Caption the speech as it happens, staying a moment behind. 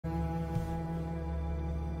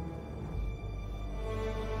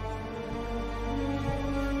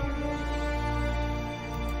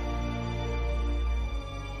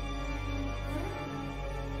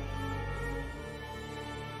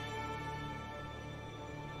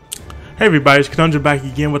Hey everybody, it's Conundrum back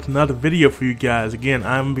again with another video for you guys. Again,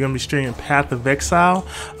 I'm going to be streaming Path of Exile.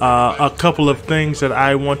 A couple of things that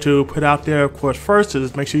I want to put out there, of course, first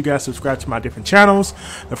is make sure you guys subscribe to my different channels.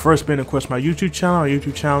 The first being, of course, my YouTube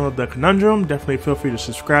channel, The Conundrum. Definitely feel free to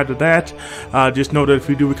subscribe to that. Just know that if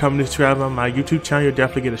you do become a subscriber on my YouTube channel, you'll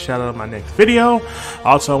definitely get a shout out on my next video.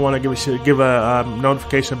 Also, I want to give a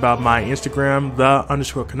notification about my Instagram,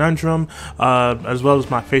 _Conundrum, as well as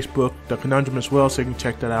my Facebook, The Conundrum as well, so you can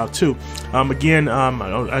check that out too. Again,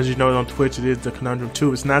 as you know on Twitch, it is The Conundrum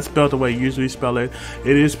 2. It's not spelled the way you usually spell it.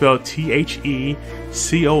 It is spelled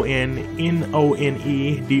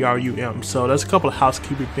TheConnonedrum. So that's a couple of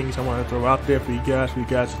housekeeping things I want to throw out there for you guys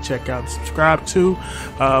to check out and subscribe to.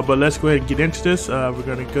 But let's go ahead and get into this. We're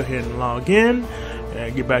going to go ahead and log in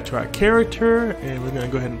and get back to our character, and we're going to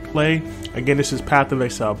go ahead and play. Again, this is Path of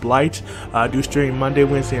Exile Blight. I do stream Monday,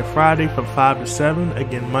 Wednesday, and Friday from 5 to 7.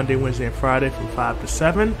 Again, Monday, Wednesday, and Friday from 5 to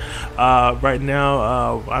 7. Right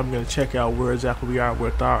now, I'm going to check out where exactly we are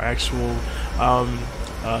with our actual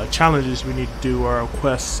challenges we need to do, our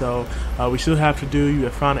quests. So we still have to do, you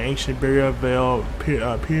have found an ancient burial veil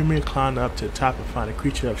pyramid, climb up to the top and find a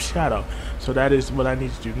creature of shadow. So that is what I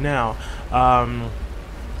need to do now.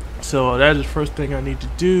 So that is the first thing I need to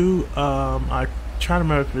do. I try to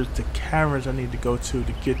remember if it's the caverns I need to go to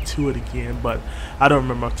get to it again, but I don't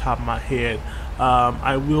remember off the top of my head.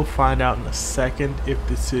 I will find out in a second if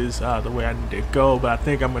this is the way I need to go, but I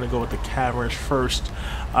think I'm going to go with the caverns first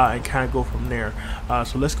and kind of go from there.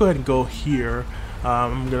 So let's go ahead and go here.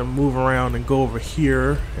 I'm going to move around and go over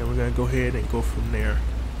here, and we're going to go ahead and go from there.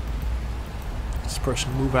 This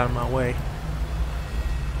person move out of my way.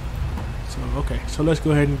 So okay, so let's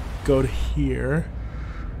go ahead and go to here.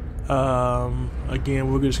 Again,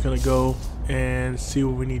 we're just gonna go and see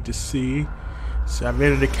what we need to see. So I've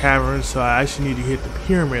entered the cavern, so I actually need to hit the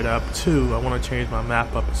pyramid up too. I want to change my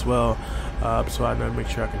map up as well, so I know to make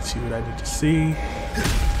sure I can see what I need to see.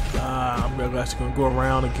 I'm just gonna go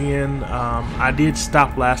around again. I did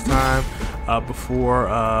stop last time before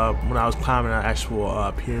when I was climbing an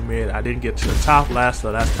actual pyramid. I didn't get to the top last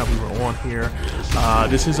time we were on here.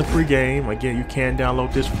 This is a free game. Again, you can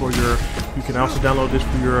download this for your. You can also download this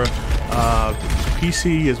for your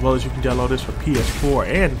PC, as well as you can download this for PS4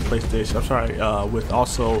 and PlayStation. I'm sorry, with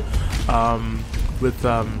also I'm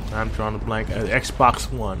drawing a blank. Xbox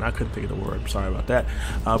One. I couldn't think of the word. I'm sorry about that.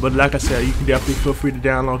 But like I said, you can definitely feel free to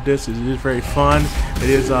download this. It is very fun. It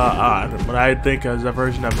is what I think is a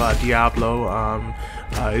version of Diablo.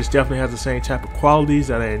 It definitely has the same type of qualities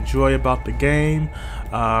that I enjoy about the game.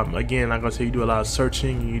 Again, like I said, you do a lot of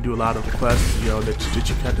searching, you do a lot of quests, you know, that you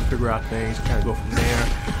have to figure out things, kind of go from there.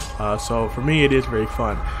 So for me, it is very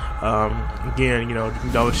fun. Again, you know, you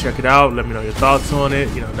can always check it out. Let me know your thoughts on it,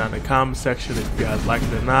 you know, down in the comment section if you guys like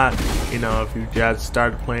it or not. You know, if you guys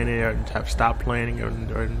started playing it or have stopped playing it, or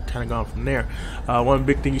kind of gone from there. One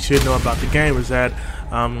big thing you should know about the game is that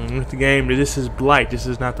with the game, this is Blight. This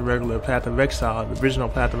is not the regular Path of Exile. The original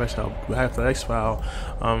Path of Exile,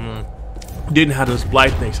 didn't have this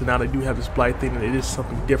Blight thing, so now they do have this Blight thing, and it is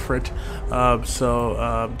something different.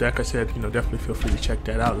 Like I said, you know, definitely feel free to check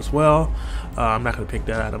that out as well. I'm not going to pick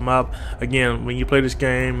that item up. Again, when you play this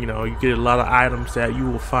game, you know, you get a lot of items that you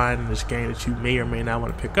will find in this game that you may or may not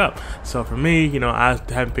want to pick up. So for me, you know, I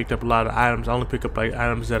haven't picked up a lot of items. I only pick up like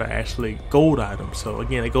items that are actually gold items. So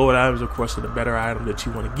again, the gold items, of course, are the better items that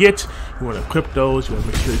you want to get. You want to equip those. You want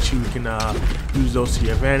to make sure that you can use those to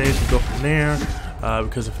your advantage and go from there.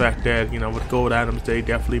 Because the fact that, you know, with gold items, they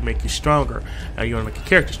definitely make you stronger. You want to make your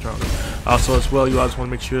character stronger. Also, as well, you always want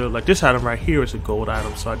to make sure, like this item right here is a gold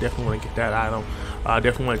item, so I definitely want to get that item. I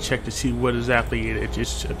definitely want to check to see what exactly it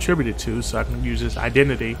is attributed to, so I can use this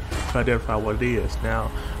identity to identify what it is.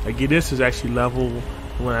 Now, again, this is actually level,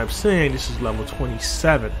 when I'm saying this is level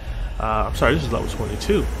 27. I'm sorry, this is level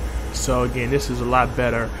 22. So again, this is a lot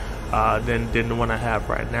better than the one I have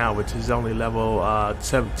right now, which is only level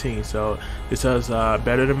 17. So this does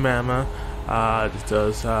better than Mama. This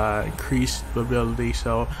does increase ability.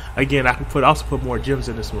 So again, I can also put more gems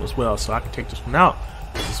in this one as well. So I can take this one out,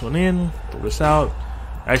 put this one in, throw this out.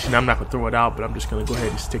 Actually, I'm not going to throw it out, but I'm just going to go ahead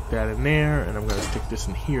and stick that in there, and I'm going to stick this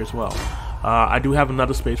in here as well. I do have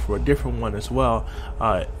another space for a different one as well,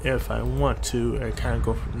 if I want to, and kind of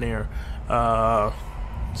go from there.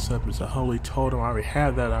 So it's a holy totem. I already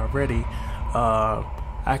have that already.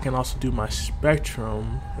 I can also do my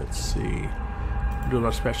spectrum. Let's see, do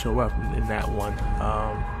my special weapon in that one,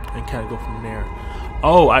 and kind of go from there.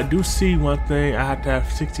 Oh, I do see one thing. I have to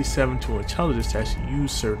have 67 to intelligence to actually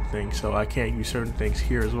use certain things, so I can't use certain things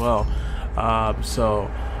here as well. I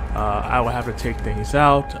will have to take things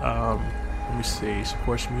out. Let me see.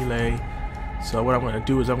 Supports melee. So what I'm going to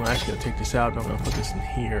do is I'm actually going to take this out and I'm going to put this in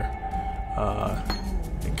here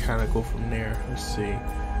and kind of go from there. Let's see.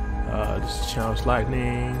 This is challenge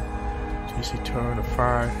lightning. GC turn a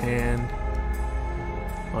fire hand.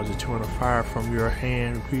 Or just turn a fire from your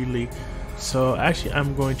hand repeatedly. So actually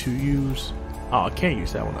I'm going to use, oh, I can't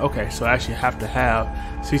use that one. Okay, so I actually have to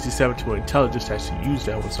have 67 to intelligence to actually use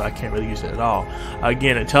that one, so I can't really use it at all.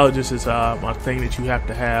 Again, intelligence is one thing that you have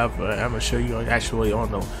to have. I'm going to show you actually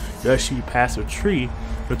on the actually passive tree,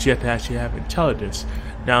 but you have to actually have intelligence.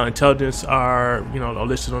 Now, intelligence are, you know,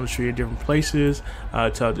 listed on the tree in different places.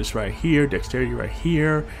 Intelligence right here, dexterity right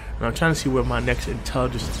here. And I'm trying to see where my next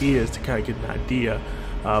intelligence is to kind of get an idea.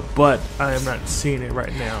 But I am not seeing it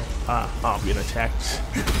right now. I'm being attacked.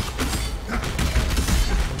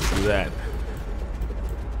 Let's do that.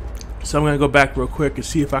 So I'm going to go back real quick and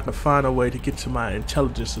see if I can find a way to get to my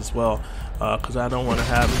intelligence as well. Because I don't want to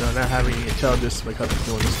have, you know, not having any intelligence because I'm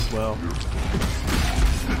doing this as well.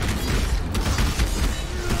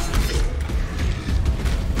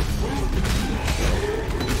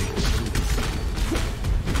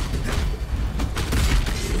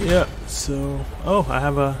 Yeah, so, oh, I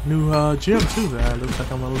have a new gem too that looks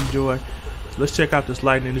like I'm going to enjoy. So let's check out this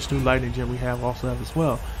new lightning gem we also have as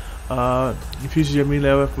well. Infuses your melee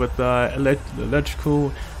level with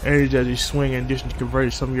electrical energy as you swing, in addition to converting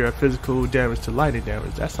some of your physical damage to lightning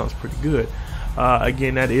damage. That sounds pretty good.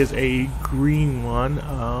 Again, that is a green one.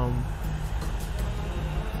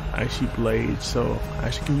 Icy blades, so I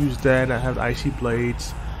actually can use that. I have icy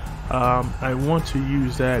blades. I want to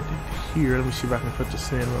use that here. Let me see if I can put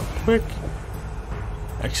this in real quick.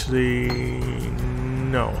 Actually,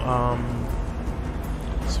 no.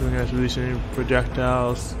 So we're going to releasing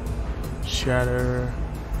projectiles, shatter,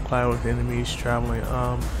 collide with enemies, traveling.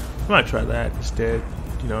 I might try that instead,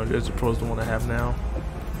 you know, as opposed to the one I have now.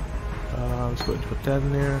 Let's go ahead and put that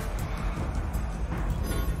in there.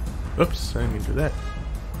 Oops, I didn't mean to do that.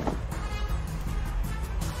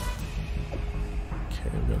 Okay,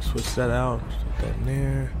 I'm gonna switch that out. Put that in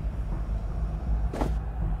there.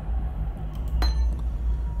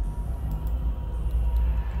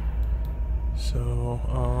 So,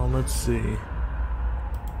 let's see.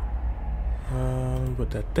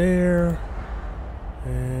 Put that there,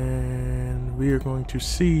 and we are going to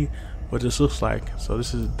see what this looks like. So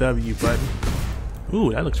this is a W button.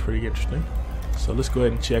 Ooh, that looks pretty interesting. So let's go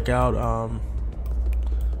ahead and check out.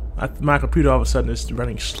 My computer all of a sudden is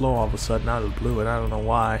running slow all of a sudden out of the blue, and I don't know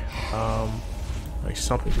why. Like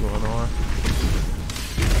something's going on.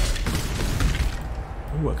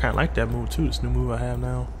 Ooh, I kind of like that move too. This new move I have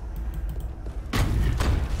now.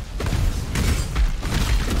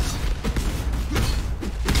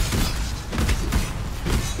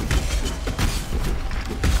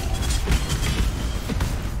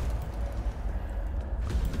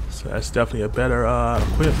 So that's definitely a better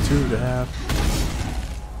equip too to have.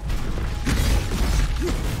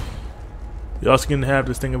 You're also going to have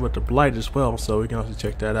this thing with the Blight as well, so we can also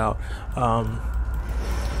check that out. I'm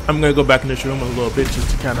going to go back in this room a little bit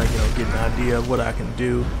just to kind of, you know, get an idea of what I can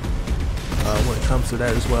do when it comes to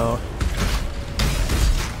that as well.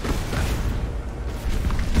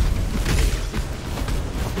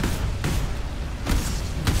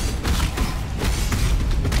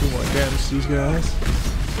 Do more damage to these guys.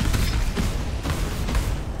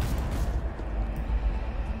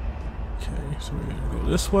 Okay, so we're going to go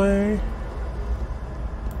this way.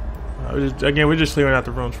 Again, we're just clearing out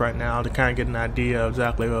the rooms right now to kind of get an idea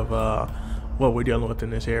exactly of what we're dealing with in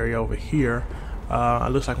this area over here.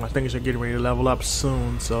 It looks like my things are getting ready to level up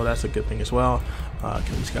soon, so that's a good thing as well. Get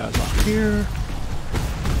these guys off here.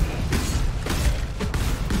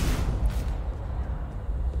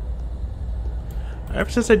 Ever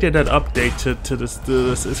since they did that update to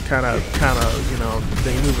this, it's kind of you know,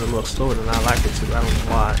 they moving a little slower than I like it to. I don't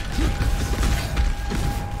know why.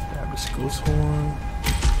 Grab this ghost horn.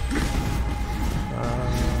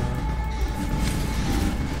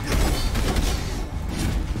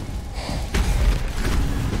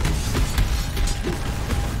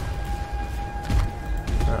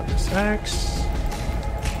 Grab this axe.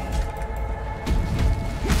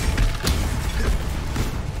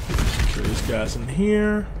 Secure these guys in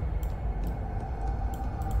here.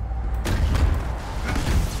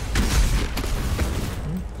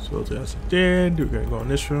 So those guys are dead. We're gonna go in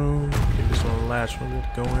this room. Get this one, the last room to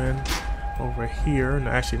go in. Over here. No,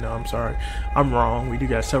 actually, no, I'm sorry. I'm wrong. We do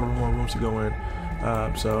got several more rooms to go in.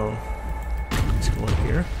 So let's go in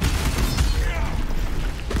here.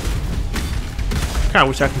 Kind of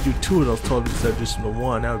wish I could do two of those totals instead of just the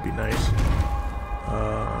one. That would be nice.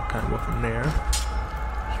 Kind of go from there.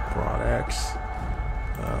 Broad axe.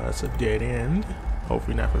 That's a dead end.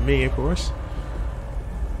 Hopefully not for me, of course.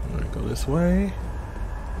 Alright, go this way.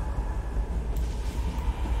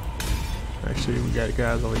 Actually, we got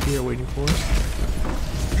guys over here waiting for us.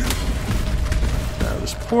 Out of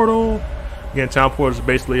this portal. Again, town portals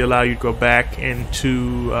basically allow you to go back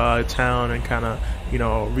into town and kind of, you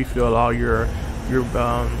know, refill all your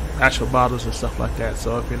actual bottles and stuff like that.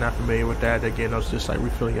 So if you're not familiar with that, again, it's just like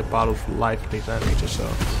refilling your bottles for life and things of that nature. So.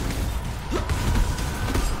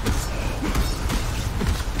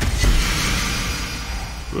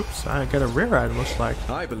 Oops, I got a rare item, looks like.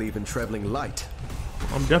 I believe in traveling light.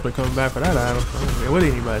 I'm definitely coming back for that item. I don't care what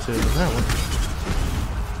anybody says on that one.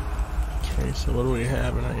 Okay, so what do we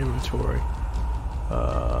have in our inventory?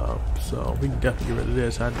 So we can definitely get rid of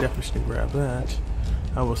this. I definitely should grab that.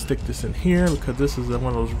 I will stick this in here because this is one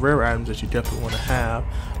of those rare items that you definitely want to have.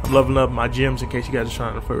 I'm leveling up my gems in case you guys are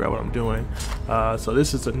trying to figure out what I'm doing. So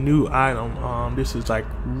this is a new item. This is like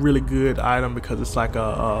really good item because it's like one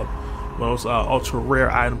of those ultra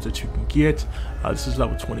rare items that you can get. This is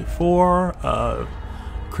level 24.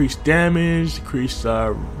 Increased damage, increased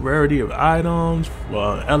rarity of items,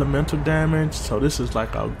 elemental damage. So this is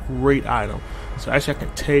like a great item. So actually I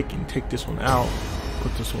can take this one out,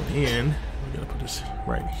 put this one in. I'm gonna put this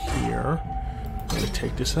right here. I'm gonna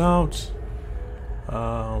take this out.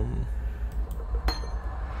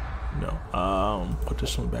 Put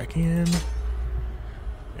this one back in.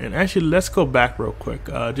 And actually, let's go back real quick.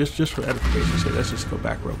 Just for edification's sake, let's just go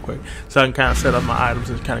back real quick, so I can kind of set up my items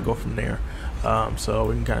and kind of go from there. So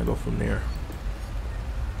we can kind of go from there.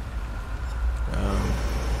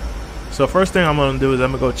 So first thing I'm gonna do is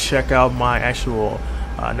I'm gonna go check out my actual,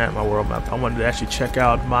 not my world map. I wanted to actually check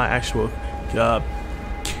out my actual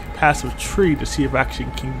passive tree to see if I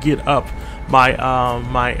actually can get up my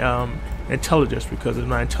intelligence, because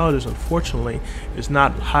my intelligence unfortunately is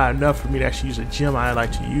not high enough for me to actually use a gem I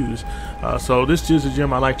like to use. So this is a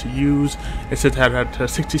gem I like to use. It says I have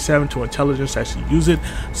 67 to intelligence to actually use it.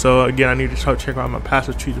 So again, I need to start checking out my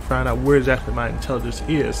passive tree to find out where exactly my intelligence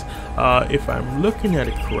is. If I'm looking at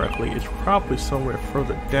it correctly, it's probably somewhere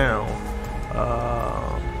further down.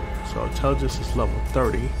 So intelligence is level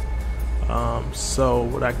 30. So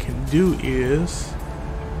what I can do is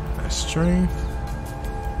my strength,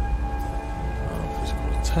 physical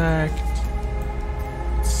attack.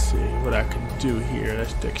 Let's see what I can do here.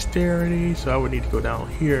 That's dexterity. So I would need to go down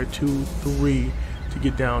here 2, 3 to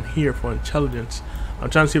get down here for intelligence. I'm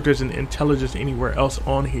trying to see if there's an intelligence anywhere else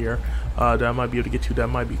on here that I might be able to get to that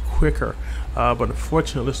might be quicker. But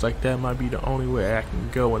unfortunately, it looks like that might be the only way I can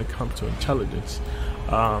go when it comes to intelligence.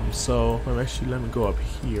 So let me go up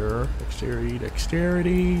here.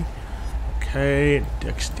 Dexterity. Okay,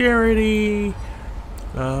 dexterity.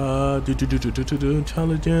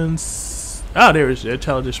 Intelligence. Ah, there is the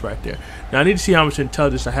intelligence right there. Now I need to see how much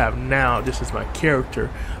intelligence I have now. This is my character,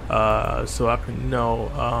 so I can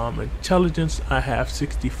know. Intelligence I have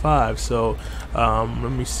 65. So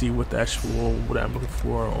let me see what I'm looking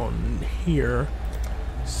for on here.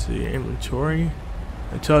 Let's see, inventory.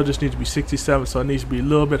 Intelligence needs to be 67, so it needs to be a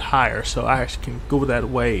little bit higher. So I actually can go that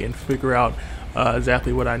way and figure out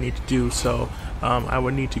exactly what I need to do. So I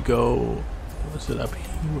would need to go. Was it up here?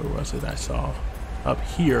 Where was it? I saw up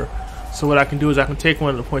here. So what I can do is I can take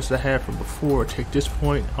one of the points that I had from before, take this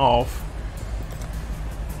point off,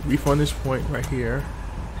 refund this point right here.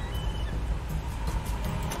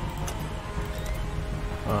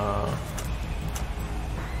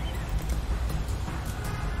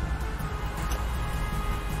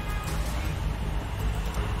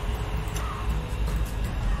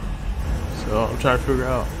 So I'm trying to figure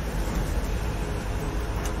out.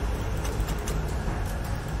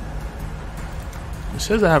 It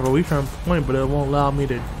says I have a refund point, but it won't allow me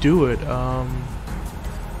to do it.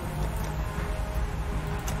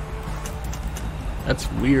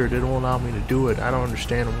 That's weird. It won't allow me to do it. I don't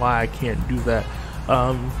understand why I can't do that.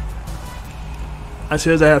 It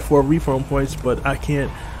says I have 4 refund points, but I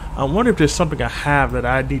can't. I wonder if there's something I have that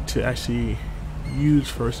I need to actually use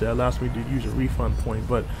first that allows me to use a refund point,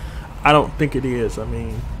 but I don't think it is. I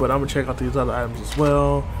mean, but I'm gonna check out these other items as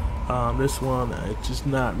well. This one, it's just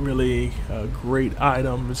not really a great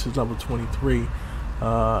item. This is level 23.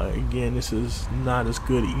 Again, this is not as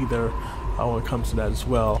good either when it comes to that as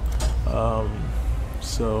well.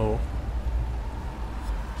 So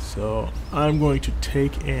I'm going to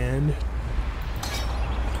take that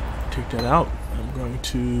out. I'm going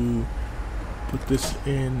to put this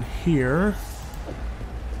in here.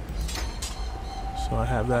 So I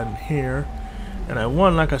have that in here, and I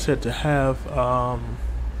want, like I said, to have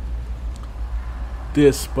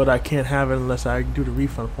this, but I can't have it unless I do the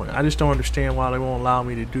refund point. I just don't understand why they won't allow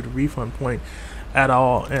me to do the refund point at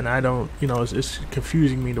all, and I don't, you know, it's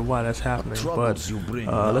confusing me to why that's happening. But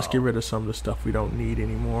let's get rid of some of the stuff we don't need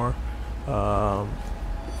anymore.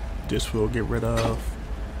 This we'll get rid of.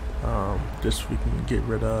 This we can get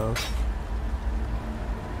rid of.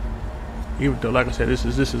 Even though, like I said, this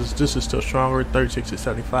is still stronger, 36 to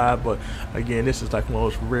 75. But again, this is like one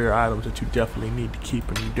of those rare items that you definitely need to keep,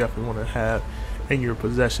 and you definitely want to have in your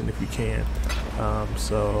possession if you can.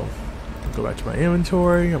 So I'll go back to my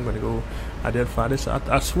inventory. I'm gonna go identify this.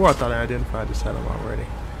 I swore I thought I identified this item already.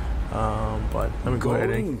 But let me go ahead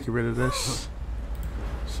and get rid of this.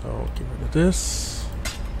 So get rid of this.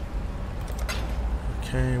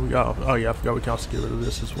 Okay, we got. Oh yeah, I forgot we can also get rid of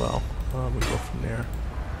this as well. We go from there.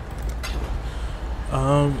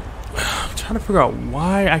 I'm trying to figure out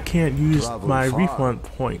why I can't use my refund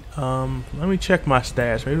point. Let me check my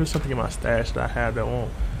stash. Maybe there's something in my stash that I have that won't.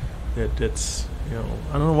 That's, you know,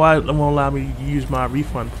 I don't know why it won't allow me to use my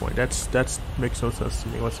refund point. That's makes no sense to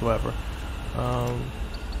me whatsoever.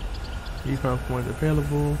 Refund point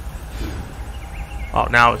available. Oh,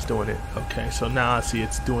 now it's doing it. Okay, so now I see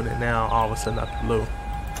it's doing it now. All of a sudden, out the blue.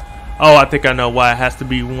 Oh, I think I know why. It has to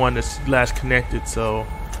be one that's last connected. So.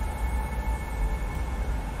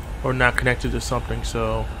 Or not connected to something,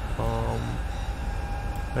 so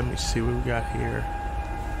let me see what we got here.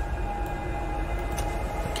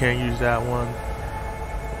 I can't use that one.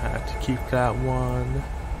 I have to keep that one.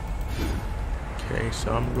 Okay,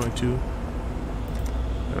 so I'm going to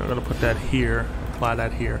put that here, apply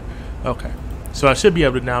that here. Okay, so I should be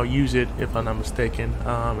able to now use it if I'm not mistaken,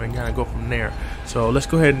 and kind of go from there. So let's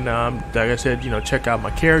go ahead and, like I said, you know, check out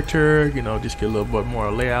my character. You know, just get a little bit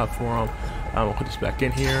more layout for him. I'm gonna put this back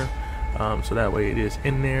in here, so that way it is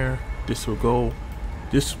in there. This will go,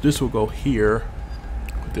 this will go here.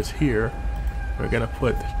 Put this here. We're gonna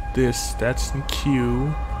put this. That's in Q,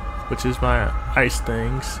 which is my ice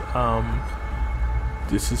things.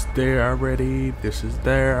 This is there already. This is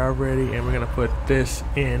there already, and we're gonna put this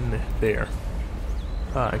in there,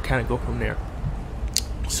 and kind of go from there.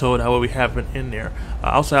 So that way we have it in there.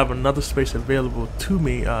 I also have another space available to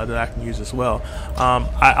me that I can use as well.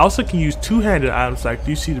 I also can use two-handed items. Like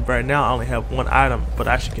you see right now, I only have one item, but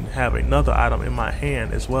I actually can have another item in my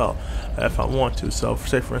hand as well if I want to. So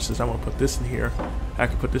say for instance, I want to put this in here. I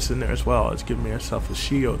can put this in there as well. It's giving myself a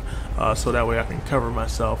shield, so that way I can cover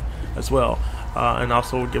myself as well, and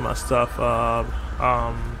also give my stuff,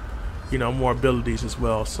 you know, more abilities as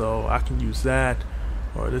well. So I can use that.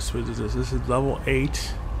 Or this is level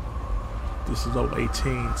 8. This is level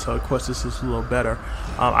 18, so of course this is a little better.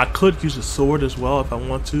 I could use a sword as well if I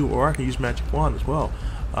want to, or I can use magic wand as well.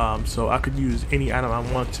 So I could use any item I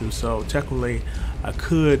want to. So technically, I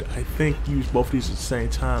could, I think, use both of these at the same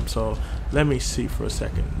time. So let me see for a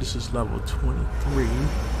second. This is level 23.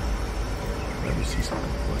 Let me see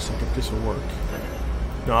something for a second. This will work.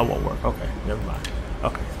 No, it won't work. Okay, never mind.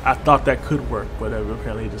 Okay, I thought that could work, but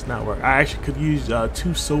apparently it does not work. I actually could use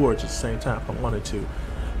 2 swords at the same time if I wanted to,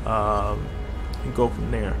 and go from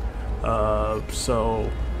there.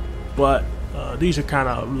 These are kind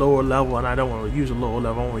of lower level, and I don't want to use a lower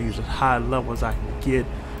level. I want to use as high level as I can get.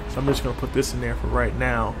 So I'm just going to put this in there for right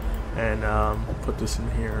now, and put this in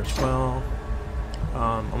here as well.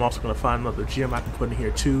 I'm also going to find another gem I can put in here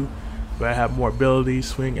too, where I have more abilities: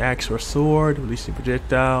 swing axe or sword, releasing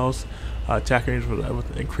projectiles. Attacking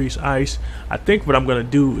with increased ice. I think what I'm going to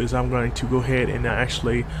do is I'm going to go ahead and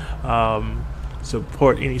actually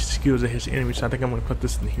support any skills that his enemies. So I think I'm going to put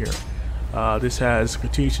this in here. This has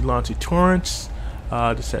continue to launch torrents.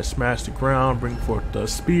 This has smash the ground, bring forth the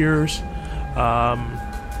spears. I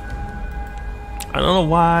don't know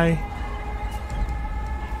why.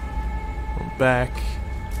 I'm back.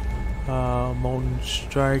 Molten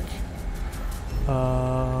strike.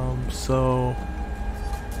 So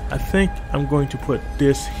I think I'm going to put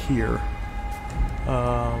this here.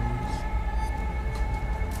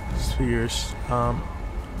 Spheres.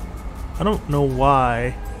 I don't know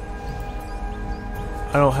why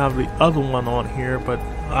I don't have the other one on here, but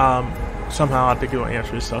somehow I think it will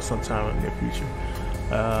answer itself sometime in the near future.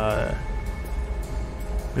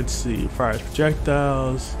 Let's see, fires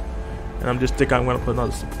projectiles, and I'm just thinking I'm going to put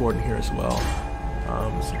another support in here as well.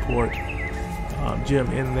 Support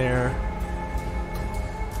gem in there.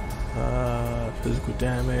 Physical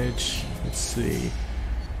damage. Let's see.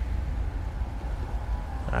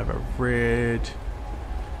 I have a red.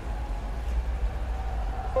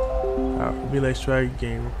 Melee strike,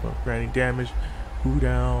 gain granting damage.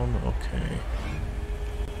 Cooldown. Okay.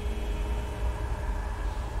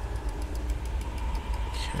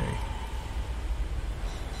 Okay.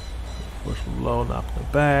 Push from low, knock in the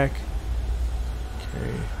back.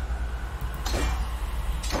 Okay.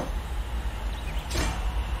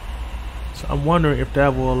 So I'm wondering if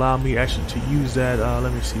that will allow me actually to use that.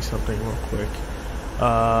 Let me see something real quick.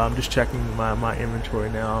 I'm just checking my inventory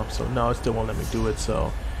now. So no, it still won't let me do it.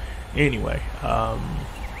 So anyway,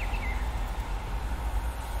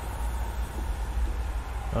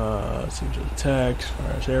 signature attacks,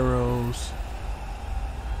 fires arrows,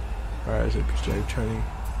 fires a returning,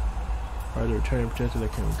 fires a returning projectile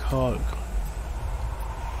that can be caught.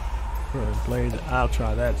 Blade. I'll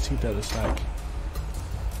try that. See what that is like.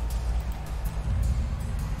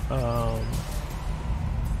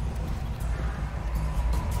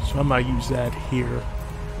 So I might use that here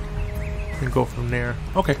and go from there.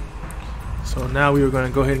 Okay. So now we are going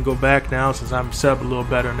to go ahead and go back now, since I'm set up a little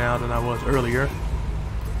better now than I was earlier.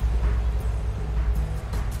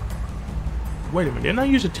 Wait a minute, didn't I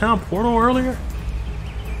use a town portal earlier?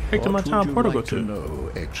 Heck, did my town portal go to?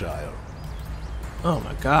 No, Exile. Oh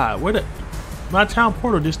my god, where did my town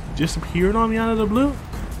portal just disappeared on me out of the blue?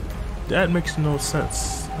 That makes no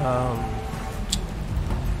sense. Oh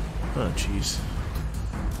jeez.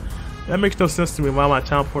 That makes no sense to me why my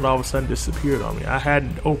town portal all of a sudden disappeared on me. I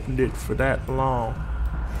hadn't opened it for that long.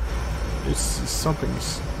 It's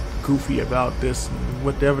something's goofy about this.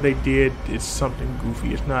 Whatever they did, it's something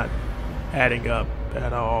goofy. It's not adding up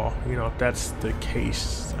at all. You know, if that's the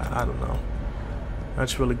case, I don't know.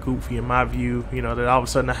 That's really goofy in my view. You know, that all of a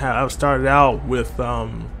sudden I started out with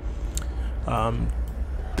having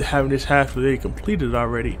this half of the day completed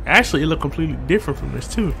already. Actually, it looked completely different from this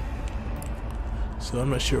too. So I'm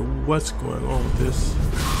not sure what's going on with this.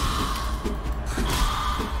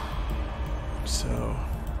 So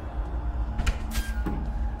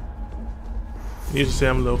needless to say,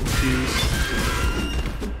 I'm a little confused.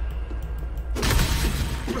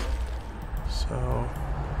 So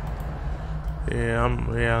yeah,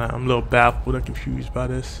 I'm a little baffled and confused by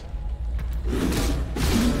this.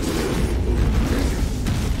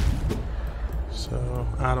 So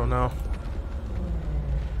I don't know.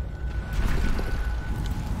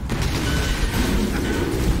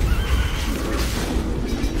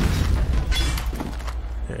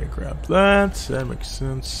 Okay, grab that. That makes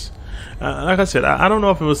sense. Like I said, I don't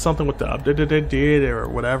know if it was something with the update that they did or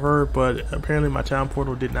whatever, but apparently my town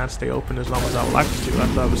portal did not stay open as long as I would like it to. I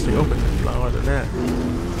thought it would stay open longer than that,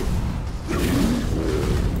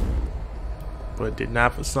 but it did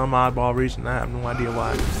not for some oddball reason. I have no idea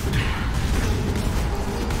why.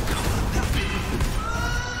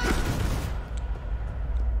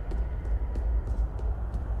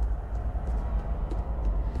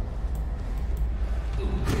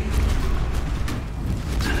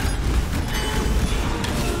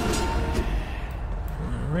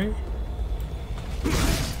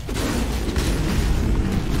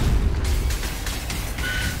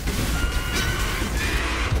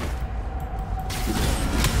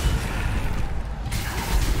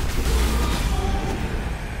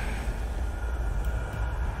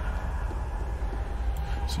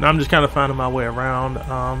 So now I'm just kind of finding my way around.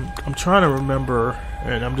 I'm trying to remember,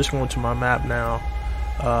 and I'm just going to my map now,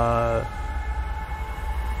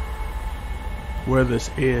 where this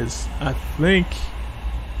is. I think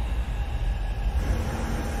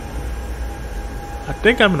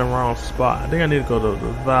I'm in the wrong spot. I think I need to go to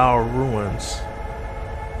the Val Ruins.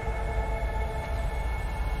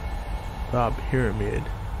 Val Pyramid.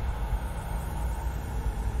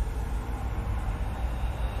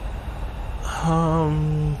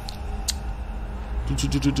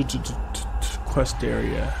 Quest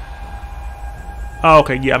area. Oh,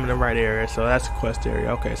 okay, yeah, I'm in the right area, so that's the quest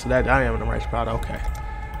area. Okay, so that I am in the right spot. Okay.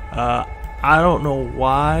 I don't know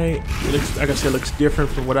why it looks, like I said, it looks different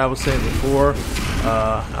from what I was saying before.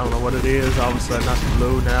 I don't know what it is. All of a sudden, not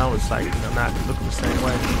blue now. It's like, you know, not looking the same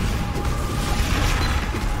way.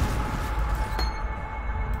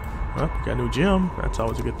 Well, we got a new gym. That's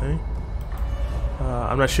always a good thing.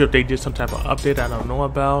 I'm not sure if they did some type of update I don't know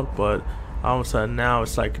about, but all of a sudden now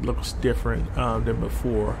it's like it looks different than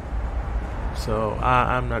before. So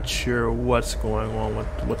I'm not sure what's going on with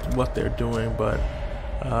what they're doing, but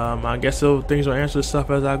I guess things will answer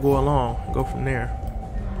stuff as I go along and go from there.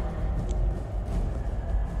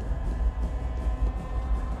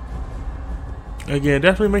 Again,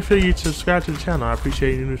 definitely make sure you subscribe to the channel. I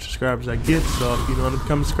appreciate any new subscribers I get. So if you want to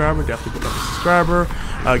become a subscriber, definitely become a subscriber.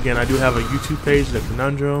 Again, I do have a YouTube page, The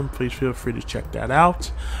Conundrum. Please feel free to check that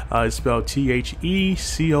out. It's spelled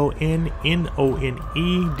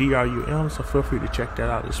TheConnonedrum. So feel free to check that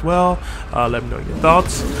out as well. Let me know your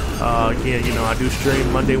thoughts. Again, you know, I do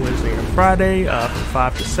stream Monday, Wednesday, and Friday from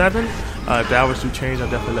 5 to 7. If the hours do change, I'll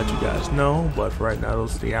definitely let you guys know. But for right now,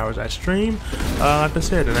 those are the hours I stream. Like I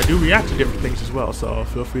said, and I do react to different things as well. So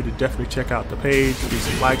feel free to definitely check out the page, leave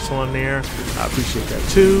some likes on there. I appreciate that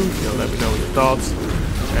too. You know, let me know your thoughts,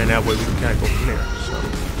 and that way we can kind of go from there.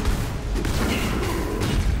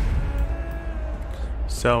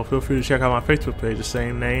 So feel free to check out my Facebook page, the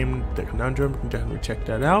same name, The Conundrum. You can definitely check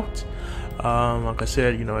that out. Like I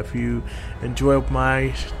said, you know, if you enjoy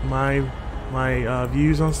my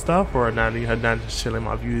views on stuff, or not necessarily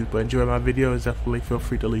my views, but enjoy my videos, definitely feel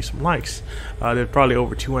free to leave some likes. There's probably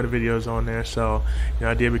over 200 videos on there. So, you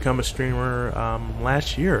know, I did become a streamer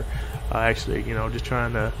last year. Actually, you know, just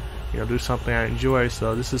trying to, you know, do something I enjoy.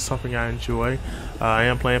 So this is something I enjoy. I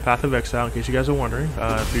am playing Path of Exile, in case you guys are wondering.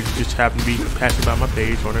 If you just happen to be passing by my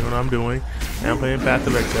page, wondering what I'm doing, I am playing Path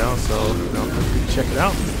of Exile. So, you know, feel free to check it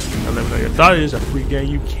out and let me know your thoughts. It is a free game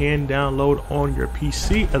you can download on your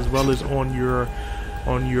PC as well as on your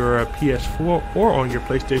PS4 or on your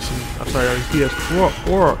PlayStation. I'm sorry, on your PS4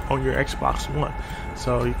 or on your Xbox One.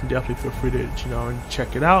 So you can definitely feel free to, you know, and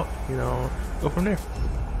check it out. You know, go from there.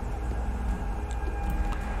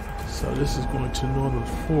 So this is going to Northern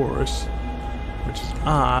Forest, which is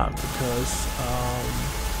odd because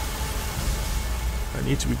I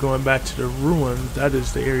need to be going back to the ruins. That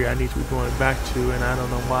is the area I need to be going back to, and I don't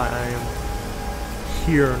know why I am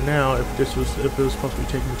here now. If it was supposed to be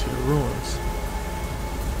taking me to the ruins.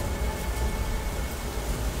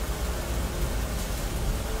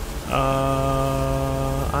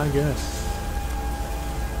 I guess.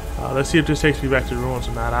 Let's see if this takes me back to the ruins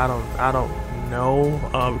or not. I don't know,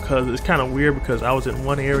 because it's kind of weird because I was in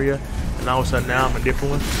one area and all of a sudden now I'm in a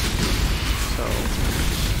different one. So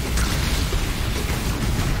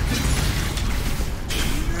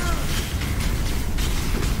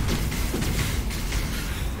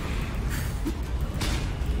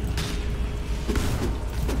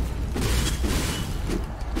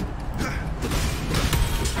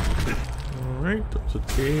alright, those are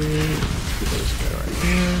dead. This guy right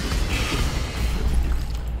here.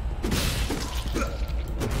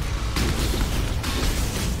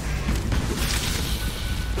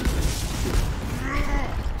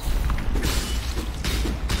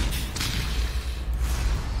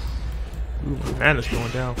 Ooh, my mana's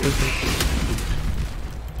going down quickly.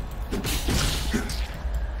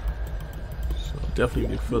 So definitely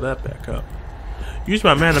need to fill that back up.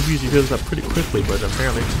 Usually my mana usually fills up pretty quickly, but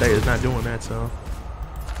apparently today it's not doing that, so.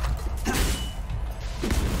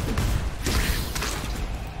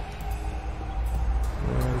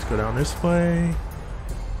 Well, let's go down this way.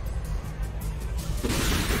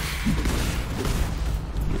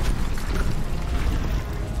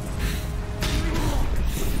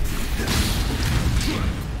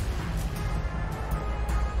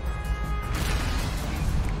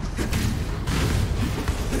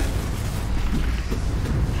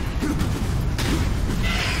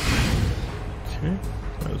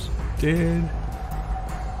 Dead.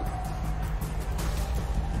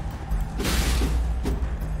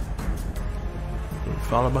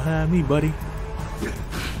 Follow behind me, buddy.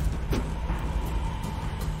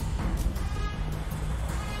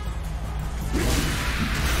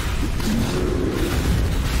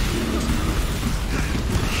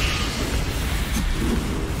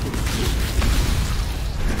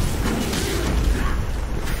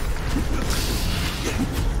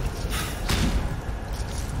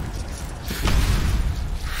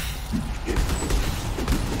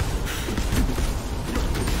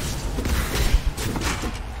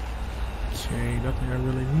 Nothing I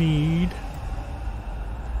really need.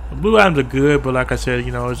 The blue items are good, but like I said,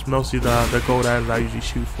 you know, it's mostly the gold items I usually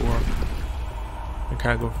shoot for. And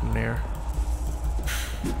kind of go from there.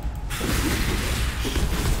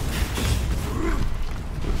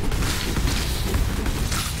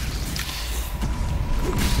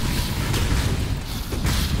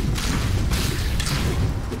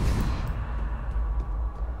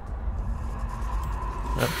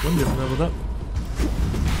 One different leveled up.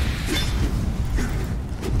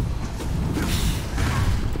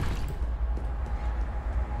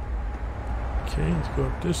 Okay, let's go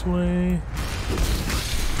up this way.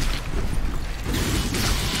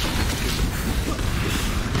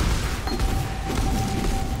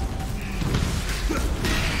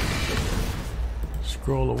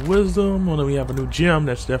 Scroll of Wisdom. Well, then we have a new gem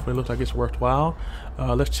that's definitely looks like it's worthwhile.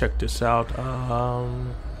 Let's check this out.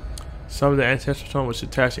 Some of the ancestral stone which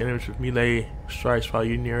attach enemies with melee strikes while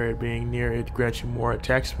you're near it. Being near it grants you more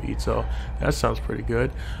attack speed, so that sounds pretty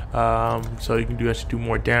good. So you can actually do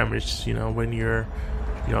more damage, you know, when you're,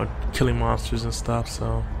 you know, killing monsters and stuff.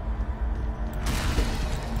 So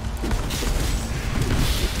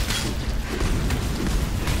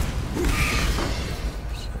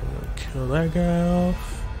Kill that guy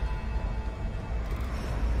off.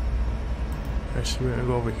 Actually, we're gonna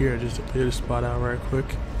go over here just to clear the spot out right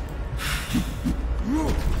quick.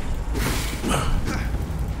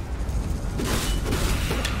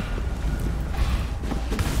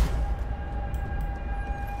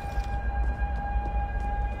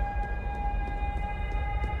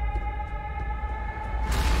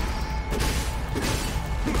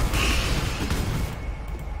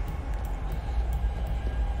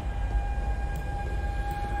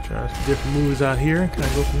 Trying some different moves out here. Can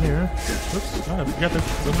I go from there? Oops, I forgot to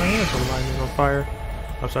put my hands on lightning on fire.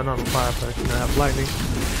 I'm sorry, not on fire, but I have lightning.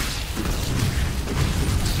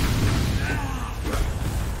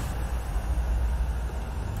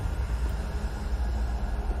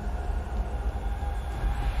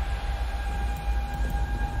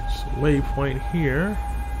 So waypoint here.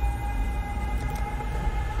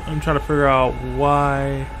 I'm trying to figure out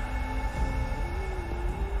why.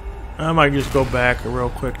 I might just go back real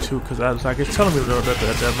quick too, because I was like, it's telling me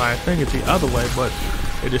that my thing is the other way, but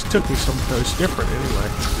it just took me someplace different anyway.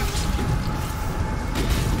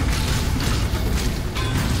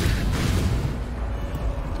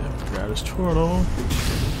 Grab this turtle.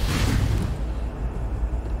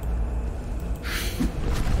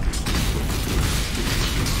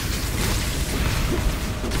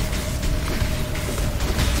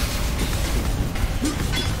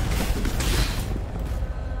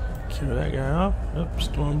 Kill that guy off. Yep,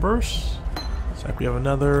 storm burst. Looks like we have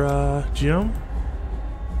another gem.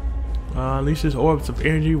 Unleashes orbs of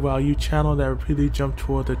energy while you channel that repeatedly jump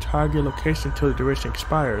toward the target location until the duration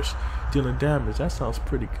expires, dealing damage. That sounds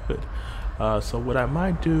pretty good. So what I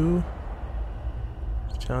might do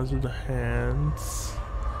is challenge of the hands.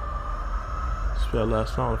 Spell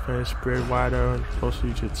lasts longer, finish spirit wider, and closer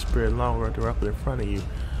you to the spirit longer, directly in front of you.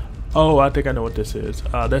 Oh, I think I know what this is.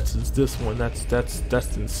 That's this one. That's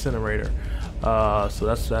the incinerator. So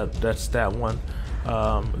that's that one.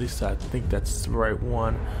 At least I think that's the right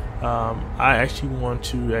one. I actually want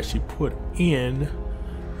to put in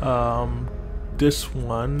this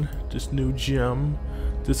one, this new gem,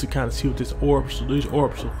 just to kind of see what these orbs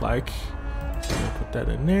look like. So I'm gonna put that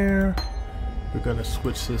in there. We're gonna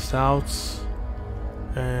switch this out.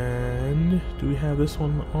 And do we have this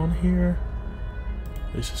one on here?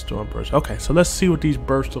 This is storm burst. Okay, so let's see what these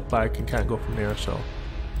bursts look like and kind of go from there. So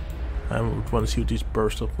I want to see what these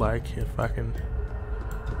bursts look like, if I can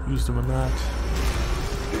use them or not.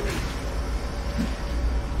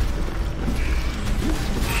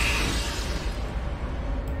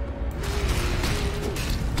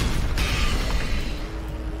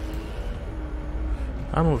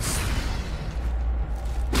 I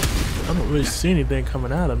don't really see anything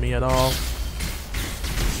coming out of me at all.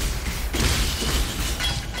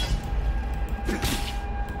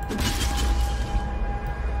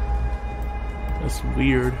 That's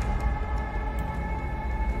weird.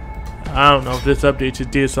 I don't know if this update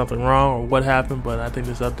just did something wrong or what happened, but I think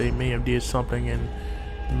this update may have did something and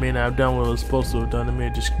may not have done what it was supposed to have done. It may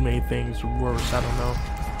have just made things worse. I don't know.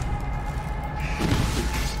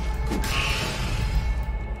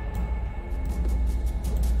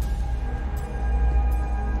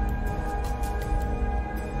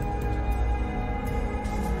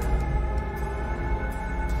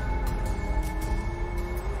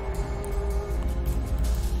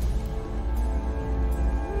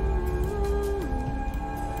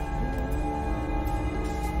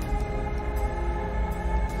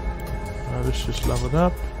 Let's just level it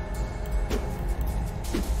up.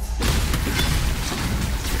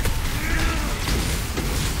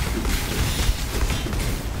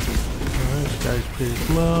 Alright, this guy's pretty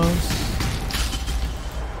close.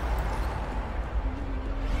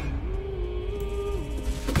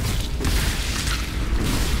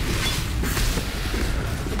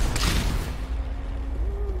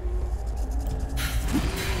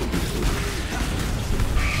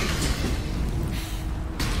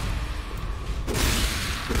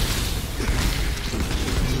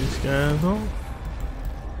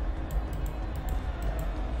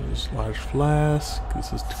 This large flask.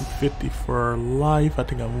 This is 250 for life. I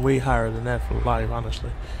think I'm way higher than that for life,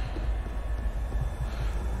 honestly.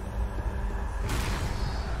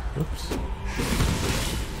 Oops.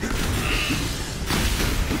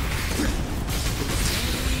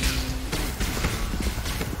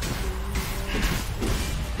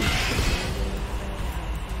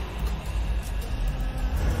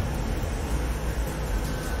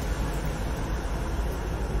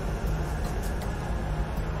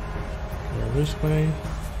 This way.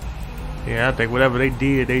 Yeah, I think whatever they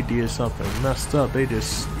did something messed up. They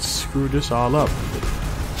just screwed this all up.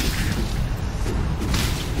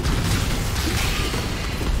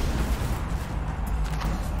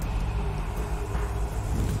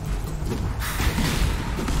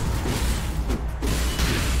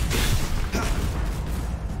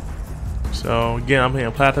 So again, I'm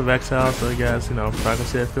playing Path of Exile, so you guys, like I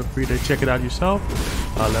said, feel free to check it out yourself.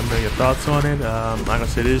 Let me know your thoughts on it. Like I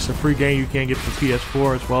said, it is a free game you can get for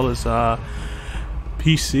PS4 as well as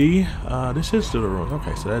PC. This is still the ruins.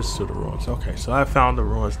 Okay, so that's still the ruins. Okay, so I found the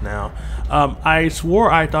ruins now. I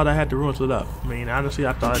swore I thought I had the ruins lit up. I mean, honestly,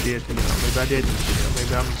 I thought I did. Maybe I did.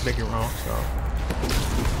 Maybe I'm making it wrong. So.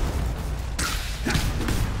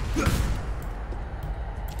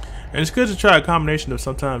 And it's good to try a combination of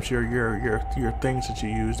sometimes your things that you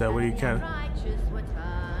use. That way you can.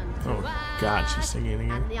 Oh God, she's singing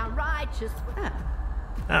again.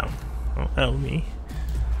 Oh me.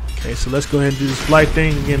 Okay, so let's go ahead and do this Blight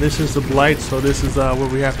thing again. This is the Blight, so this is where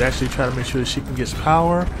we have to actually try to make sure that she can get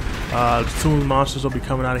power. Soon monsters will be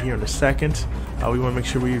coming out of here in a second. We want to make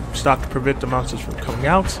sure we stop to prevent the monsters from coming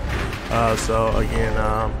out. So again,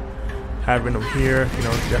 having them here,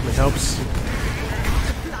 definitely helps.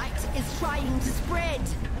 Trying to spread.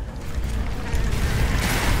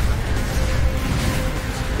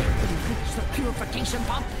 Reach the purification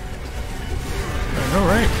pump. All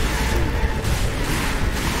right.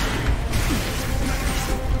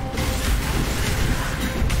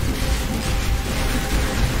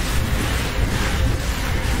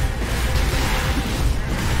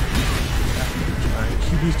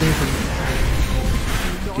 Keep these things from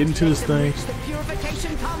getting to this thing.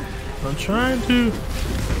 I'm trying to.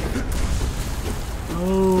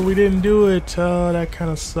 Oh, we didn't do it. That kind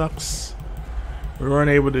of sucks. We weren't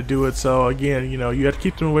able to do it. So again, you have to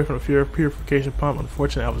keep them away from the purification pump.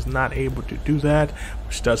 Unfortunately, I was not able to do that,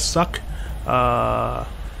 which does suck.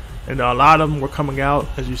 And a lot of them were coming out,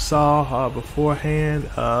 as you saw beforehand,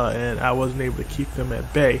 and I wasn't able to keep them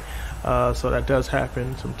at bay. So that does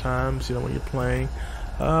happen sometimes, when you're playing.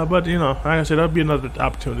 But like I said, that'll be another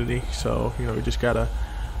opportunity. So we just gotta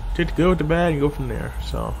take the good with the bad and go from there.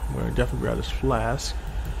 So I'm gonna definitely grab this flask.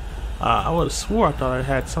 I would have swore I thought I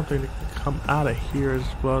had something to come out of here as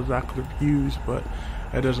well as I could have used, but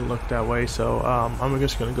it doesn't look that way. So I'm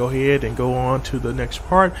just gonna go ahead and go on to the next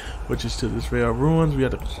part, which is to this Veil Ruins. We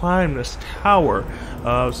have to climb this tower.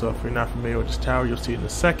 So if you're not familiar with this tower, you'll see it in a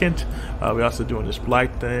second. We're also doing this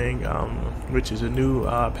Blight thing, which is a new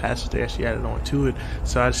passage they actually added on to it.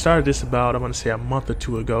 So I started this about, I'm gonna say, a month or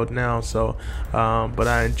two ago now. So but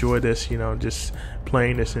I enjoy this, just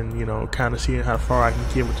playing this and kind of seeing how far I can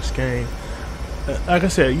get with this game. Like I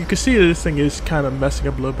said, you can see that this thing is kind of messing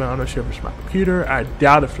up a little bit. I'm not sure if it's my computer. I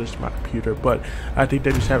doubt if it's my computer, but I think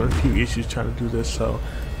they're just having a few issues trying to do this. So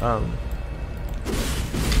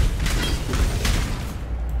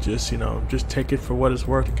just just take it for what it's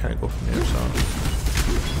worth and kind of go from there.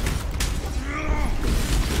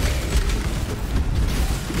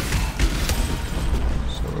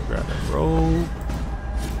 So we'll grab that robe.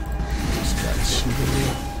 Just got shooting me.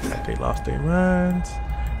 They lost their minds.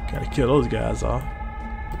 Gotta kill those guys off.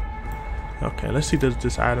 Okay, let's see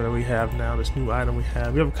this item that we have now. This new item we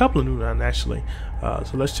have. We have a couple of new items actually.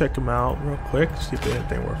 So let's check them out real quick. See if there's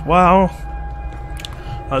anything worthwhile.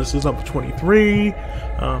 This is up to 23,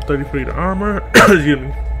 33 to armor.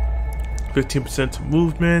 15% to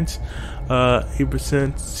movement,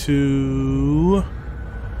 8% to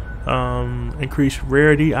increase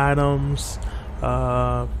rarity items,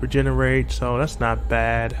 regenerate. So that's not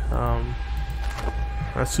bad.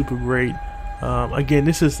 That's super great. Again,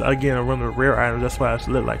 this is a run of rare items. That's why it's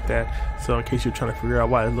lit like that. So in case you're trying to figure out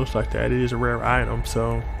why it looks like that, it is a rare item.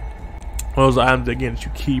 So those items again that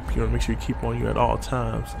you keep, you want to make sure you keep on you at all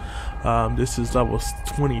times. This is level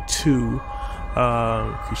 22.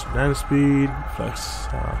 Increase mana speed, flex.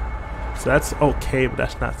 So that's okay, but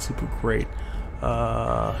that's not super great.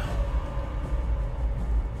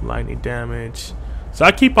 Lightning damage. So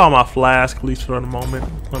I keep all my flasks, at least for the moment.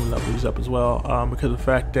 Let me level these up as well, because of the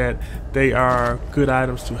fact that they are good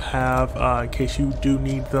items to have in case you do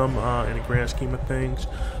need them in the grand scheme of things.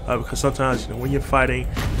 Because sometimes, when you're fighting,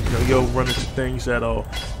 you'll run into things that'll,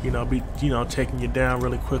 be, taking you down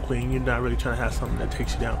really quickly, and you're not really trying to have something that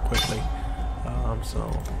takes you down quickly. So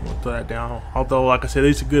we'll throw that down. Although, like I said,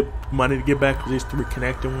 it's a good money to get back because these 3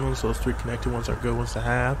 connected ones. Those 3 connected ones are good ones to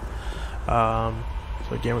have.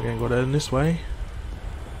 So again, we're gonna go down this way.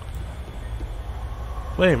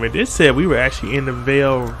 Wait a minute, this said we were actually in the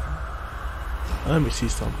Veil. Let me see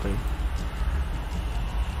something.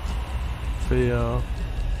 Veil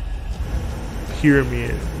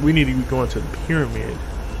Pyramid. We need to be going to the Pyramid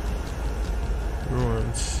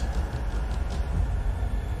Ruins.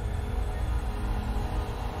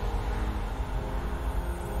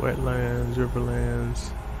 Wetlands,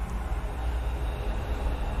 Riverlands.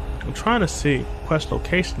 I'm trying to see. Quest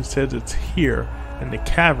location says it's here in the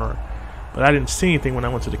cavern. But I didn't see anything when I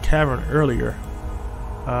went to the cavern earlier.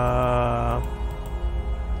 I'm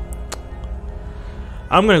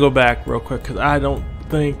gonna go back real quick because I don't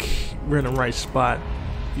think we're in the right spot.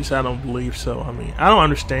 At least I don't believe so. I mean, I don't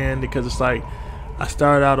understand because it's like I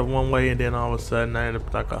started out in one way and then all of a sudden I ended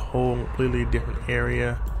up like a whole completely different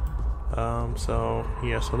area. So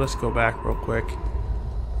yeah, so let's go back real quick.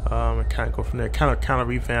 And kind of go from there. Kind of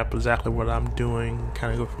revamp exactly what I'm doing.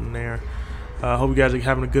 Kind of go from there. Hope you guys are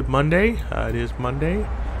having a good Monday. It is Monday.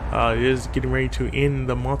 It is getting ready to end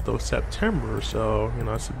the month of September, so you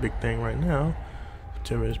know it's a big thing right now.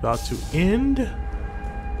 September is about to end.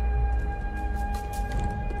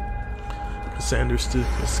 Cassandra's still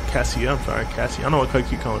Cassia. I'm sorry, Cassie. I know I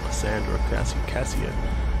keep calling Cassandra, Cassia,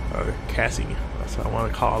 or Cassie. That's what I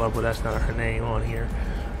want to call her, but that's not her name on here.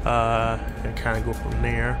 And kind of go from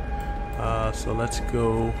there. So let's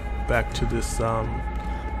go back to this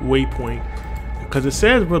waypoint because it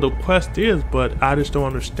says where the quest is, but I just don't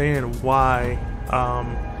understand why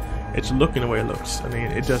it's looking the way it looks. I mean,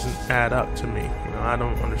 it doesn't add up to me. You know, I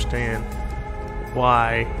don't understand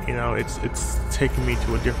why. You know, it's taking me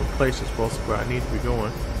to a different place as opposed to where I need to be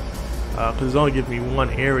going. Because it's only giving me one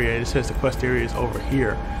area. It says the quest area is over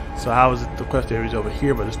here. So how is it the quest area is over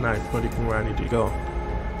here, but it's not putting me where I need to go?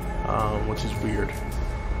 Which is weird.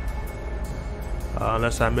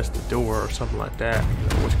 Unless I missed the door or something like that, you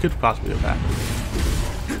know, which could possibly have happened.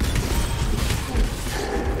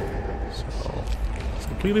 So it's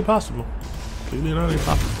completely possible. Completely and utterly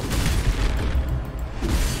possible.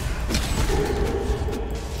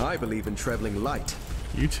 I believe in traveling light.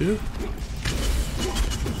 You too?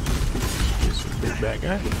 This is a big bad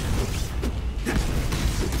guy.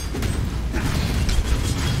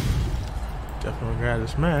 Definitely grab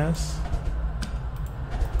this mask.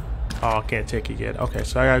 Oh, I can't take it yet. Okay,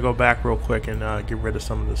 so I gotta go back real quick and get rid of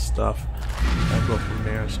some of this stuff and go from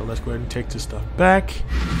there. So let's go ahead and take this stuff back.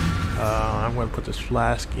 I'm gonna put this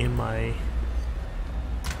flask in my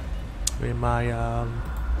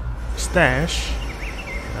stash.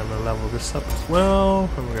 I'm gonna level this up as well,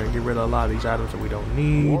 and we're gonna get rid of a lot of these items that we don't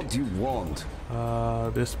need. What do you want?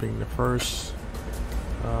 This being the first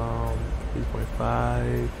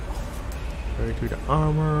 3.5. 33 to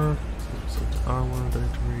armor, 6 to armor,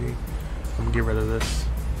 33. I'm gonna get rid of this.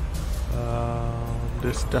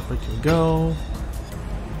 This definitely can go.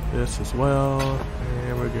 This as well,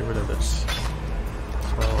 and we'll get rid of this.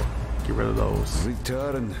 So get rid of those.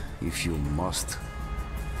 Return if you must.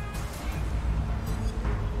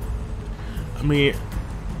 I mean,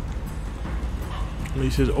 he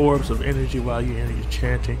says orbs of energy while you're energy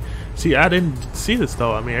chanting. See, I didn't see this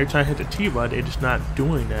though. I mean, every time I hit the T button, it's just not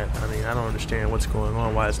doing that. I mean, I don't understand what's going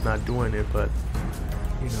on, why it's not doing it, but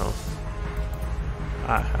you know,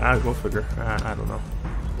 I go figure. I don't know.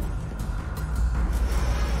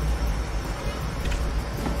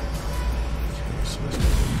 Okay, so let's go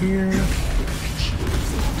here.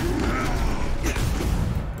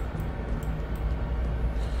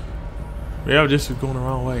 Yeah, this is going the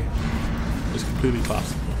wrong way. It's completely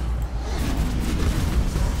possible.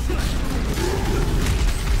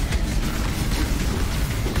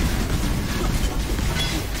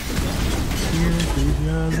 Here, get these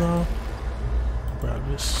guys off. Grab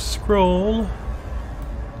this scroll.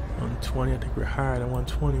 120. I think we're higher than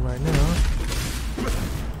 120 right now.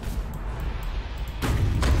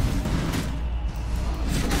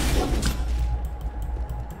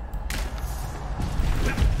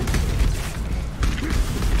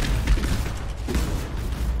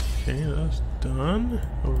 Okay, that's done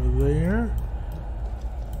over there.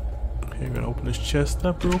 Okay, I'm gonna open this chest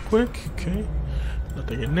up real quick. Okay,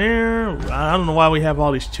 nothing in there. I don't know why we have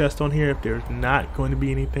all these chests on here if there's not going to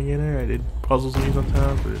be anything in there. It puzzles me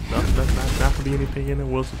sometimes, but there's not going to be anything in there.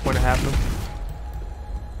 What's the point of having them?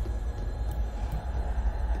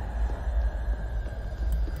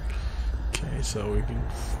 Okay, so we can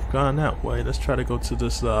go that way. Let's try to go to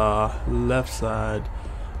this left side.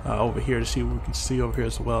 Over here to see what we can see over here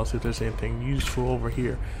as well, see if there's anything useful over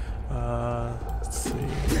here. Let's see.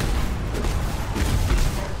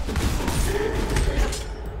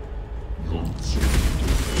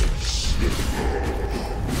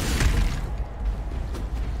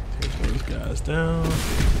 Take those guys down.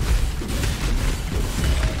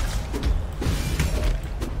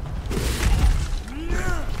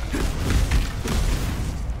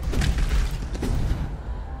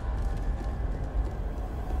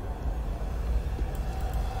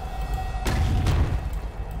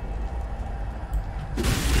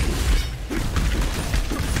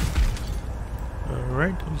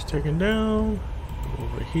 Alright, he's taken down. Go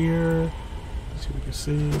over here. See what we can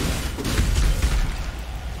see.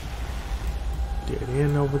 Dead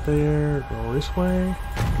end over there. Go this way.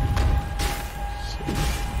 See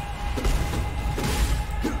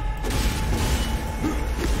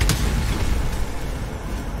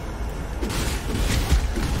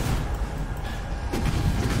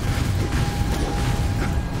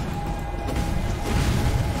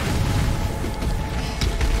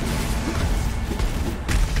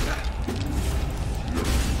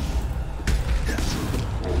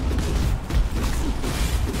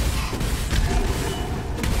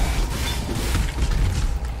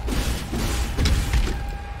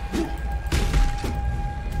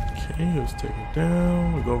Let's take it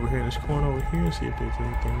down. We'll go over here in this corner over here, see if there's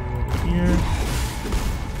anything over here.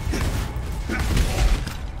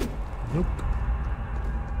 Nope.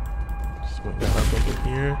 Just went that up over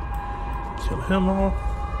here. Kill him off.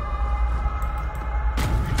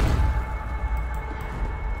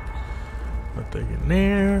 Nothing in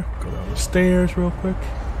there. Go down the stairs real quick.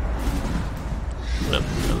 Well,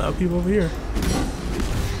 a lot of people over here.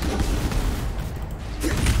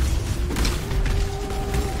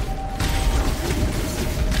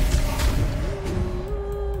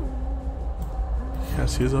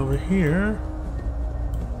 Cassie's over here.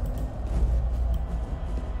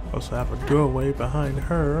 Also have a doorway behind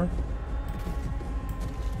her.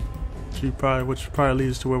 Which probably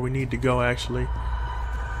leads to where we need to go actually.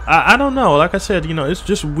 I don't know, like I said, you know, it's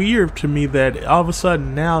just weird to me that all of a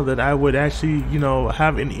sudden now that I would actually, you know,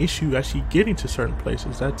 have an issue actually getting to certain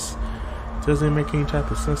places. That's doesn't make any type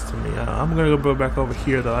of sense to me. I'm gonna go back over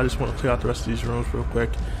here though. I just want to clear out the rest of these rooms real quick.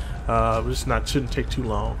 Shouldn't take too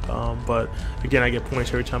long. But again, I get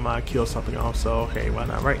points every time I kill something off, so hey, why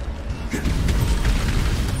not, right?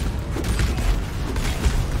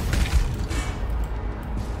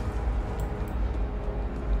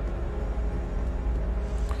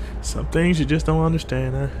 Some things you just don't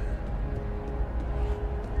understand, huh?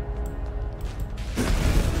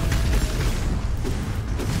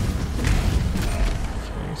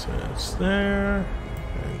 Okay, so that's there.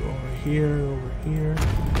 And go over here.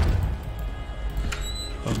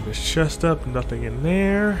 Open this chest up, nothing in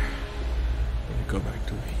there. And go back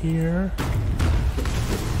to here.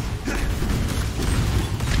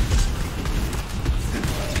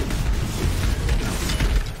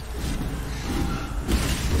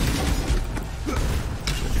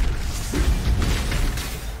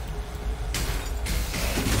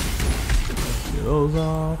 Get those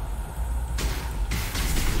off.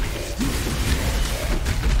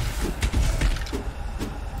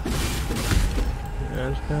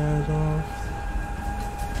 Those guys off.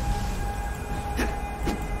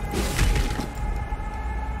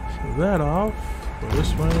 So that off. Go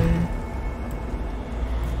this way.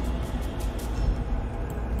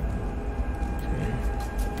 Okay.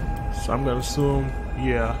 So I'm gonna assume,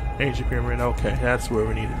 yeah, ancient pyramid. Okay, that's where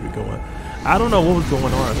we need to be going. I don't know what was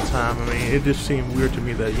going on at the time. I mean, it just seemed weird to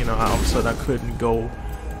me that, you know, all of a sudden I couldn't go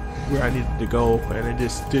where I needed to go, and it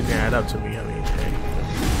just didn't add up to me. I mean, hey.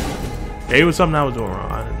 It was something I was doing wrong.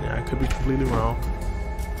 I could be completely wrong.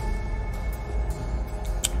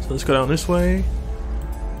 So let's go down this way.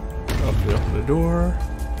 Open the door.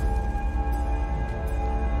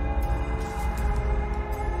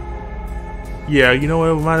 Yeah, you know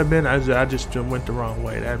what it might have been? I just went the wrong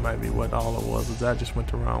way. That might be what all it was I just went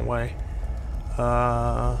the wrong way.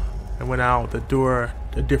 I went out the door,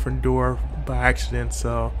 a different door by accident,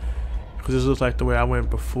 so because this looks like the way I went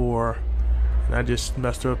before. I just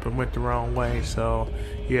messed up and went the wrong way, so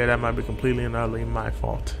yeah, that might be completely and utterly my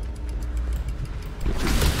fault.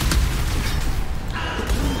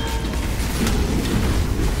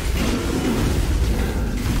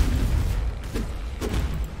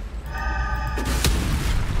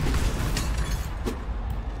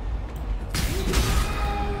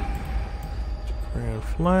 Grand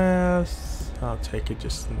flask, I'll take it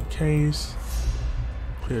just in case.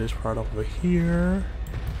 Clear this part over here.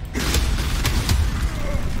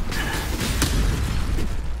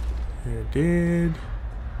 Did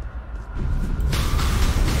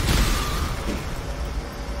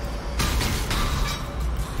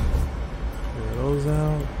clear those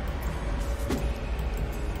out.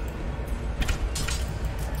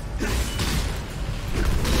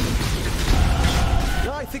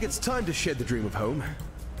 Now I think it's time to shed the dream of home.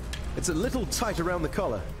 It's a little tight around the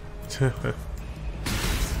collar.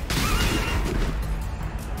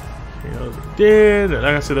 Did like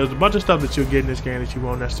I said, there's a bunch of stuff that you'll get in this game that you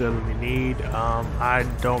won't necessarily need. I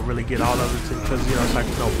don't really get all of it because, you know, it's like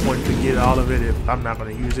no point to get all of it if I'm not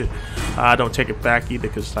going to use it. I don't take it back either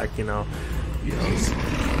because, like, you know,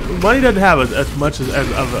 money doesn't have as much of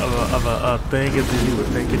a thing as you would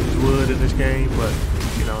think it would in this game, but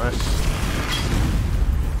you know,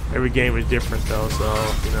 every game is different though. So,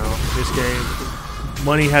 you know, this game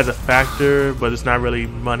money has a factor, but it's not really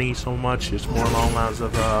money so much. It's more along lines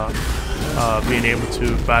of being able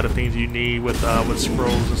to buy the things you need with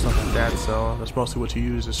scrolls and stuff like that. So that's mostly what you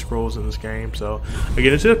use is scrolls in this game. So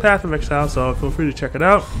again, it's the Path of Exile, so feel free to check it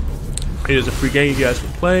out. It is a free game you guys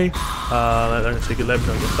can play. Like I said, let me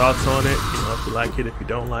know your thoughts on it. You know, if you like it, if you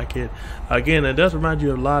don't like it. Again, it does remind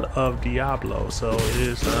you a lot of Diablo, so it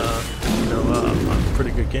is you know, a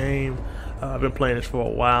pretty good game. I've been playing this for a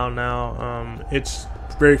while now. It's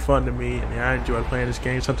very fun to me, and I enjoy playing this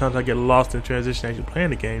game. Sometimes I get lost in transition as you're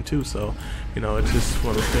playing the game too. So, you know, it's just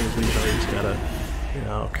one of those things where you know you just gotta, you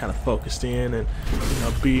know, kind of focused in and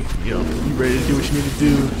be ready to do what you need to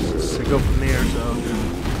do. So go from there. So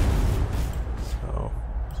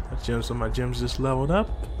my gems, so my gems just leveled up.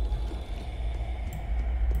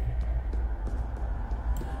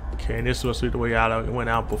 Okay, and this was the way out it went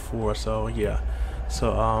out before. So yeah.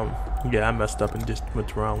 So yeah, I messed up and just went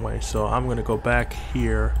the wrong way. So I'm gonna go back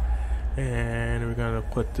here, and we're gonna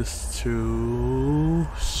put this to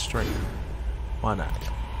strength. Why not?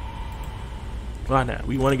 Why not?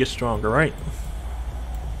 We want to get stronger, right?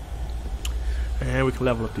 And we can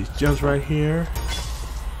level up these gems right here.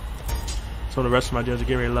 So the rest of my gems are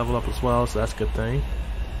getting ready to level up as well. So that's a good thing.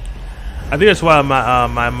 I think that's why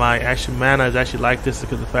my actual mana is actually like this,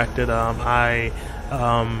 because of the fact that I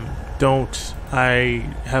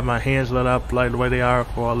have my hands lit up like the way they are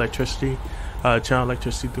for electricity, channel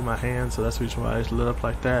electricity through my hands, so that's the reason why it's lit up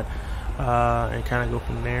like that, and kind of go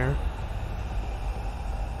from there.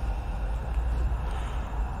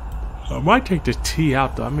 I might take this T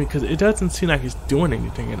out though, I mean, because it doesn't seem like it's doing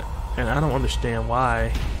anything, and I don't understand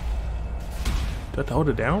why. Do I have to hold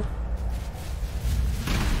it down?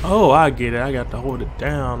 Oh, I get it. I got to hold it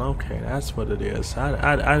down. Okay, that's what it is.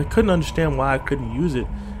 I couldn't understand why I couldn't use it.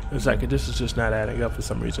 It's like this is just not adding up for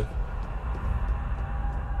some reason.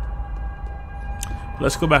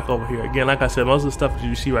 Let's go back over here again. Like I said, most of the stuff that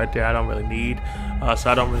you see right there I don't really need,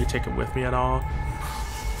 so I don't really take it with me at all.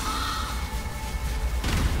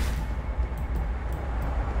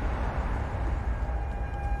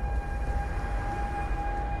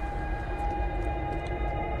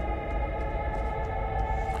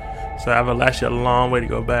 So I've actually a long way to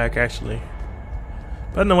go back actually.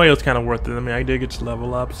 But in a way it was kind of worth it. I mean, I did get to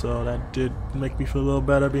level up, so that did make me feel a little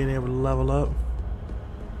better being able to level up.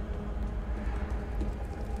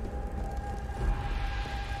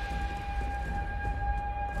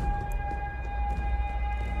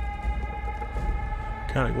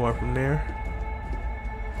 Kind of going from there.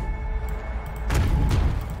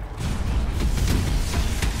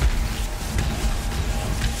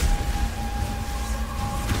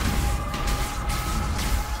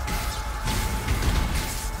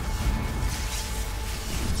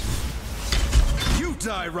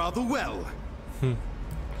 Die rather well.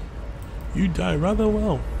 You die rather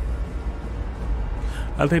well.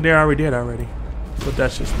 I think they're already dead already, but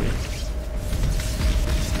that's just me.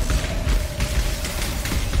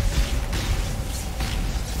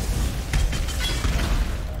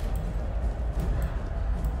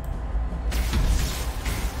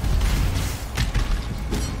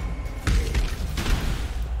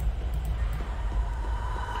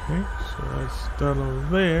 Okay, so that's done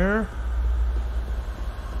over there.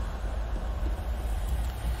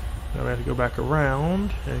 Now we have to go back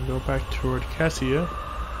around and go back toward Cassia,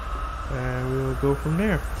 and we'll go from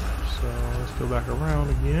there. So let's go back around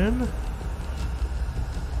again.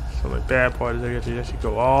 So the bad part is I have to actually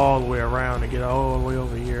go all the way around and get all the way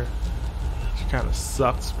over here, which kind of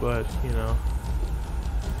sucks, but you know.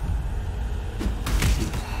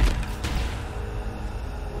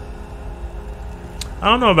 I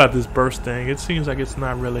don't know about this burst thing. It seems like it's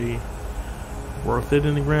not really worth it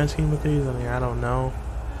in the grand scheme of things. I mean, I don't know.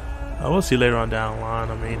 We'll see later on down the line.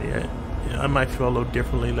 I mean, I might feel a little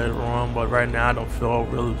differently later on, but right now I don't feel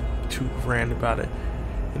really too grand about it.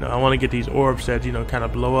 You know, I want to get these orbs that, you know, kind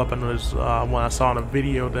of blow up. I know there's one I saw in a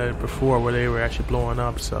video that before where they were actually blowing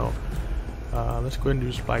up. So let's go ahead and do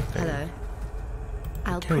this Blight thing. Hello.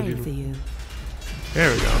 I'll pray for you.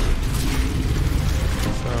 There we go.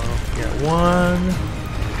 So got 1,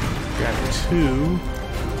 got 2,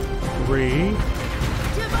 3.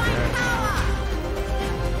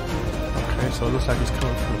 Okay, so it looks like it's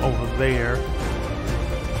coming from over there.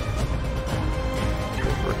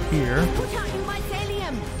 Over here. Look out, you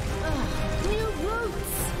mycelium! New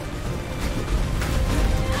roots!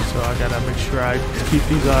 So I gotta make sure I keep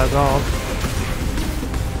these guys off.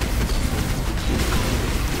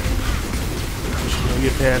 She's gonna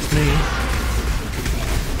get past me.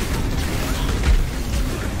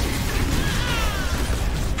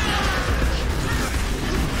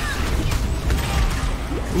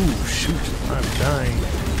 Ooh, shoot, I'm dying.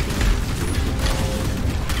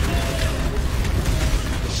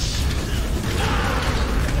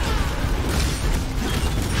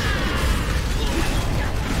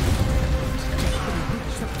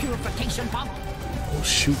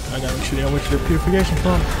 shoot, I gotta make sure I went to the purification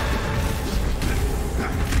pump.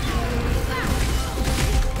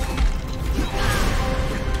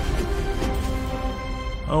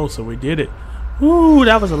 Oh, so we did it. Ooh,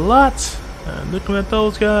 that was a lot. Looking at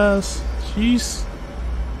those guys, jeez.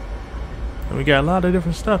 And we got a lot of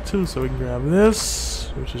different stuff too, so we can grab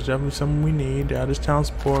this, which is definitely something we need. This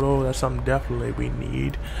town's portal, that's something definitely we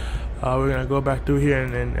need. We're gonna go back through here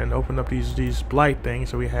and open up these blight things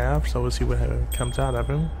that we have. So we'll see what comes out of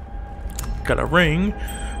them. Got a ring,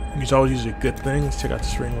 which is always usually a good thing. Let's check out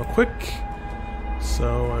this ring real quick.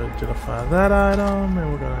 So identify that item,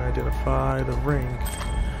 and we're gonna identify the ring.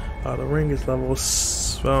 The ring is level, it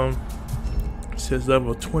says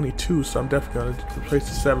level 22, so I'm definitely gonna replace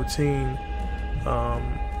the 17.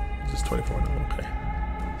 Just 24 now, okay.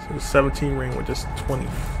 So the 17 ring with just 20,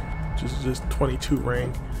 just 22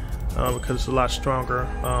 ring, because it's a lot stronger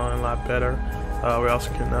and a lot better. We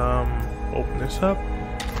also can open this up.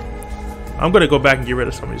 I'm gonna go back and get rid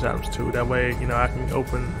of some of these items too. That way, you know, I can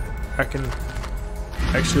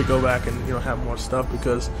actually go back and, you know, have more stuff,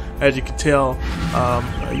 because as you can tell,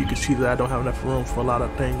 you can see that I don't have enough room for a lot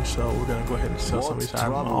of things. So we're gonna go ahead and sell some of these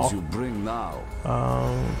items off. You bring now?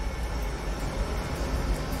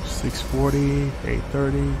 640,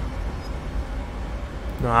 830.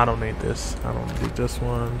 No, I don't need this. I don't need this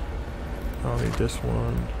one. I don't need this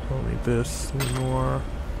one. I don't need this anymore.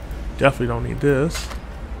 Definitely don't need this.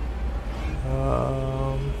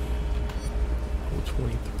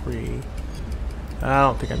 23. I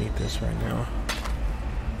don't think I need this right now.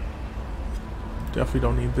 Definitely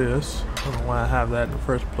don't need this. I don't know why I have that in the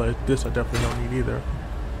first place. This I definitely don't need either.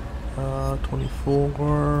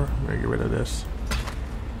 24. I'm gonna get rid of this.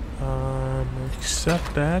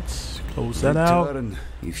 Accept that. Close that out.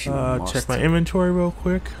 Check my inventory real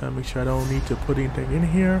quick. Make sure I don't need to put anything in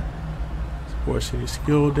here. Support city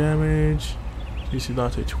skill damage. You should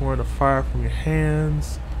not take torrent of fire from your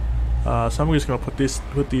hands. So I'm just gonna put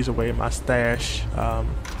these away in my stash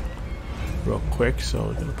real quick. So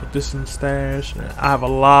I'm gonna put this in the stash. And I have a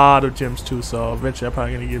lot of gems too, so eventually I'm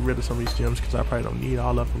probably gonna get rid of some of these gems because I probably don't need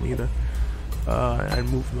all of them either. And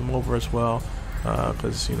move them over as well,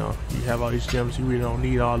 because you know, you have all these gems, you really don't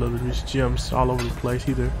need all of these gems all over the place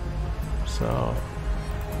either. So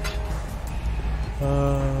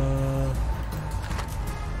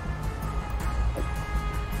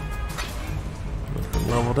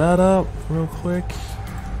level that up real quick.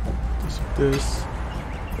 This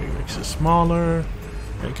maybe makes it smaller,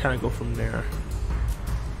 and kind of go from there.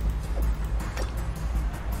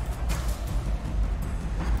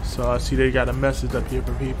 So I see they got a message up here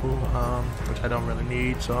for people, which I don't really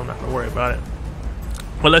need, so I'm not gonna worry about it.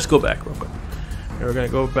 But let's go back real quick. And we're gonna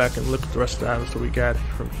go back and look at the rest of the items that we got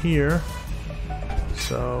from here.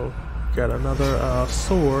 So got another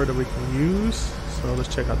sword that we can use. So let's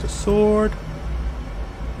check out the sword.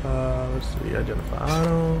 Let's see, identify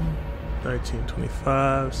item,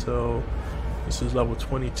 1925. So this is level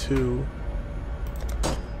 22.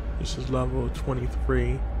 This is level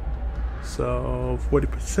 23. So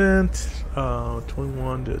 40%,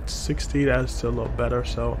 21 to 60. That's still a little better.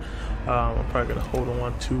 So I'm probably gonna hold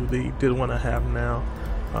on to the one I have now.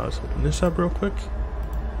 Let's open this up real quick.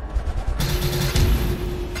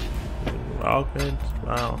 Okay,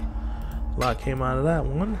 wow, a lot came out of that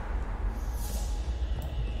one.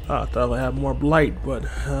 I thought I had more blight, but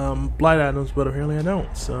blight items, but apparently I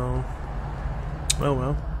don't. So, oh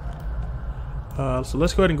well. So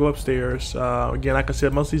let's go ahead and go upstairs. Again, like I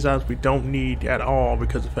said, most of these items we don't need at all,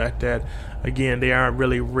 because of the fact that, again, they aren't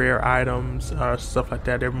really rare items or stuff like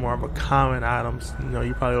that. They're more of a common items. You know,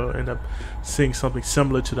 you probably will end up seeing something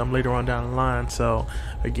similar to them later on down the line. So,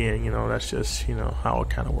 again, you know, that's just, you know, how it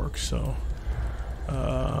kind of works. So,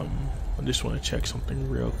 I just want to check something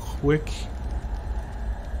real quick.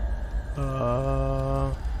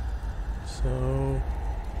 So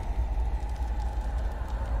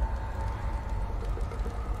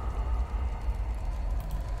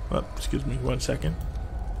excuse me 1 second.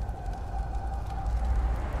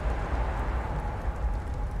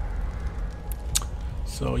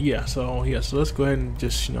 So let's go ahead and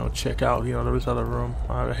just, you know, check out, you know, the rest of the room.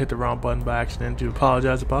 I hit the wrong button by accident. Do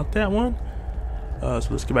apologize about that one. So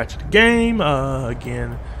let's get back to the game.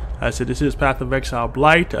 Again, I said this is Path of Exile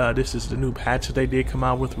Blight. This is the new patch that they did come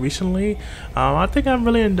out with recently. I think I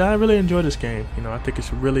really enjoy this game. You know, I think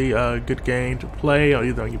it's a really good game to play,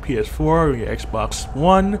 either on your PS4 or your Xbox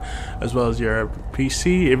One, as well as your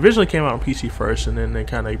PC. It originally came out on PC first, and then they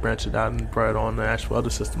kind of branched it out and brought it on the actual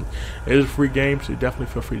other system. It is a free game, so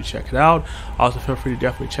definitely feel free to check it out. Also, feel free to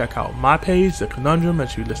definitely check out my page, The Conundrum,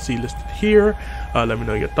 as you see listed here. Let me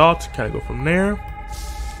know your thoughts. Kind of go from there.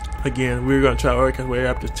 Again, we're going to try to work our way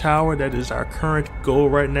up the tower. That is our current goal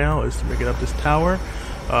right now, is to make it up this tower,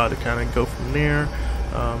 to kind of go from there.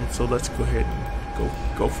 So let's go ahead and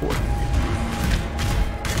go for it.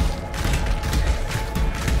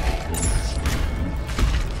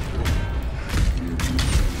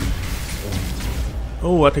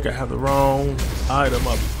 Oh, I think I have the wrong item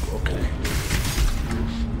up. Okay.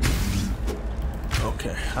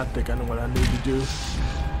 Okay, I think I know what I need to do.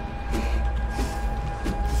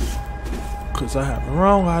 Because I have the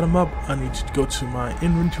wrong item up, I need to go to my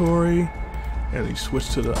inventory and then switch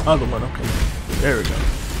to the other one. Okay, there we go. I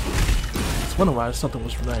was wondering why something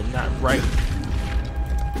was not right.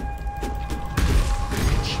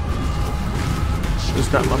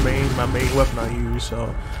 It's not my main weapon I use,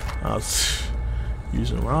 so I was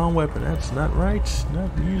using the wrong weapon. That's not right.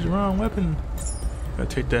 Not to use the wrong weapon. I'll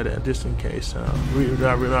take that just in case. We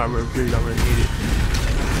don't really need it.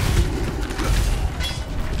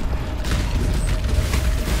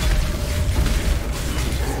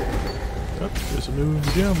 There's a new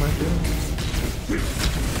gem right there.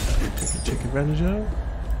 Take advantage of.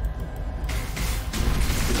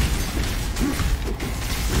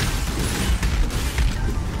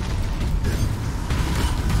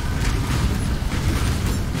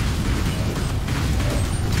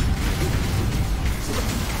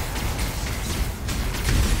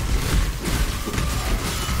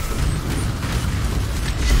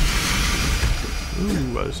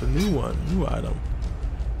 Ooh, there's a new one, new item.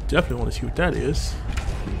 Definitely want to see what that is.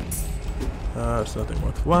 It's nothing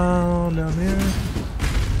worthwhile down there.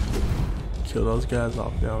 Kill those guys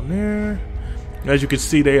off down there. As you can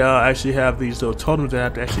see, they actually have these little totems that I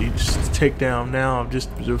have to actually just take down now,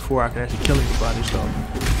 just before I can actually kill anybody. So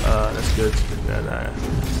that's good.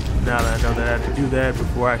 Now that I know that I have to do that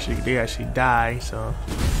before they actually die. So.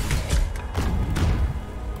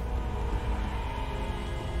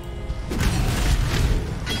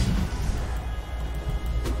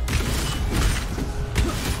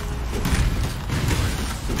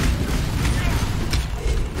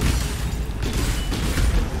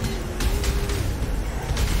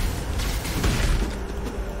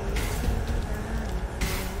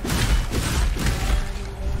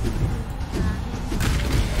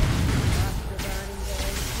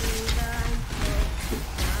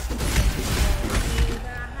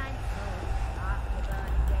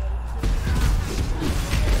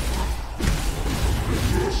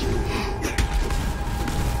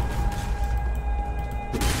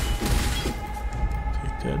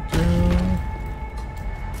 That down.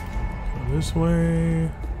 Go this way.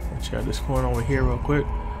 Let's check this corner over here real quick.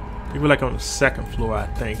 I think we're like on the second floor, I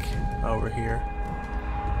think, over here.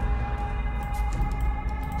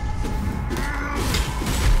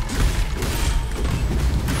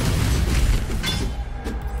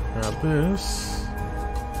 Grab this.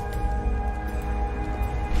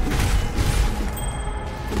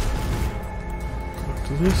 Go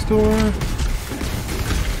to this door.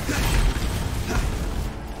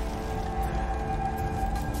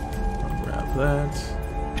 That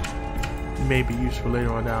may be useful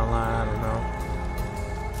later on down the line, I don't know.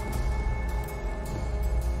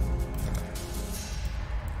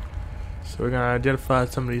 So we're going to identify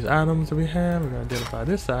some of these items that we have. We're going to identify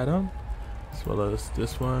this item, as well as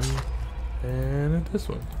this one, and this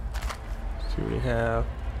one. See what we have.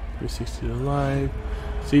 360 to life.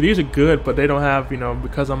 See, these are good, but they don't have, you know,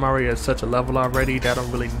 because I'm already at such a level already, that I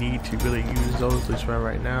don't really need to really use those, at least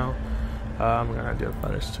right now. I'm going to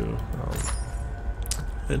identify this too.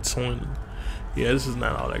 It's only, yeah, this is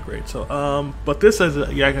not all that great. So but this is,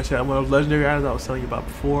 yeah, like I said, one of those legendary items I was telling you about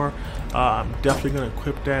before. I'm definitely going to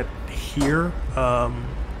equip that here.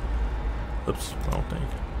 Oops, wrong thing.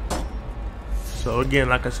 So again,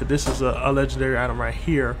 like I said, this is a legendary item right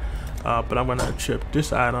here, but I'm going to equip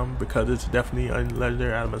this item because it's definitely a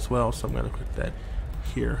legendary item as well, so I'm going to equip that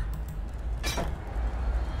here.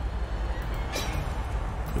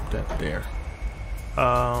 Equip that there.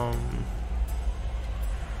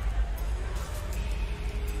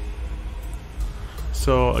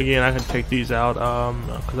 So again, I can take these out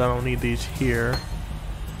because I don't need these here.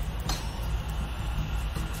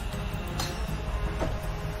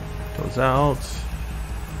 Those out.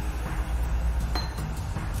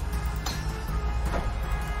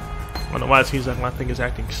 I don't know why it seems like my thing is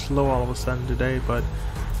acting slow all of a sudden today, but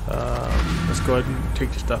let's go ahead and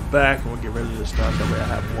take the stuff back and we'll get rid of this stuff. That way I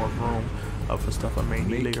have more room for stuff I may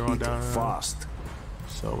need later on down there. Fast.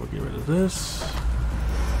 So we'll get rid of this,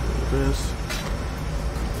 get rid of this.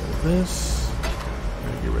 This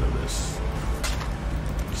and get rid of this.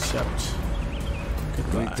 Except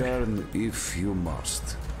goodbye. Return if you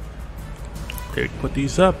must. Okay, put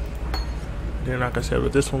these up. Then, like I said,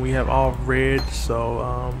 with this one we have all red,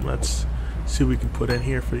 so let's see what we can put in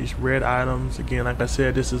here for these red items. Again, like I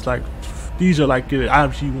said, these are like the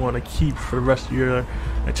items you want to keep for the rest of your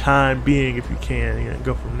time being, if you can. And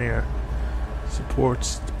go from there.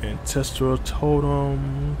 Supports ancestral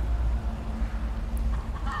totem.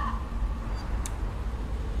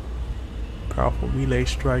 Powerful melee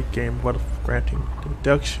strike, game granting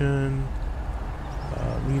deduction.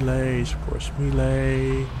 Melee supports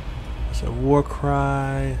melee. It's a war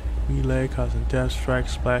cry. Melee causing death strike,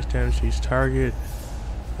 splash damage to each target.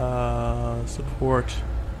 Support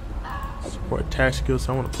attack skills.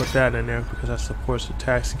 So I want to put that in there because that supports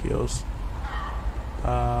attack skills.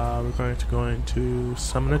 We're going to go into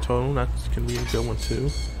summon a totem. That's going to be a good one too.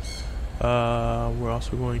 We're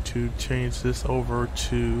also going to change this over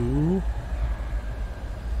to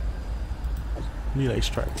melee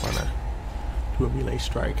strike. Why not do a melee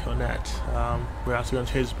strike on that? We're also going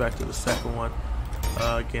to change this back to the second one.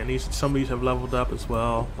 Again, some of these have leveled up as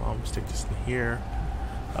well. Stick this in here.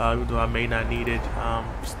 Even though I may not need it,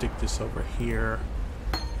 stick this over here,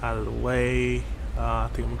 out of the way. I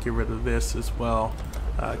think I'm gonna get rid of this as well.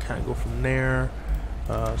 Kind of go from there.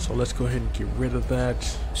 So let's go ahead and get rid of that.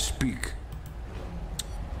 Speak. Get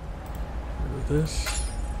rid of this.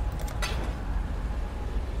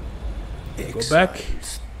 Go back.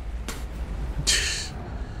 This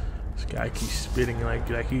guy keeps spitting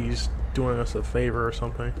like he's doing us a favor or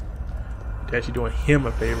something. He's actually doing him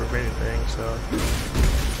a favor, if anything. So.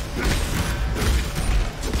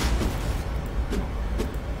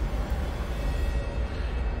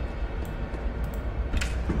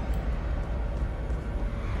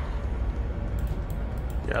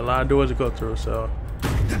 Got a lot of doors to go through, so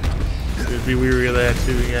just be weary of that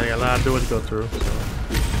too. Yeah, got a lot of doors to go through. So.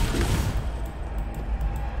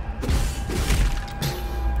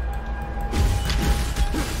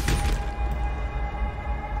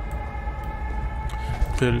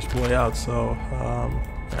 Clear this boy out. So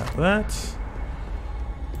after that,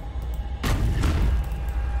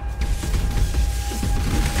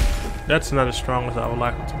 that's not as strong as I would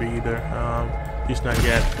like it to be either. At least not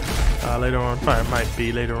yet. Later on, probably might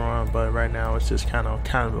be later on, but right now it's just kind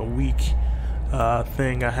of a weak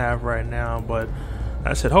thing I have right now. But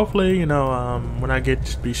I said, hopefully, you know, when I get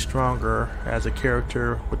to be stronger as a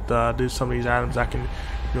character with do some of these items, I can,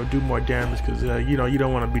 you know, do more damage. Because you know, you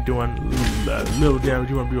don't want to be doing little damage.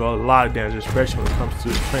 You want to do a lot of damage, especially when it comes to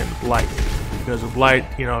playing the Blight. Because the Blight,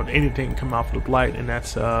 you know, anything can come out for the Blight, and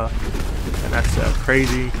that's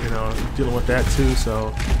crazy. You know, dealing with that too.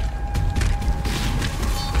 So.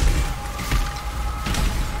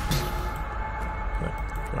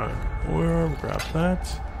 Grab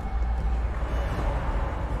that.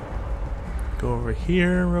 Go over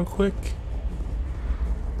here real quick.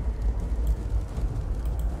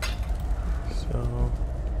 So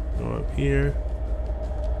go up here.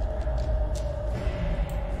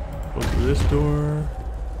 Go through this door.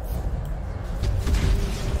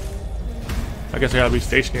 I guess I gotta be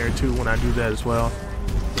stationary too when I do that as well.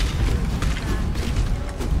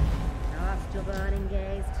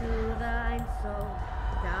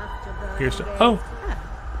 Here's the, oh,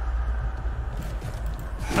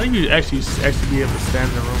 how do you actually be able to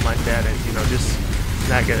stand in a room like that and, you know, just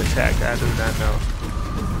not get attacked? I do not know.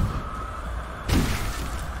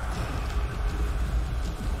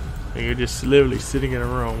 And you're just literally sitting in a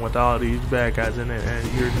room with all these bad guys in it,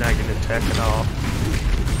 and you're not getting attacked at all.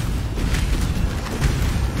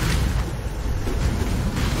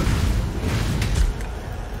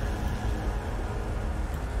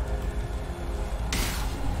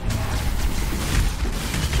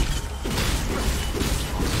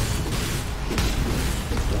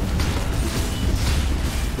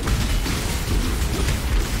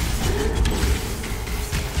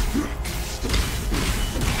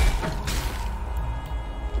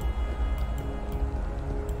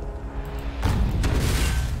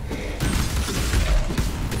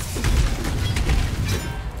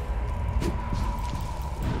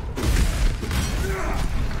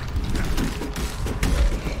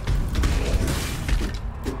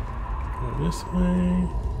 This way.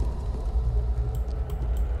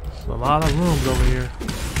 There's a lot of rooms over here.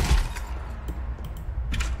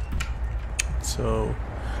 So,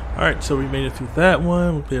 alright, so we made it through that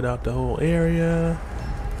one. We cleared out the whole area.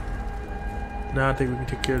 Now I think we can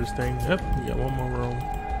take care of this thing. Yep, we got one more room.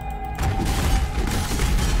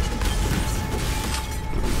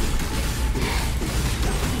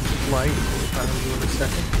 Light, we'll probably do in a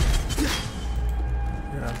second.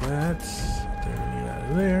 Grab that. There, we need out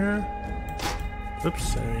of there.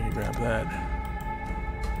 Oops, I need to grab that.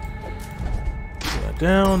 that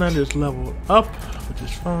down. That is leveled up, which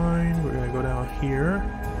is fine. We're gonna go down here.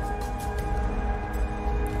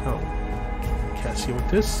 Oh, can't see with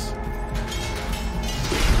this.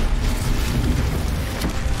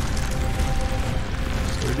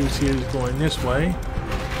 So we do see it is going this way.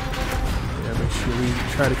 Yeah, make sure we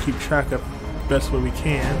try to keep track of the best way we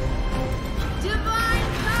can.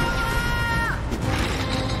 Divine power!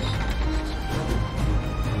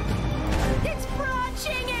 It's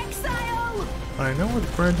branching, Exile! I know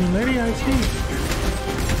it's branching, lady. I see.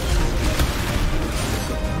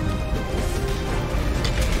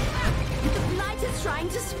 The blight is trying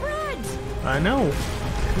to spread! I know.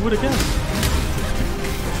 Who would have guessed?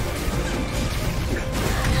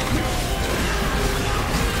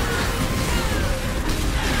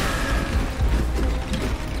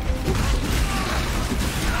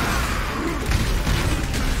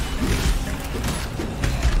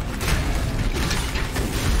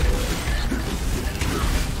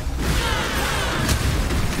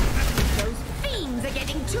 Those fiends are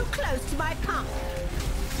getting too close to my pump.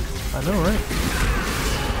 I know, right?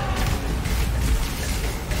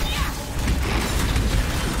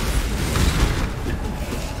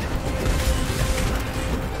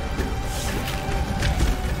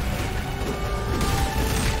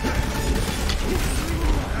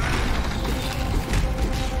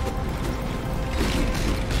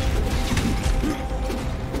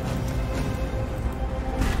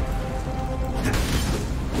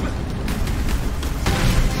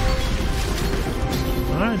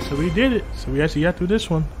 Alright, so we did it. So we actually got through this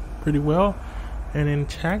one pretty well and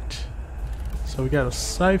intact. So we got a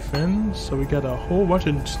siphon. So we got a whole bunch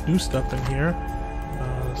of new stuff in here.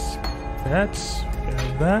 That's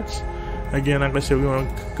and that. Again, like I said, we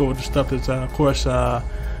want to go with the stuff that's, of course,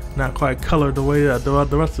 not quite colored the way the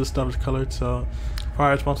rest of the stuff is colored. So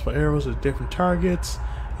fire responsible arrows at different targets.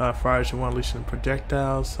 Fires you want to unleash in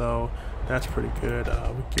projectiles. So that's pretty good. We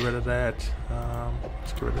can get rid of that.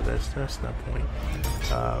 Let's get rid of this. That's not point.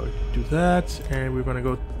 We do that, and we're gonna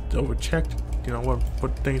go over check. You know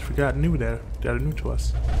what things we got new that are new to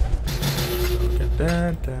us. So we got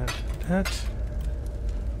that.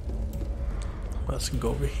 Let's go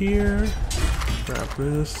over here. Grab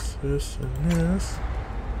this, and this.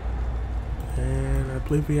 And I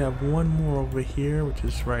believe we have one more over here, which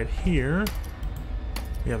is right here.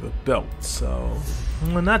 We have a belt, so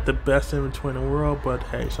well, not the best inventory in the world, but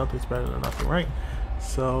hey, something's better than nothing, right?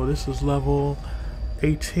 So this is level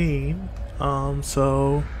 18.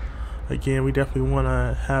 So again, we definitely want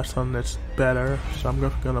to have something that's better. So I'm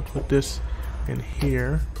gonna put this in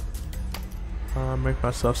here. Make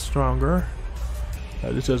myself stronger.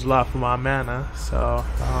 This does a lot for my mana, so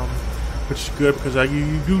which is good because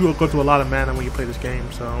you do go through a lot of mana when you play this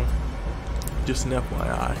game. So just an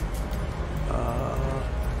FYI.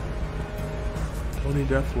 Don't need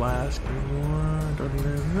that flask anymore. Don't need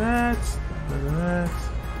that. None of that.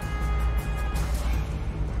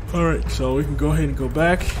 Alright, so we can go ahead and go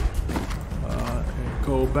back. And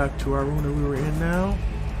go back to our room that we were in now.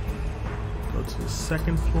 Go to the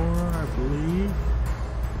second floor, I believe.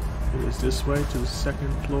 It is this way to the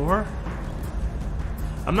second floor.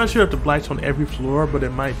 I'm not sure if the Blight's on every floor, but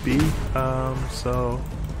it might be. So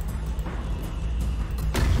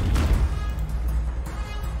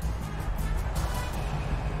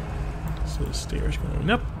the stairs going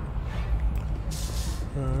up.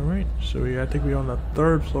 Alright, so I think we're on the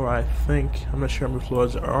third floor, I think. I'm not sure how many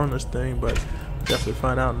floors are on this thing, but we'll definitely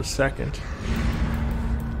find out in a second.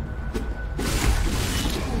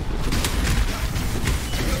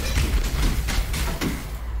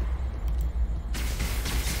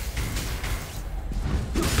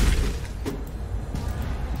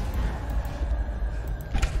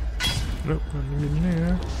 Nope, nothing in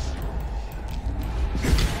there.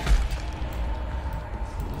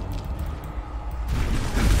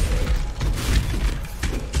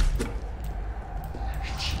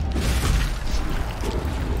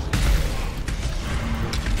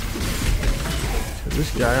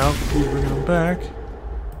 This guy out, we'll bring him back.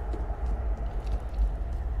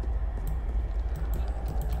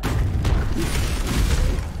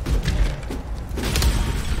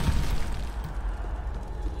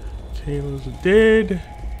 Tables are dead.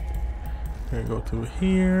 Gonna go through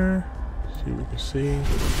here. See what we can see.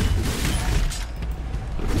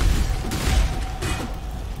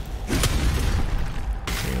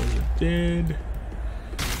 Tables are dead.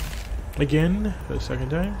 Again, for the second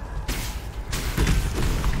time.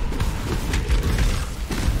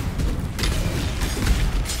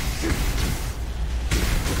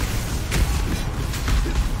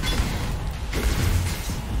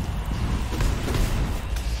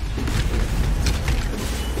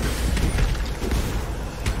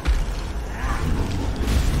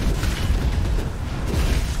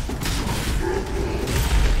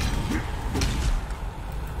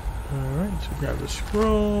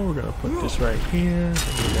 scroll. We're gonna put this right here. And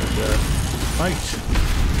we're gonna fight.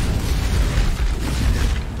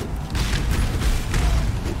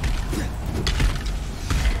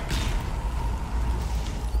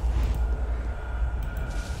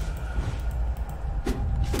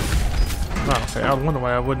 Oh, okay, I was wondering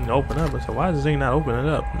why I wouldn't open up. I said, why is this thing not opening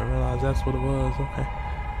up? And I realized that's what it was. Okay.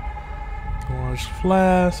 Orange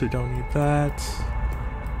flask, we don't need that.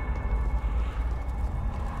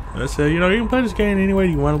 I said, you know, you can play this game any way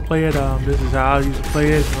you want to play it. This is how I used to play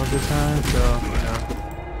it this time. So, you know,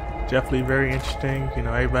 definitely very interesting. You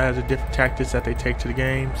know, everybody has a different tactics that they take to the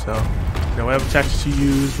game. So, you know, whatever tactics you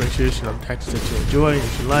use, make sure it's, you know, the tactics that you enjoy,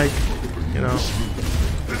 that you like. You know,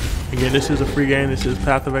 again, this is a free game. This is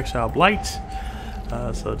Path of Exile Blight.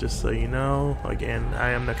 So just so you know, again, I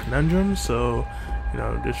am the Conundrum. So, you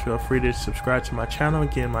know, just feel free to subscribe to my channel.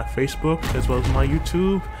 Again, my Facebook as well as my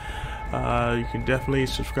YouTube. You can definitely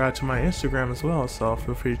subscribe to my Instagram as well, so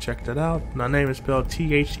feel free to check that out. My name is spelled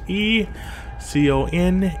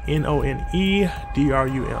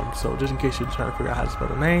TheConnonedrum. So just in case you're trying to figure out how to spell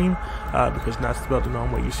the name, because it's not spelled the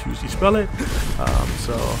normal way you usually spell it.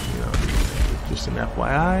 So, you know, just an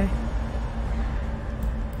FYI.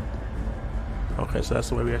 Okay, so that's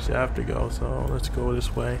the way we actually have to go. So let's go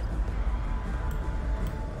this way.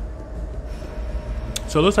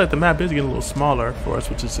 So it looks like the map is getting a little smaller for us,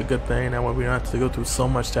 which is a good thing. That way we don't have to go through so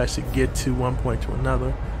much to actually get to one point to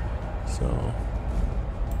another. So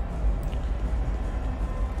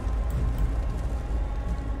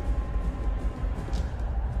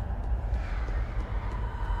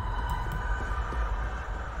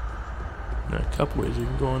there are a couple ways you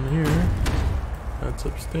can go in here. That's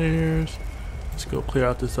upstairs. Let's go clear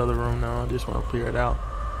out this other room now. I just want to clear it out.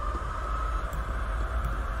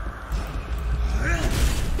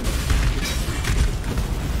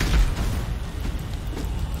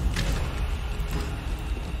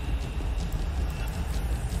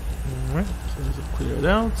 Alright, so let's clear it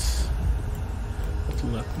out. Let's do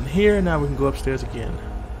nothing here. Now we can go upstairs again.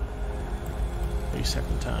 Maybe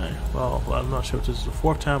second time. Well, I'm not sure if this is the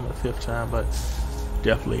fourth time or the fifth time, but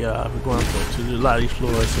definitely we're going up to a lot of these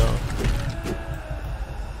floors, so.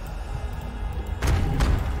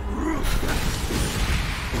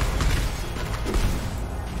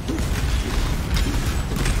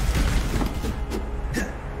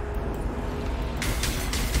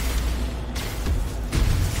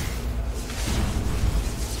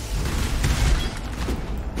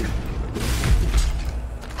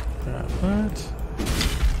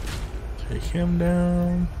 Take him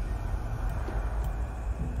down.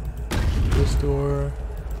 This door.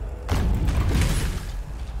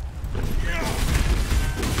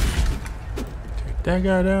 Take that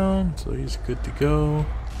guy down, so he's good to go.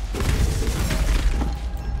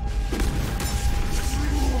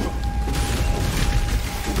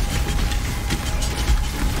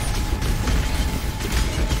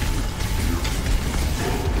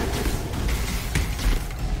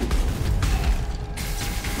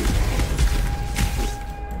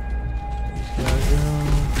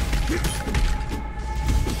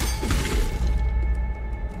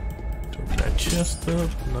 Chest up,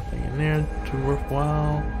 nothing in there too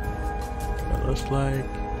worthwhile. That looks like.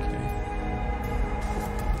 Okay.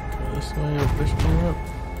 Go this way, up this door up.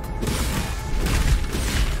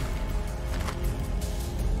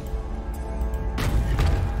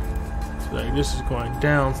 So like this is going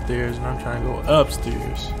downstairs and I'm trying to go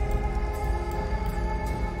upstairs.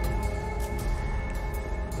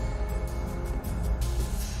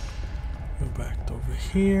 Go back over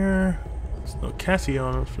here. There's no Cassie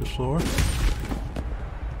on the floor.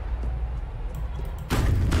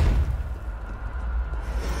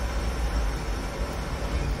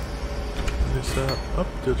 Up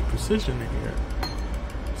there's precision in here.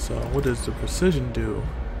 So what does the precision do?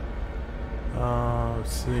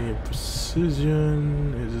 Let's see,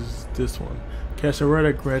 precision is this one. Cast a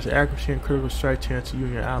relic grants accuracy and critical strike chance to you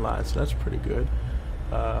and your allies. So that's pretty good.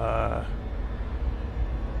 So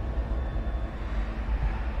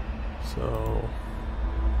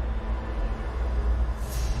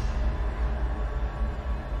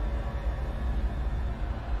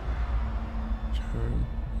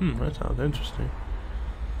that sounds interesting.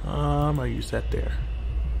 I might use that there.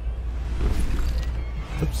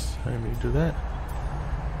 Oops, I didn't mean to do that.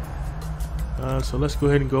 So let's go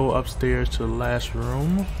ahead and go upstairs to the last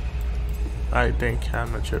room. I think,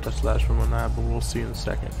 I'm not sure if that's the last room or not, but we'll see in a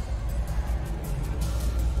second.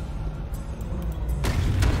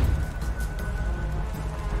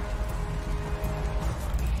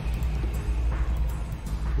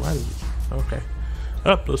 Why did okay.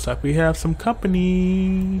 Up, looks like we have some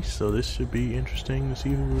company, so this should be interesting to see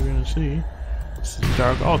who we're gonna see. This is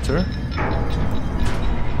Dark Altar.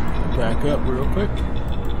 Back up real quick.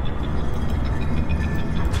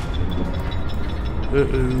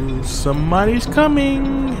 Uh-oh, somebody's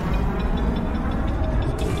coming. You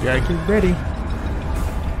gotta get ready.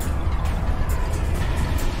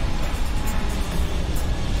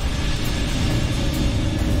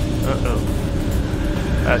 Uh-oh.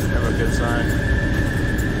 That's never a good sign.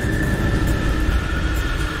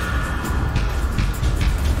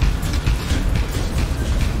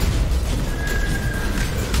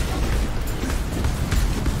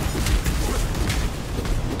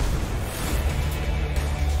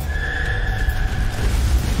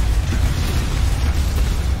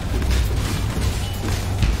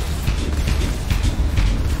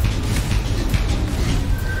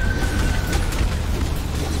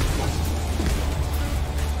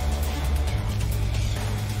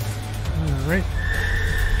 Alright.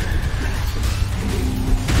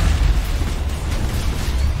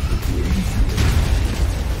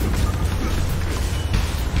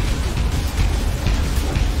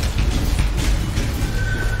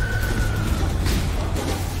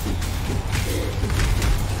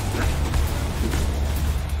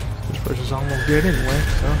 This person's almost dead anyway,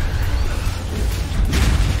 so.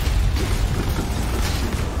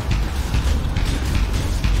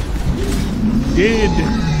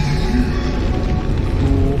 Dead.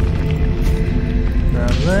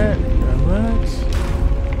 That.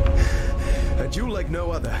 A duel like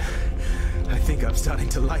no other. I think I'm starting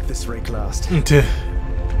to like this ray class. I'm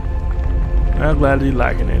glad you're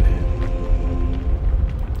liking it.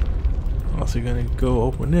 Also gonna go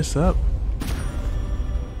open this up.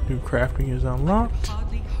 New crafting is unlocked.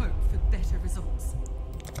 Hardly hope for better results.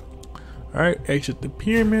 Alright, exit the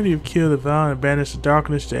pyramid. You've killed the Val and banished the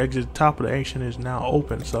darkness. The exit the top of the ancient is now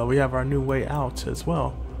open. So we have our new way out as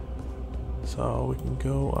well. So we can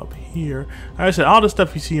go up here. Like I said, all the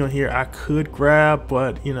stuff you see on here I could grab,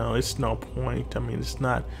 but you know, it's no point. I mean, it's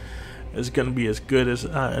not, it's gonna be as good as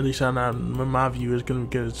at least in my view, it's gonna be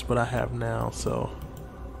good as what I have now. So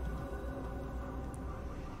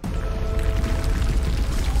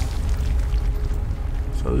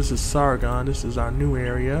this is Sargon. This is our new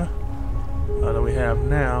area that we have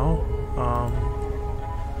now.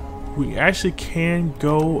 We actually can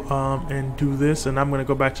go and do this, and I'm going to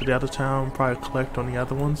go back to the other town, probably collect on the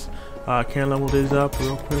other ones. Can level these up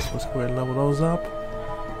real quick. Let's go ahead and level those up.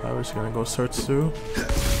 We're just going to go search through.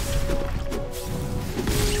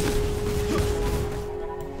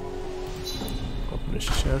 Open this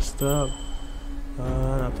chest up.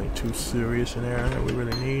 Nothing too serious in there that we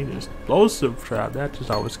really need. Explosive trap, that is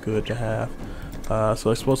always good to have.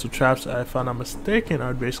 So explosive traps, if I'm not mistaken,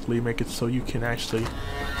 are basically make it so you can actually,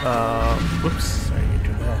 whoops, I didn't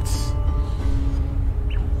do that.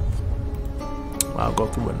 I'll go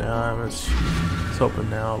through it now. It's open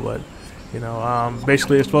now, but you know,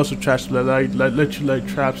 basically explosive traps let you lay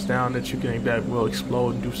traps down that you can that will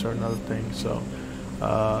explode and do certain other things. So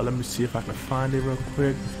let me see if I can find it real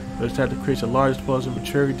quick. This type that creates a large explosive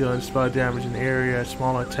maturity dealing spell damage in the area. A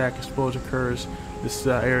smaller attack explosion occurs this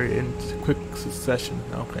area in quick succession.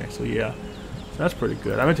 Okay, so yeah, so that's pretty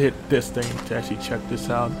good. I meant to hit this thing to actually check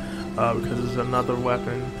this out because it's another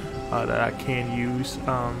weapon that I can use.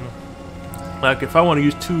 Like if I want to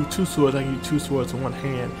use two swords, I can use two swords in one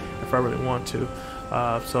hand if I really want to.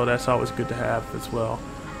 So that's always good to have as well.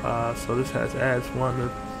 So this adds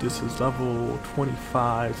one. This is level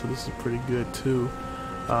 25, so this is pretty good too.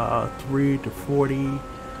 3 to 40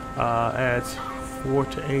 adds 4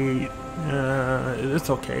 to 8. It's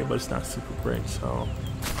okay, but it's not super great. So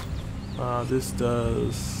this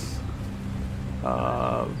does.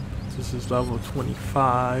 This is level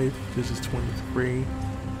 25. This is 23.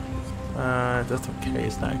 That's okay.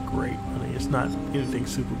 It's not great. I mean, it's not anything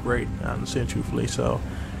super great. I understand truthfully. So,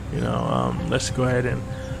 you know, let's go ahead and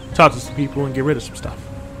talk to some people and get rid of some stuff.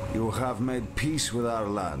 You have made peace with our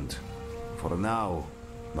land. For now,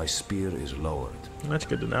 my spear is lowered. That's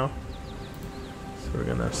good to know. So we're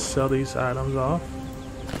gonna sell these items off.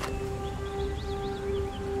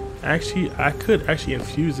 Actually, I could actually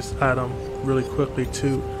infuse this item really quickly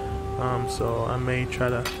too. So I may try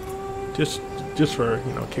to just for,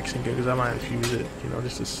 you know, kicks and giggles, I might infuse it, you know,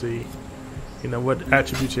 just to see, you know, what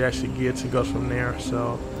attributes it actually gets and goes from there.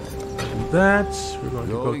 So that we're going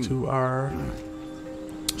to go to our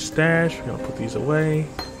stash. We're gonna put these away.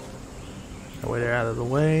 That way they're out of the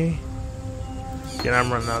way. Again,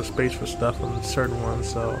 I'm running out of space for stuff on certain ones,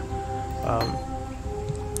 so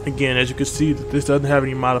again, as you can see, this doesn't have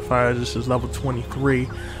any modifiers. This is level 23. It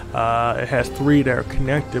has 3 that are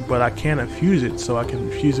connected, but I can infuse it, so I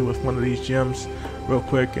can infuse it with one of these gems real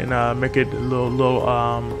quick and make it a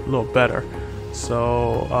little better.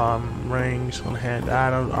 So rings, one-handed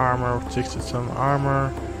items, armor, 6 to 7 armor,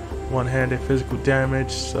 one-handed physical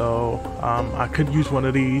damage. So I could use one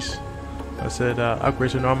of these. I said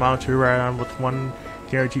upgrades a normal to right arm with 1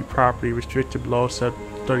 guaranteed property, restricted below set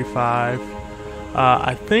 35.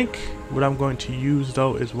 I think what I'm going to use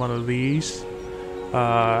though is one of these.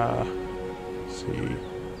 Let's see,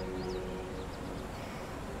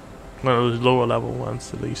 one of those lower level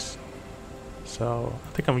ones at least. So I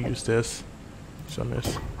think I'm gonna use this. On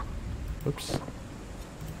this, oops,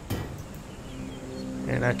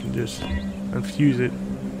 and I can just infuse it.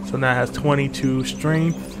 So now it has 22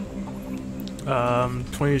 strength,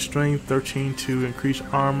 20 strength, 13 to increase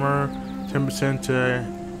armor, 10%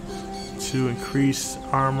 to increase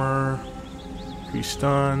armor, increase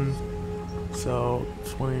stun. So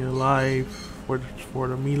 20 life for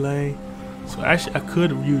the melee. So actually, I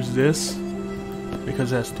could use this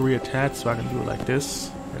because it has 3 attacks, so I can do it like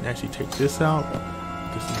this. And actually take this out,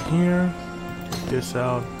 this in here, take this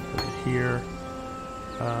out, put it here.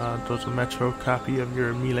 Those are metro copy of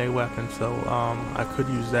your melee weapon, so I could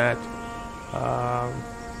use that. I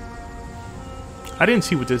didn't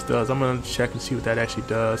see what this does. I'm gonna check and see what that actually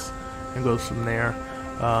does, and go from there.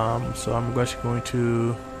 So I'm actually going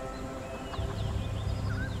to.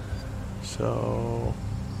 So.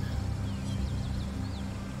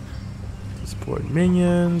 Support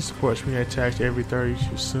minions, supports minion attacks every 30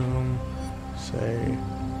 to assume, say,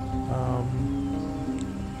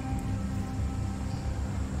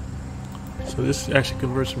 so this actually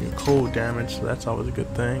converts me to cold damage, so that's always a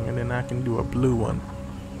good thing, and then I can do a blue one.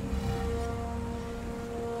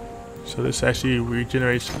 So this actually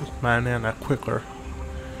regenerates my mana quicker.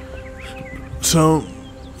 So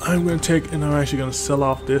I'm going to take, and I'm actually going to sell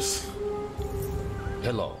off this.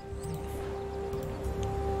 Hello.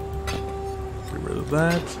 Of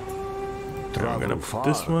that. I'm gonna put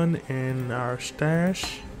this one in our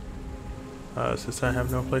stash since I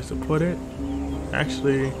have no place to put it.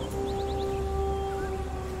 Actually,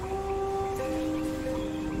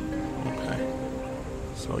 okay.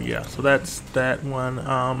 So yeah, so that's that one.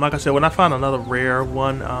 Like I said, when I find another rare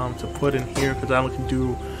one to put in here, because I can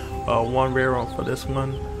do one rare one for this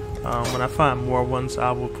one. When I find more ones,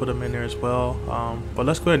 I will put them in there as well. But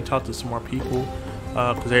let's go ahead and talk to some more people.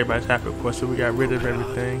 Because everybody's happy, of course, so we got rid of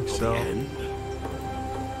everything, so.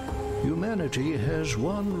 Humanity has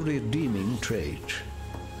one redeeming trait.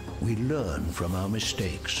 We learn from our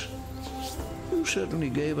mistakes. You certainly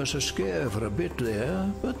gave us a scare for a bit there,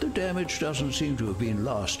 but the damage doesn't seem to have been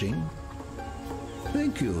lasting.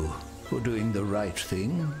 Thank you for doing the right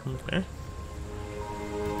thing. Okay.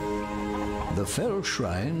 The Fell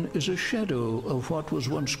Shrine is a shadow of what was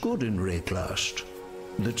once good in Rayclast.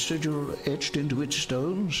 That sigil etched into its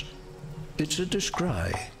stones, it's a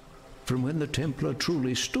descry from when the Templar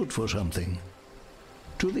truly stood for something.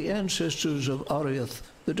 To the ancestors of Ariath,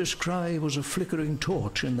 the descry was a flickering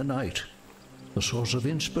torch in the night, a source of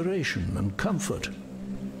inspiration and comfort.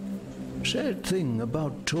 Sad thing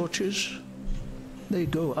about torches, they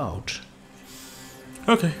go out.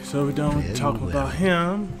 Okay, so we're done with talking about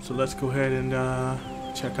him, so let's go ahead and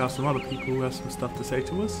check out some other people who have some stuff to say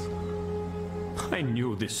to us. I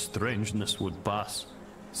knew this strangeness would pass.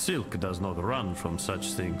 Silk does not run from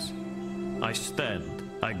such things. I stand,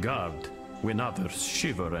 I guard, when others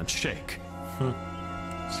shiver and shake.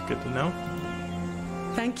 It's good to know.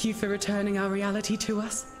 Thank you for returning our reality to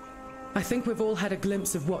us. I think we've all had a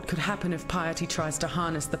glimpse of what could happen if piety tries to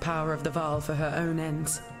harness the power of the Vaal for her own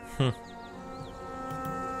ends.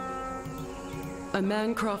 A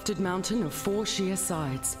man-crafted mountain of 4 sheer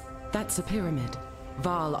sides. That's a pyramid.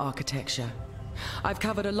 Vaal architecture. I've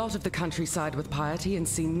covered a lot of the countryside with piety and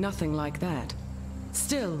seen nothing like that.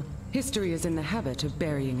 Still, history is in the habit of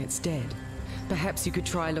burying its dead. Perhaps you could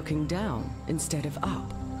try looking down instead of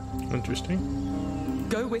up. Interesting.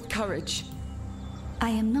 Go with courage. I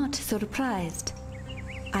am not surprised.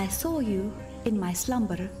 I saw you, in my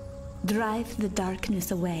slumber, drive the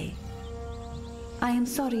darkness away. I am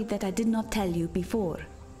sorry that I did not tell you before.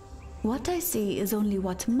 What I see is only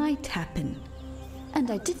what might happen. And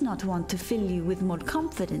I did not want to fill you with more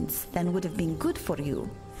confidence than would have been good for you.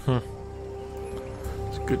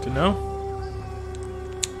 It's good to know.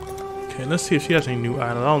 Okay, let's see if she has any new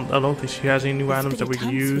items. I don't think she has any new items that we can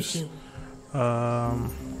use.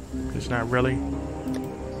 It's not really.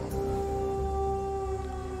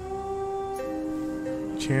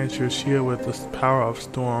 Chance your shield with the power of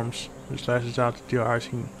storms, which lashes out to deal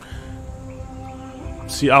arcing.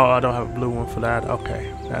 See, oh, I don't have a blue one for that.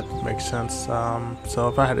 Okay, that makes sense. So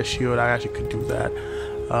if I had a shield, I actually could do that.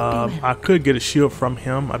 I could get a shield from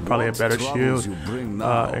him. I'd probably have a better shield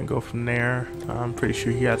and go from there. I'm pretty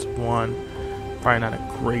sure he has one. Probably not a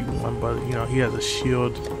great one, but you know, he has a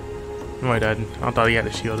shield. No, he doesn't. I thought he had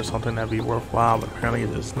a shield or something that'd be worthwhile, but apparently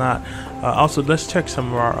it does not. Also, let's check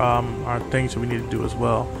some of our things that we need to do as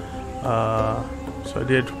well. So I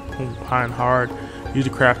did high and hard, use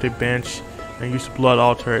the crafted bench, and use the blood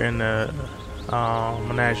altar in the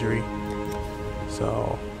menagerie.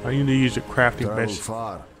 So I need to use the crafting bench.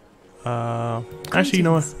 Actually, you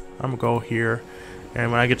know what? I'm gonna go here,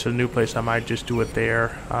 and when I get to the new place, I might just do it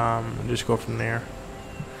there. And just go from there.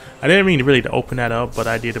 I didn't mean really to open that up, but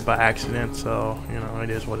I did it by accident, so you know,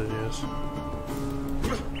 it is what it is.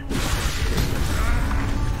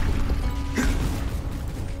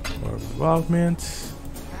 More involvement.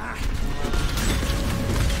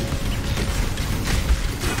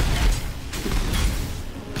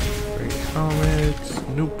 Great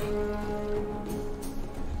helmet. Nope.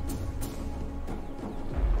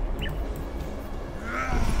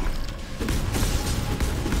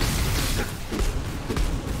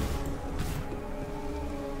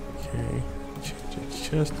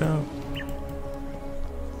 Chest out.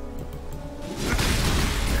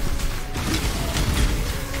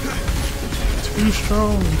 Too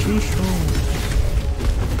strong, too strong.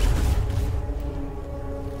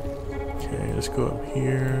 Okay, let's go up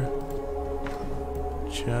here.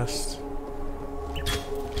 Chest.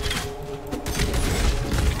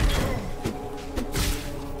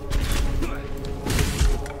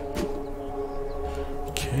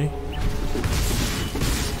 Okay.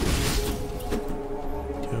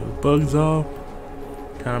 Bugs off.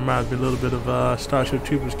 Kind of reminds me a little bit of Starship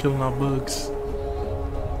Troopers killing off bugs.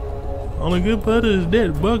 Only good bug is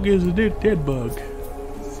dead. Bug is a dead bug.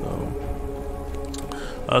 So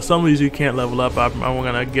some of these you can't level up. I'm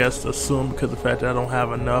gonna guess assume because of the fact that I don't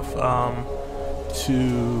have enough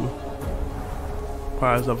to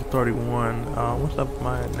prize level 31. What's up am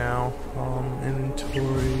I at now?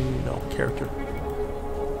 Inventory, no, character.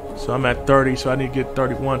 So I'm at 30, so I need to get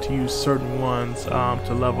 31 to use certain ones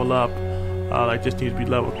to level up. Like this needs to be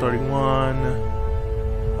level 31.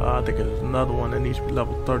 I think there's another one that needs to be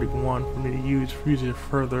level 31 for me to use it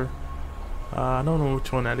further. I don't know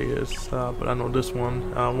which one that is, but I know this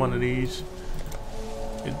one. One of these,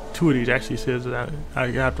 two of these actually says that I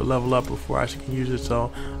have to level up before I actually can use it.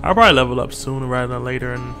 So I'll probably level up sooner rather than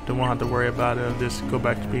later, and don't have to worry about it. I'll just go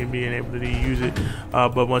back to being able to use it.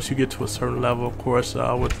 But once you get to a certain level, of course,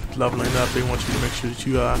 with leveling up, they want you to make sure that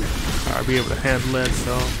you are be able to handle it.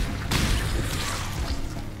 So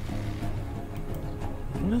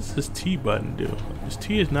what does this T button do? This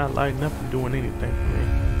T is not lighting up and doing anything for me.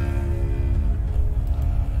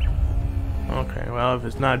 Okay, well, if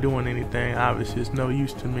it's not doing anything, obviously it's no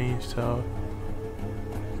use to me, so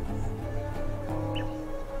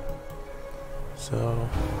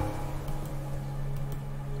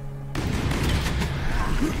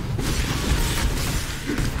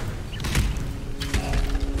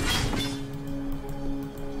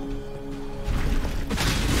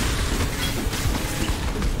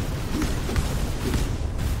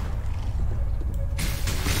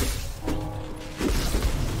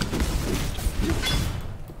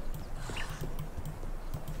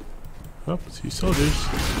oh, see soldiers.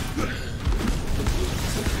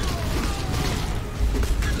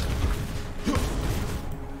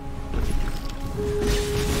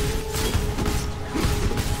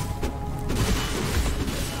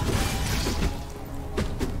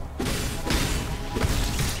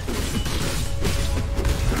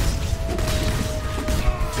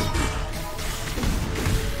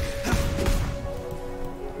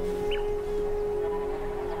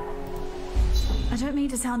 I don't mean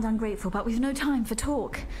to sound ungrateful, but we've no time for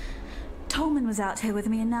talk. Tolman was out here with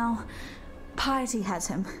me, and now Piety has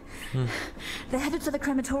him. They're headed for the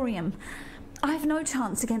crematorium. I've no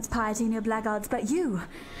chance against Piety and your blackguards, but you're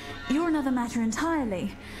another matter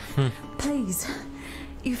entirely. Please,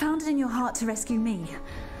 you found it in your heart to rescue me.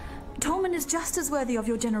 Tolman is just as worthy of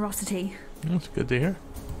your generosity. That's good to hear.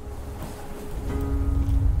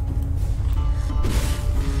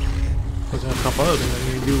 There's a couple other things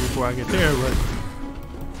I need to do before I get there, but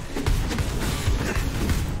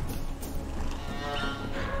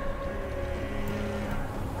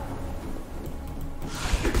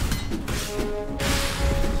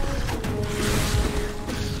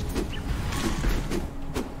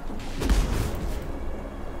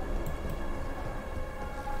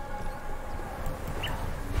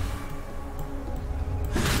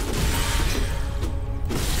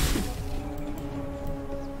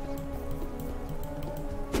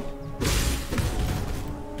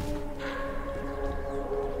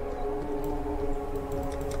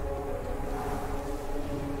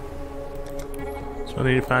so I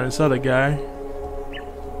need to find this other guy.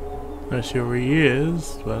 Not sure where he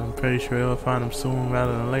is, but I'm pretty sure he'll find him soon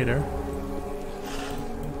rather than later.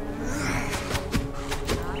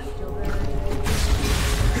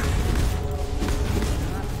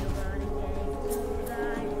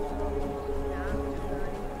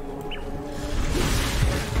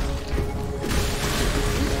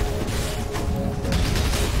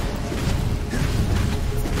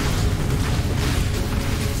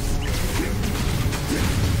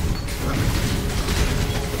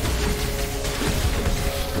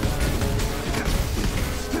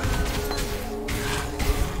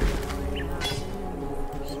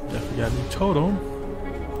 Got a new totem.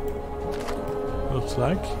 Looks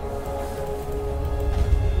like.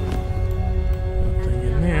 Nothing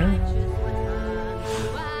in there.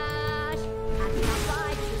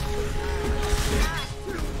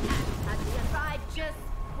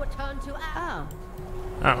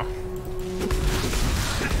 Oh.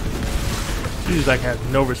 She just like has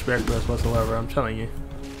no respect for us whatsoever, I'm telling you.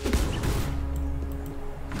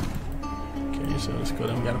 Okay, so let's go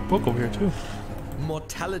down. We got a book over here too.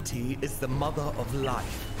 Mortality is the mother of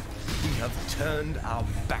life. We have turned our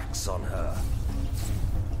backs on her.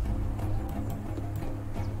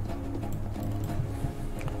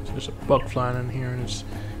 There's a bug flying in here and it's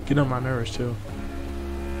getting on my nerves too.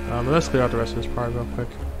 But let's clear out the rest of this part real quick.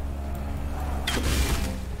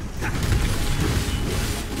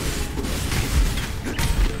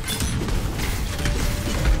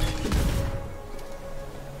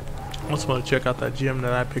 I also want to check out that gem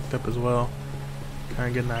that I picked up as well. Kind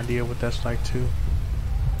of get an idea what that's like too.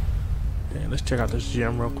 Yeah, let's check out this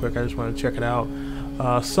gem real quick. I just want to check it out.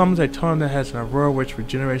 Summons a totem that has an aurora which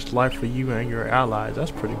regenerates life for you and your allies. That's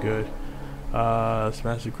pretty good.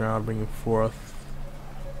 Smash the ground, bringing forth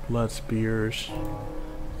blood spears.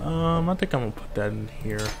 I think I'm gonna put that in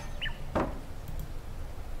here.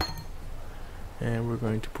 And we're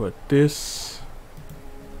going to put this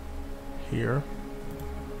here.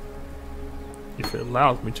 If it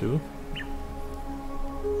allows me to.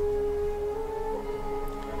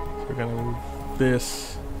 We're gonna move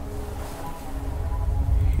this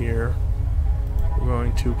here. We're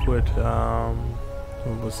going to put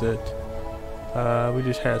what was it? We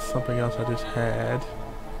just had something else I just had.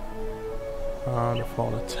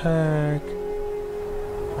 Default attack.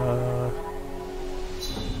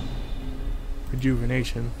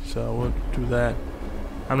 Rejuvenation. So we'll do that.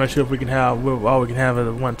 I'm not sure if we can have all we can have it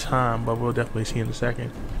at one time, but we'll definitely see in a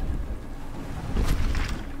second.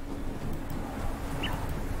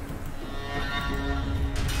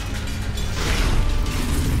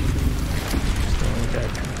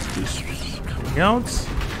 Out,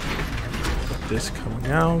 this coming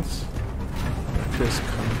out, this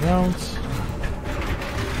coming out.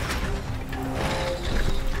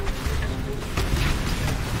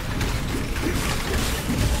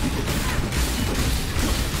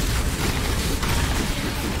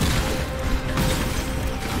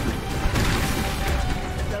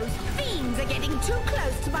 Those fiends are getting too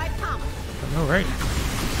close to my pump. I know, right?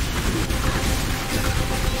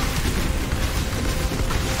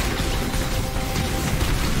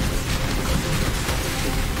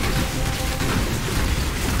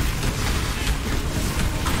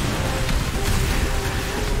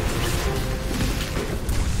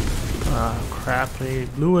 Crap, they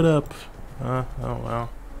blew it up. Oh well.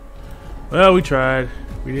 Well, we tried.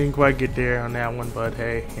 We didn't quite get there on that one, but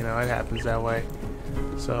hey, you know, it happens that way.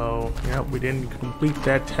 So, yeah, we didn't complete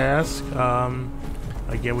that task.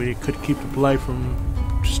 Again, we could keep the Blight from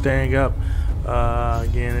staying up.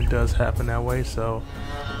 Again, it does happen that way, so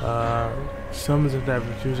summons that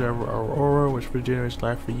reduce our aura, which regenerates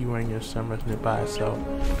life for you and your summons nearby. So,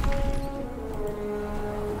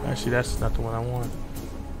 actually, that's not the one I want.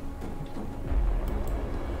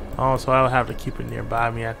 Also, I'll have to keep it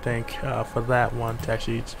nearby me, I think, for that one to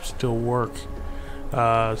actually still work.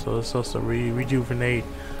 So it's supposed to rejuvenate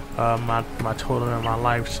my total and my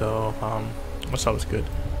life. So that's always good.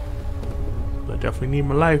 But I definitely need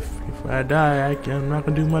my life. If I die, I'm not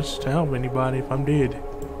gonna do much to help anybody if I'm dead.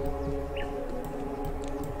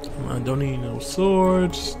 I don't need no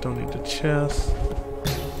swords. Don't need the chest.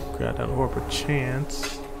 Grab that orb of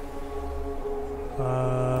chance.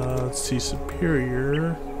 Let's see,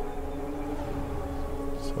 superior.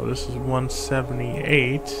 So this is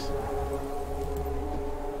 178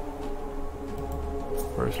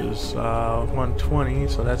 versus 120,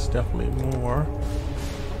 so that's definitely more.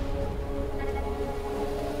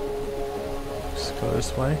 Let's go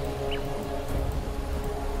this way.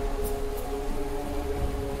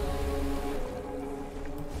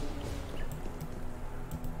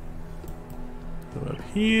 Go up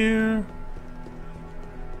here.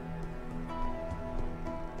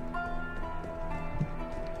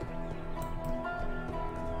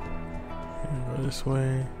 Go this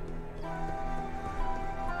way.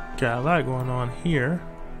 Got a lot going on here.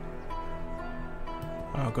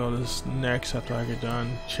 I'll go this next after I get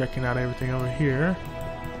done checking out everything over here.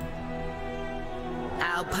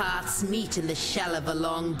 Our paths meet in the shell of a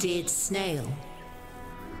long dead snail.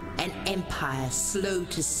 An empire slow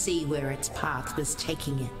to see where its path was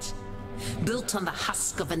taking it. Built on the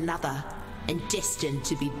husk of another and destined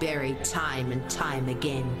to be buried time and time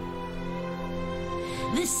again.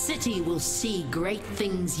 This city will see great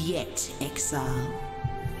things yet, Exile.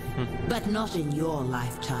 But not in your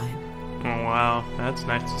lifetime. Oh wow, that's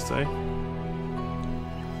nice to say.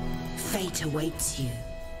 Fate awaits you.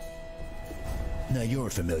 Now you're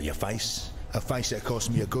a familiar face. A face that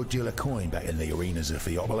cost me a good deal of coin back in the arenas of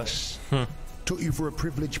Theopolis. Took you for a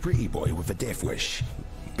privileged pretty boy with a death wish.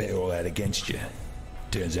 Bet all that against you.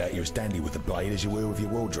 Turns out you're as dandy with the blade as you were with your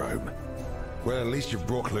wardrobe. Well, at least you've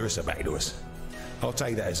brought Clarissa back to us. I'll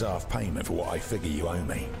take that as half payment for what I figure you owe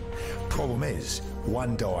me. Problem is,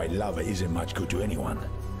 one dyed lover isn't much good to anyone.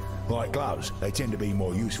 Like gloves, they tend to be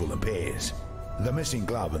more useful than pairs. The missing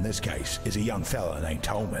glove in this case is a young fella named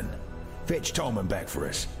Tolman. Fetch Tolman back for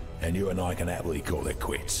us, and you and I can happily call it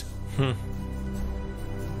quits.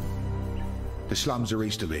 The slums are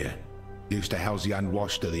east of here. Used to house the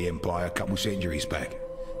unwashed of the Empire a couple centuries back.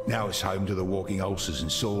 Now it's home to the walking ulcers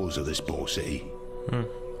and sores of this poor city.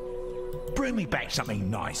 Bring me back something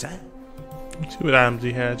nice, huh? Let's see what items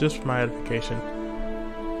he had, just for my edification.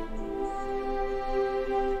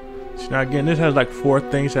 So now again, this has like 4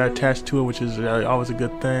 things that are attached to it, which is always a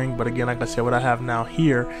good thing. But again, like I said, what I have now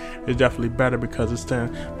here is definitely better because it's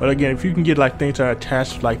 10. But again, if you can get like things that are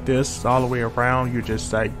attached like this all the way around, you're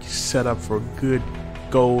just like set up for good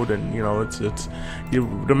gold. And you know,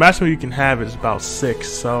 the maximum you can have is about 6.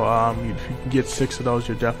 So if you can get 6 of those,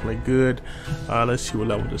 you're definitely good. Let's see what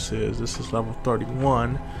level this is. This is level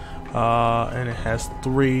 31. And it has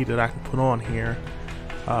 3 that I can put on here.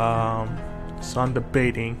 So I'm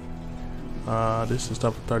debating. This is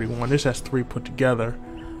level 31. This has 3 put together,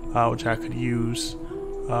 which I could use.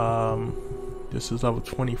 This is level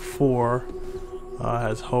 24.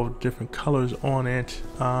 Has whole different colors on it.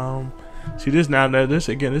 See this now. This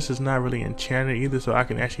again. This is not really enchanted either, so I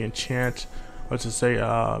can actually enchant, or to say,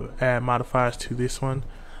 add modifiers to this one.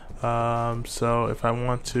 So if I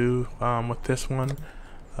want to, with this one.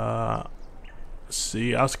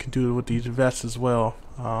 See, I also can do it with these vests as well.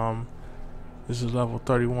 This is level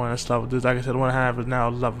 31. That's level. This, like I said, the one I have is now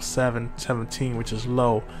level 17, which is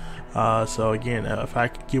low. So again, if I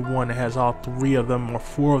could get one that has all 3 of them or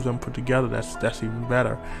 4 of them put together, that's even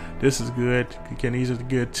better. This is good. Again, these are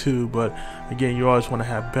good too, but again, you always want to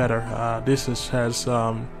have better. This has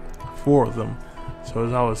 4 of them, so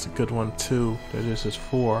it's always a good one too. This is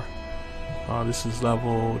 4. This is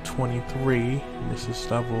level 23. And this is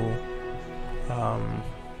level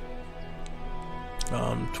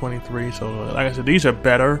 23. So like I said, these are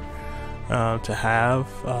better to have,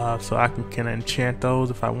 so I can enchant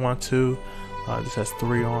those if I want to. This has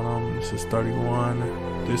 3 on them. This is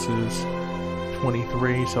 31. This is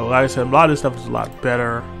 23. So like I said, a lot of this stuff is a lot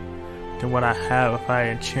better than what I have if I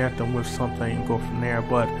enchant them with something and go from there.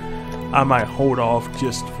 But I might hold off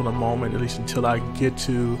just for the moment, at least until I get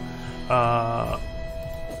to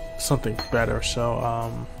something better. So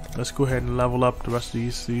let's go ahead and level up the rest of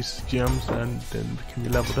these gems, and then can be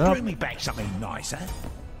leveled up. Bring me back something nice, huh?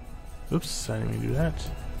 Oops, I didn't even do that.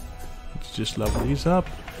 Let's just level these up,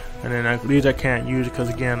 and then these I can't use because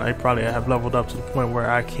again, I probably have leveled up to the point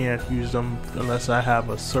where I can't use them unless I have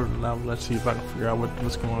a certain level. Let's see if I can figure out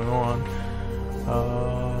what's going on.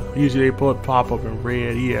 Usually they pop up in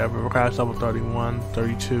red. Yeah, but requires level 31,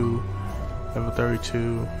 32, level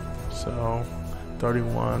 32. So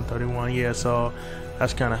 31, yeah. So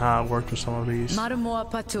that's kind of how it worked with some of these. Mademoiselle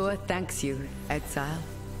Patur thanks you, Exile,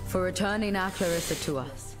 for returning our Clarissa to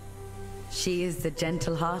us. She is the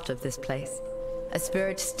gentle heart of this place, a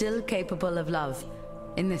spirit still capable of love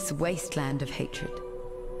in this wasteland of hatred.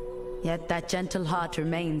 Yet that gentle heart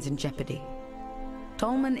remains in jeopardy.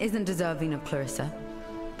 Tolman isn't deserving of Clarissa,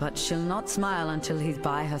 but she'll not smile until he's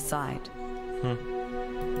by her side.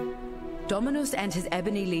 Dominus and his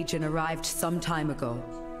Ebony Legion arrived some time ago.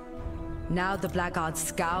 Now the blackguards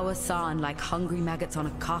scour Sarn like hungry maggots on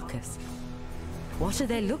a carcass. What are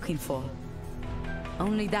they looking for?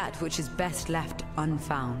 Only that which is best left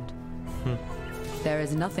unfound. There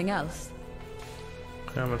is nothing else.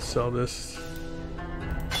 Okay, I'm gonna sell this.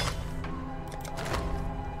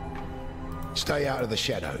 Stay out of the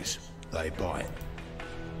shadows. They bite.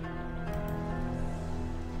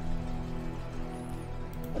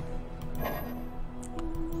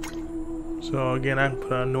 So again, I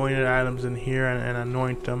put anointed items in here and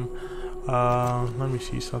anoint them. Let me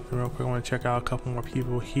see something real quick. I want to check out a couple more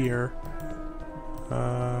people here.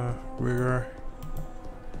 Rigger.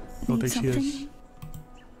 I don't think she is.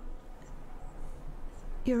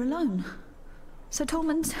 You're alone. So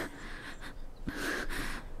Tolman's...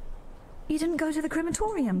 You didn't go to the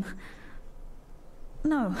crematorium?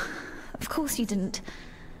 No, of course you didn't.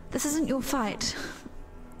 This isn't your fight.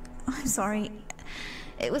 I'm sorry.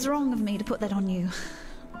 It was wrong of me to put that on you.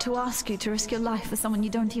 To ask you to risk your life for someone you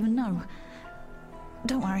don't even know.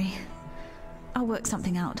 Don't worry. I'll work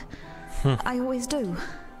something out. I always do.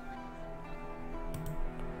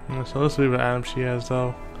 So let's see what items she has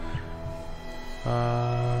though.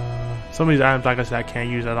 Some of these items, like I said, I can't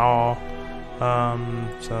use at all.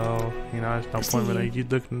 So, you know, there's no point really you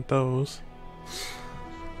looking at those.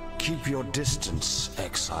 Keep your distance,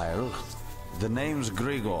 Exile. The name's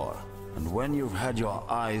Grigor, and when you've had your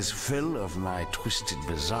eyes fill of my twisted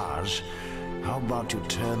visage, how about you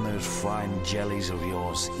turn those fine jellies of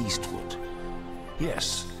yours eastward?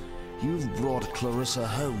 Yes, you've brought Clarissa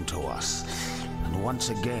home to us, and once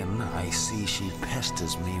again I see she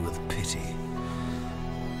pesters me with pity.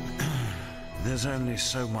 There's only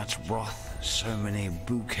so much broth, so many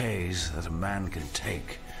bouquets that a man can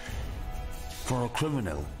take. For a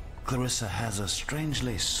criminal, Clarissa has a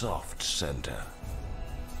strangely soft center.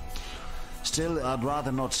 Still, I'd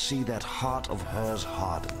rather not see that heart of hers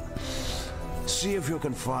harden. See if you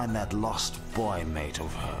can find that lost boy mate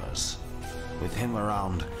of hers. With him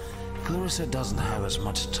around, Clarissa doesn't have as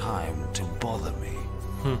much time to bother me.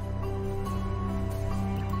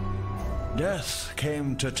 Death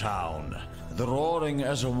came to town. The roaring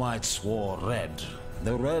Ezomites wore red.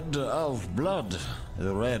 The red of blood.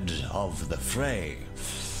 The red of the fray.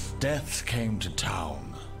 Death came to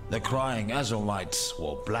town. The crying Ezomites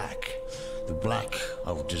wore black. The black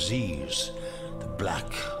of disease. The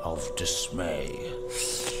black of dismay.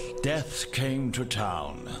 Death came to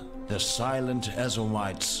town. The silent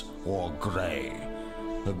Ezomites wore gray.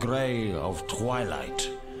 The gray of twilight.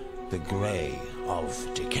 The gray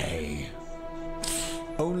of decay.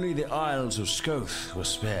 Only the Isles of Scoth were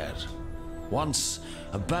spared. Once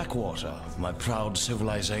a backwater of my proud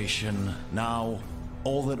civilization, now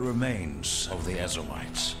all that remains of the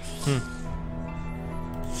Ezomites.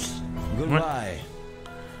 Goodbye.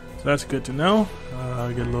 So that's good to know.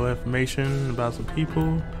 Get a little information about some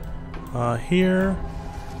people here.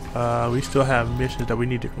 We still have missions that we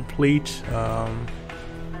need to complete.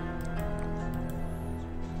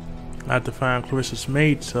 I have to find Clarissa's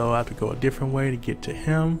mate, so I have to go a different way to get to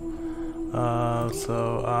him.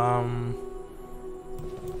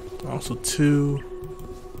 Also too.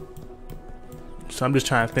 So I'm just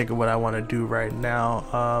trying to think of what I want to do right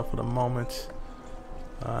now for the moment.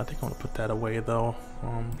 I think I want to put that away though.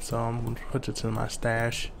 So I'm going to put it in my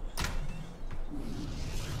stash.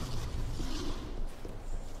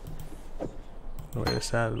 Lay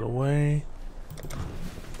this out of the way.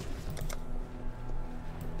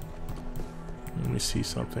 Let me see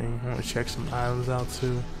something. I want to check some items out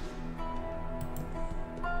too.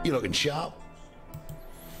 You looking sharp?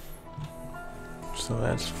 So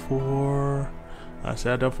that's 4. I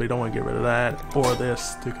said I definitely don't want to get rid of that or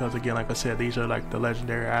this because again, like I said, these are like the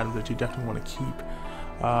legendary items that you definitely want to keep.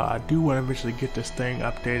 I do want to eventually get this thing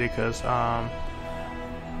updated because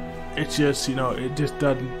it's just, you know, it just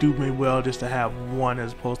doesn't do me well just to have one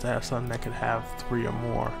as opposed to have something that could have 3 or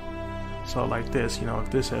more. So like this, you know,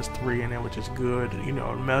 if this has 3 in it, which is good, you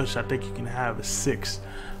know, most I think you can have is 6.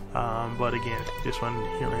 But again, this one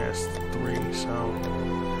he only has 3. So,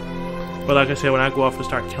 but like I said, when I go off and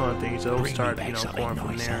start killing things, it'll start, you know, going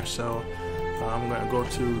from there. So I'm gonna go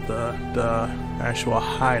to the actual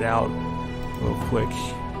hideout real quick.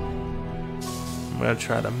 I'm gonna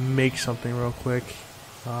try to make something real quick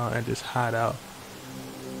and just hide out.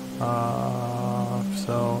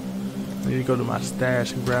 So I need to go to my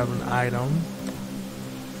stash and grab an item.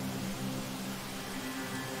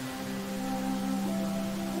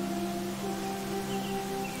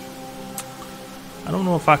 I don't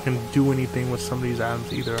know if I can do anything with some of these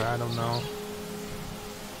items either. I don't know.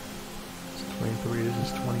 It's 23. This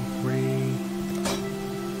is 23.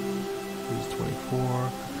 This is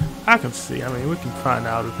 24. I can see. I mean, we can find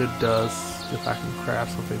out if it does, if I can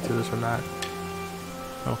craft something to this or not.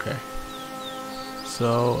 Okay.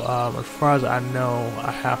 So, as far as I know,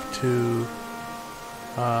 I have to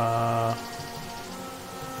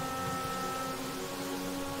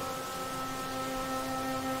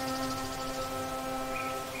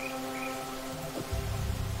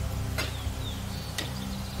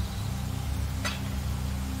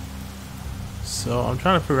so I'm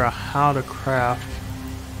trying to figure out how to craft,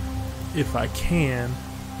 if I can,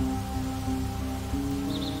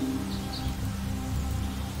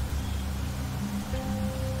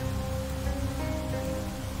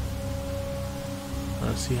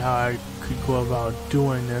 trying to see how I could go about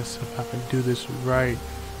doing this, if I can do this right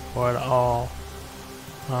or at all.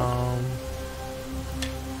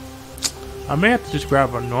 I may have to just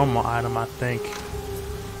grab a normal item, I think,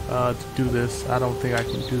 to do this. I don't think I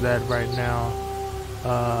can do that right now.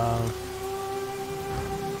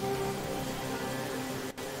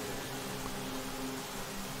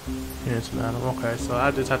 Here's an item. Okay, so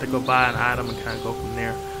I just have to go buy an item and kind of go from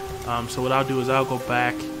there. So what I'll do is I'll go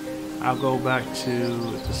back to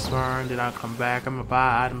the Smyrn, then I'll come back. I'm gonna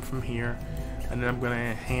buy an item from here, and then I'm gonna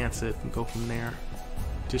enhance it and go from there,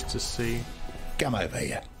 just to see. Come over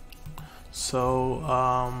here. So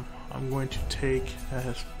I'm going to take that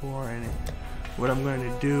has 4 in it. What I'm going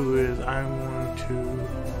to do is I'm going to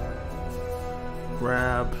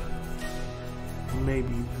grab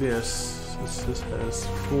maybe this, since this has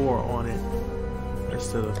 4 on it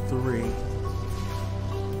instead of 3.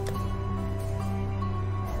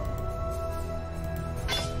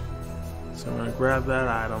 So I'm going to grab that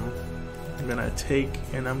item. I'm going to take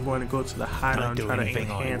and I'm going to go to the hideout and try to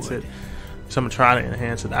enhance it. So I'm going to try to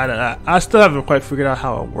enhance it. I still haven't quite figured out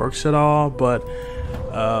how it works at all, but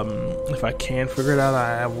if I can figure it out,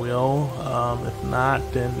 I will. If not,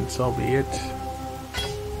 then so be it.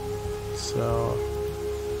 So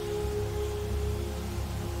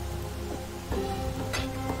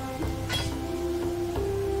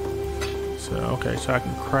okay, so I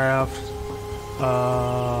can craft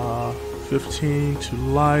 15 to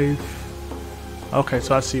life. Okay,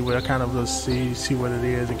 so I see what I kind of see what it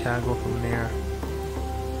is and kind of go from there.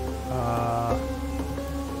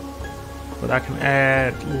 But I can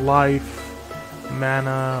add life,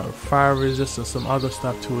 mana, fire resistance, some other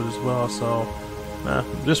stuff to it as well. So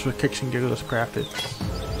just for kicks and giggles, craft it.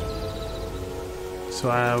 So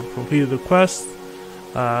I have completed the quest.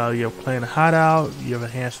 You're playing a hideout. You have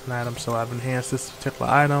enhanced an item. So I've enhanced this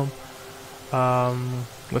particular item.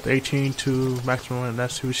 With 18 to maximum, and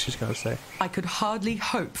that's who she's gonna say. I could hardly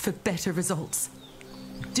hope for better results.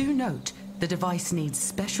 Do note, the device needs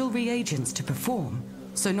special reagents to perform,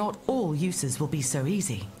 so not all uses will be so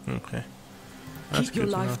easy. Okay. That's Keep your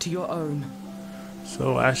life to your own.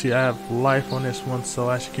 So actually I have life on this one, so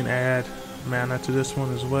I actually can add mana to this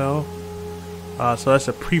one as well. So that's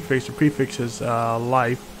a prefix. The prefix is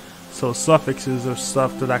life. So suffixes are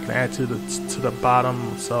stuff that I can add to the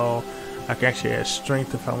bottom, so I can actually add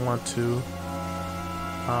strength if I want to.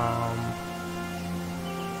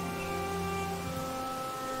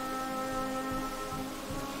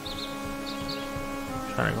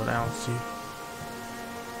 Trying to go down and see.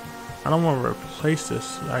 I don't want to replace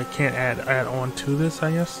this. I can't add on to this,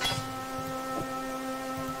 I guess.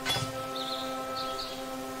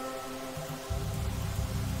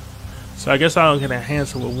 So I guess I'll get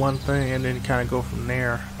enhance it with one thing and then kind of go from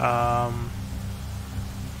there.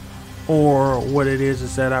 Or what it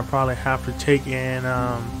is that I probably have to take in.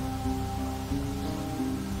 I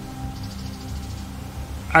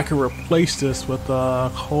can replace this with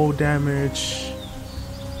cold damage.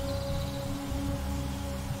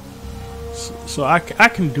 So I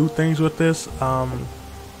can do things with this. I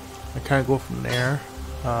kind of go from there.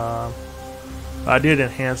 I did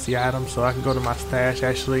enhance the item, so I can go to my stash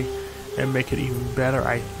actually and make it even better,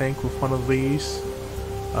 I think, with one of these.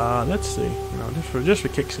 Let's see, you know, just for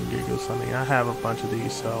kicks and giggles. I mean, I have a bunch of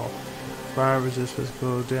these. So fire resist,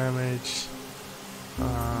 physical damage,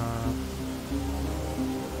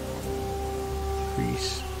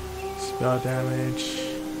 increase spell damage.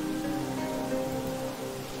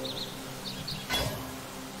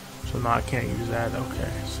 So now I can't use that. Okay,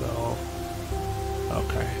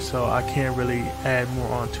 so I can't really add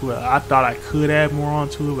more onto it. I thought I could add more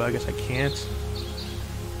onto it, but I guess I can't.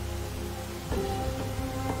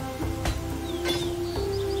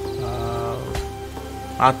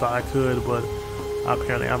 I thought I could, but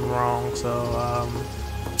apparently I'm wrong. So,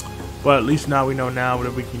 but at least now we know now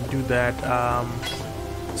that we can do that.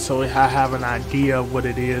 So I have an idea of what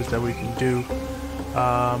it is that we can do.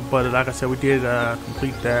 But like I said, we did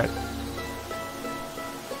complete that.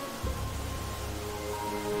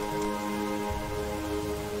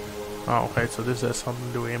 Oh, okay, so this is something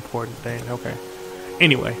to do with important thing. Okay.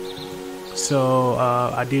 Anyway, so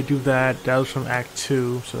I did do that. That was from Act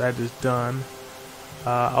 2, so that is done.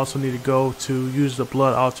 I also need to go to use the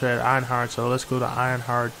blood altar at Ironheart, so let's go to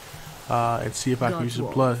Ironheart and see if I can use the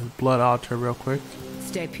blood altar real quick.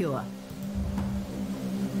 Stay pure.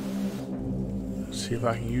 See if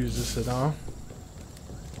I can use this at all.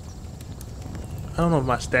 I don't know if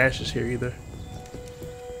my stash is here either.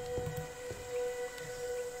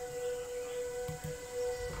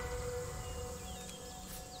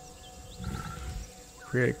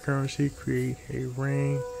 Create a currency, create a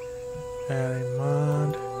ring, Add a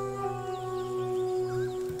mod.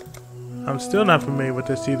 I'm still not familiar with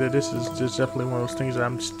this either. This is just definitely one of those things that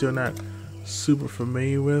I'm still not super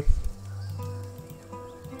familiar with.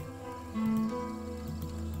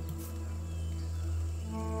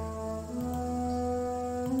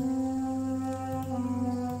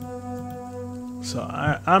 So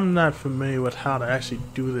I'm not familiar with how to actually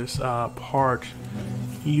do this part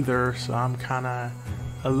either, so I'm kind of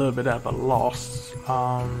a little bit at a loss.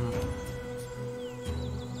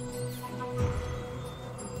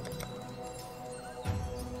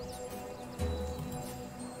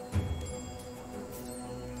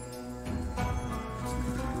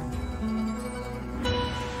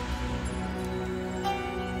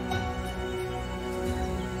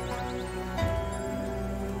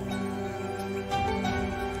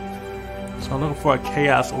 So I'm looking for a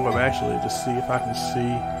chaos orb actually to see if I can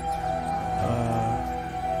see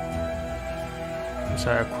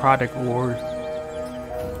a necrotic orb.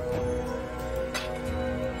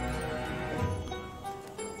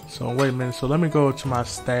 So wait a minute, so let me go to my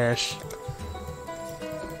stash.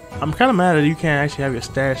 I'm kind of mad that you can't actually have your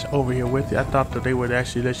stash over here with you. I thought that they would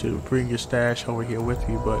actually let you bring your stash over here with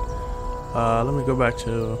you, but let me go back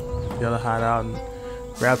to the other hideout and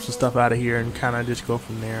grab some stuff out of here and kind of just go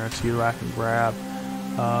from there and see what I can grab.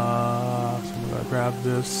 So I'm gonna grab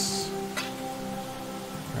this,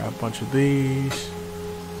 grab a bunch of these.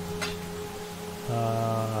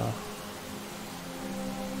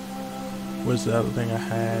 What's the other thing I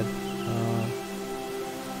had?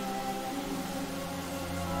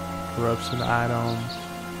 Corruption items.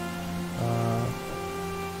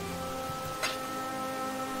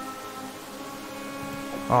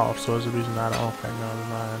 Oh, so it's the reason I don't. Okay, never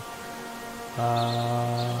mind.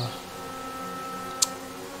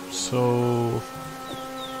 So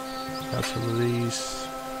got some of these.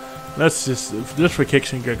 Let's just for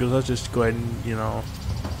kicks and giggles, let's just go ahead and, you know,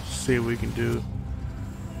 see what we can do.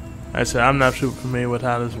 Like I said, I'm not super familiar with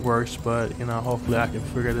how this works, but, you know, hopefully I can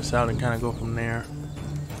figure this out and kind of go from there.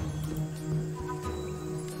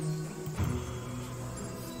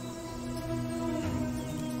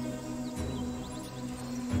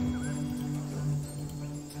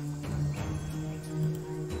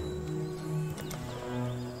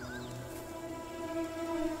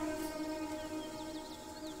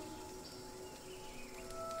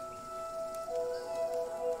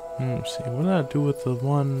 Let's see, what did I do with the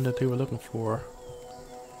one that they were looking for?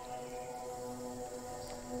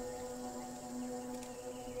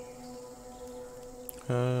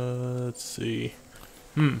 Let's see.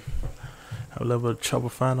 I have a little bit of trouble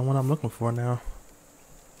finding the one I'm looking for now.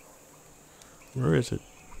 Where is it?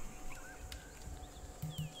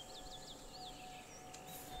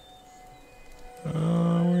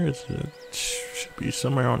 Where is it? Should be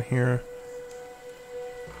somewhere on here.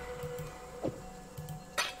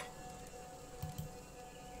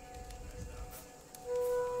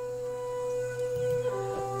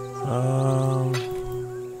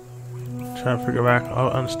 Trying to figure out how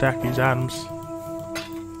to unstack these items.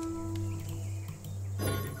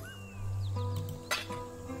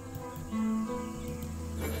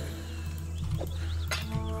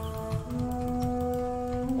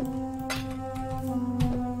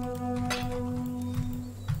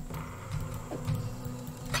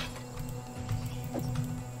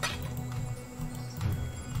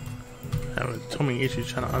 Having so many issues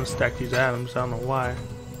trying to unstack these items. I don't know why.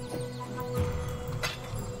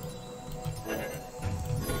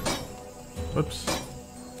 Whoops.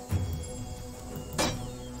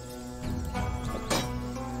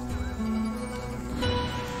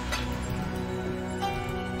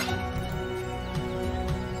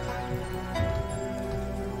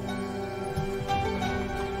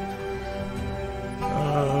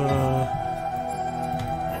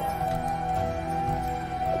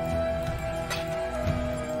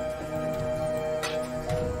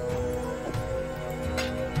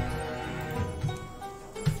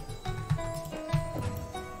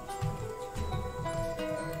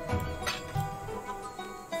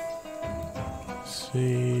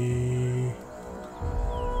 See,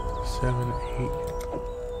 7, 8.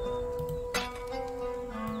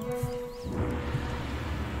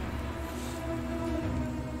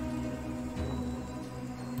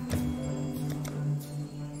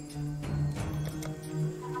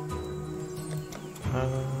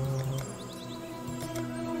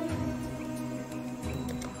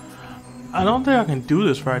 I don't think I can do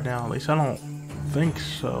this right now. At least I don't think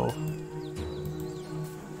so.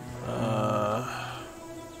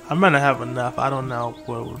 I'm gonna have enough. I don't know.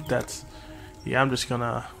 Well, that's, yeah. I'm just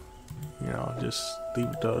gonna, you know, just leave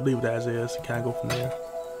it as is. Can I go from there?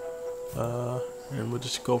 and we'll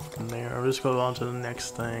just go from there. We'll just go on to the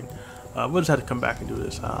next thing. We'll just have to come back and do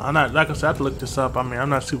this. I'm not, like I said, I have to look this up. I mean, I'm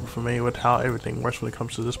not super familiar with how everything works when it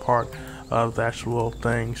comes to this part of the actual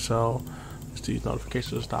thing. So just these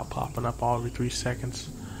notifications will stop popping up all every 3 seconds.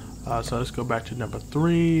 So let's go back to number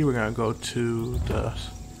 3. We're gonna go to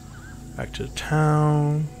back to the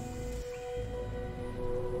town.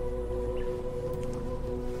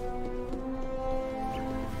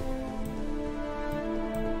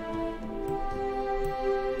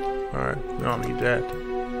 Alright, we don't need that.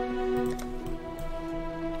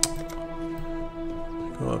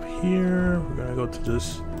 Go up here. We're gonna go to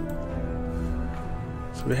this.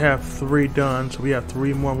 So we have 3 done. So we have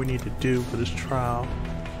 3 more we need to do for this trial.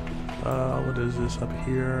 What is this up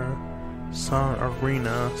here? Sun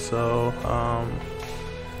Arena. So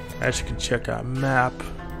as you can check out map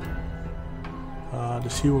to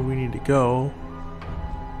see where we need to go.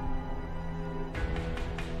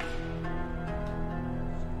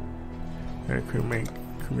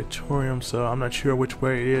 Crematorium, so I'm not sure which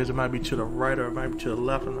way it is. It might be to the right or it might be to the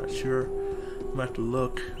left. I'm not sure. I'm gonna have to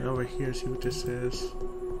look over here and see what this is.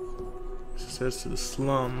 This says to the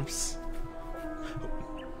slums.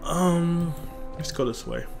 Let's go this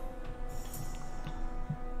way.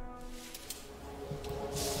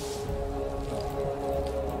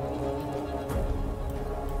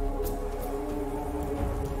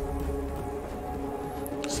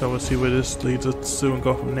 So we'll see where this leads us to and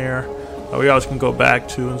go from there. We always can go back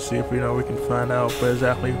to and see if we can find out where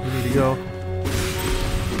exactly we need to go.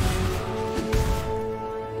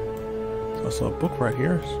 There's also a book right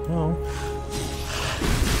here as well.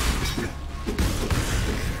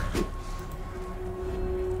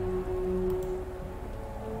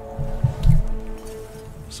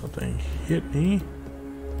 Something hit me.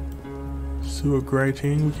 Sewer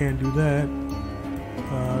grating, we can't do that.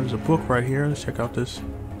 There's a book right here. Let's check out this.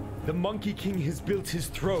 The Monkey King has built his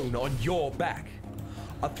throne on your back.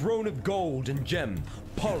 A throne of gold and gem,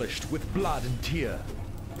 polished with blood and tear.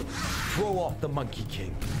 Throw off the Monkey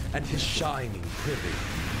King and his shining privy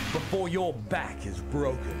before your back is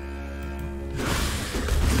broken.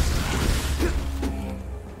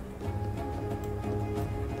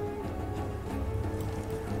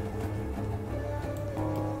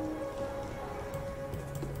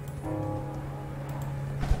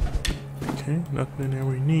 Okay, nothing in there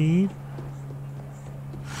we need.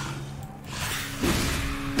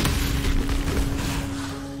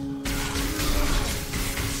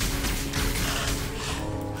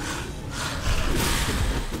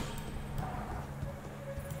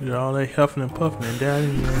 Look at all they huffing and puffing and down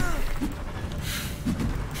in here.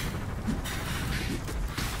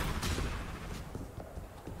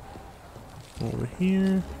 Over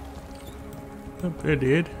here. Oh, there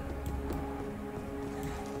did.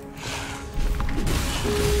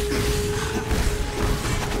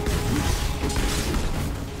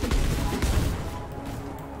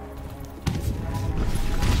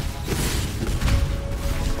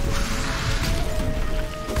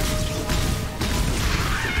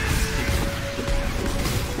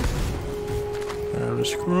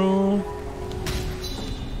 Scroll.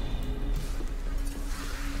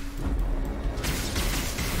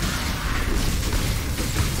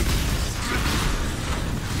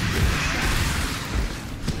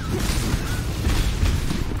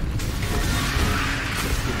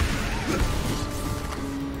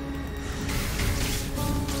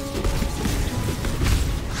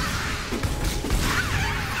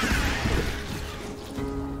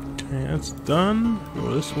 Okay, that's done.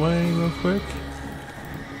 Go this way real quick.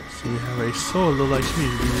 So we have a soul look like she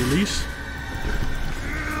needs to be released.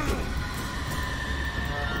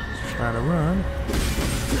 Let's try to run.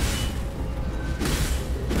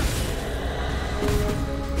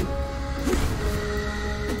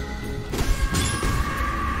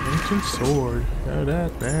 Ancient sword.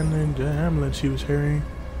 That and the amulet she was carrying.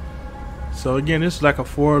 So again, this is like a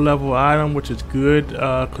 4-level item, which is good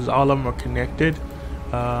because all of them are connected.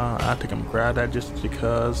 I think I'm gonna grab that just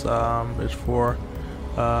because it's 4.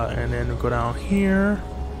 And then we'll go down here,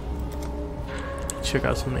 check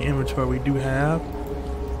out some of the inventory we do have.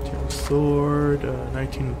 Sword,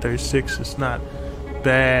 1936. It's not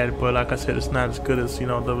bad, but like I said, it's not as good as the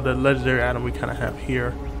legendary item we kind of have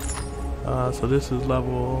here. So this is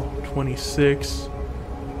level 26.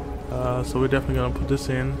 So we're definitely gonna put this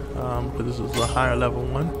in because this is a higher level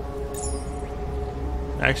one.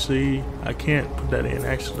 Actually, I can't put that in.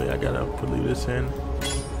 Actually, I gotta leave this in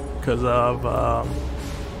because of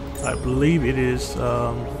I believe it is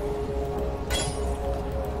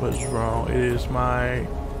what's wrong. It is my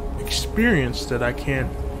experience that I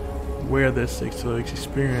can't wear this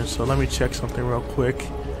experience. So let me check something real quick.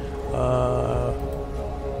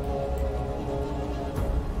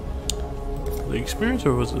 The experience,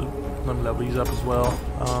 or was it? Let me level these up as well.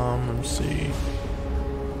 Let me see.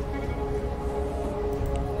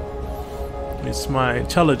 It's my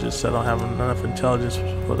intelligence. I don't have enough intelligence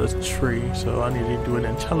for this tree, so I need to do an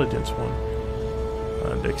intelligence one.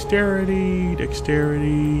 Dexterity,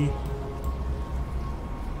 dexterity,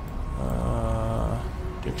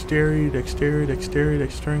 dexterity,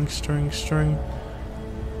 string.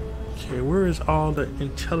 Okay, where is all the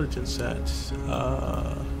intelligence at?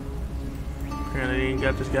 Apparently they ain't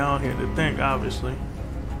got this guy on here to think, obviously.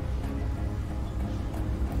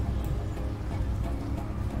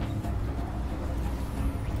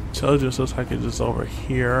 Intelligence looks like it's just over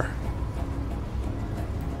here.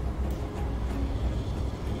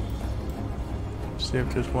 See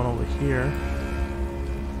if there's one over here.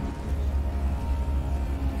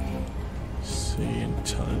 See,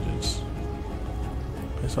 intelligence.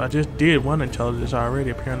 Okay, so I just did one intelligence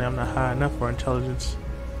already. Apparently I'm not high enough for intelligence.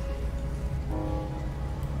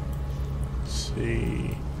 Let's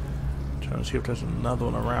see. Trying to see if there's another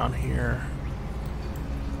one around here.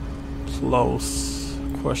 Close.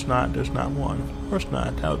 Of course not, there's not one. Of course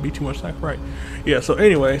not, that would be too much like right. Yeah, so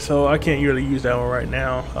anyway, so I can't really use that one right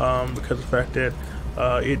now because of the fact that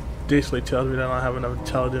it basically tells me that I don't have enough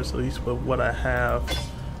intelligence, at least with what I have,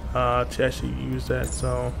 to actually use that.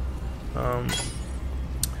 So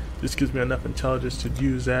this gives me enough intelligence to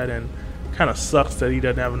use that, and kind of sucks that he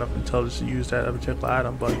doesn't have enough intelligence to use that particular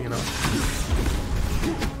item, but you know.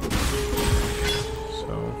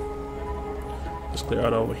 So let's clear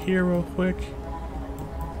out over here real quick.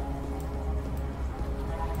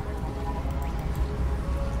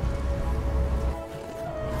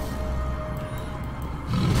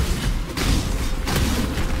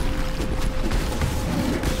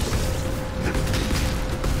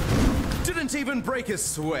 Even break a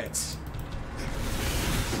sweat.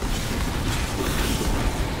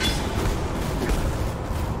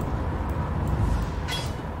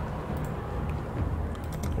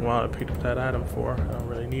 Wow, I picked up that item for. I don't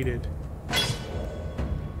really need it.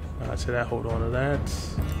 I said I hold on to that.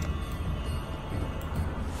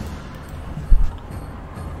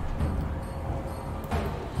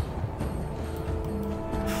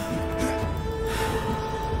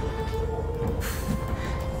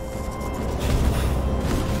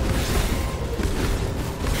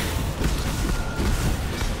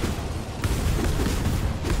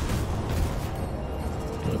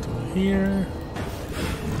 Here. I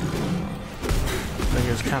think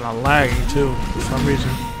it's kind of lagging too for some reason.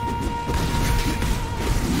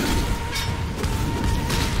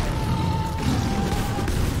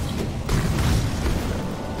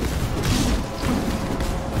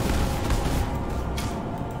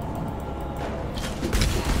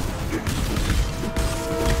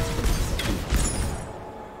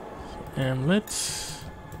 And let's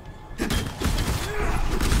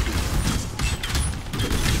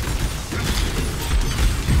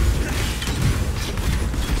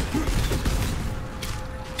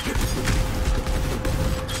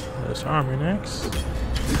armor next.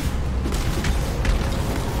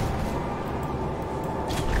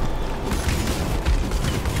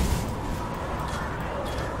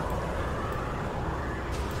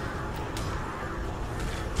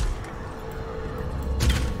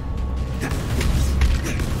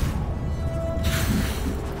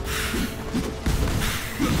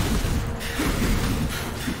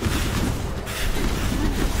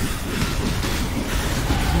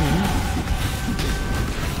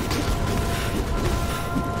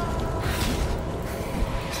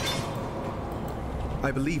 I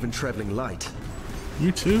believe in traveling light.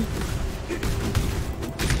 You too?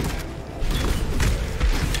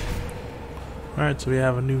 Alright, so we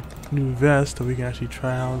have a new vest that we can actually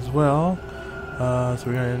try out as well. So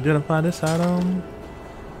we're going to identify this item.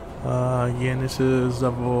 Again, this is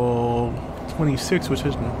level 26, which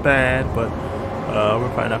isn't bad, but we're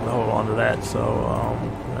probably not going to hold on to that. So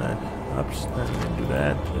let's do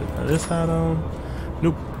that. This item.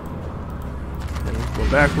 Nope. And we'll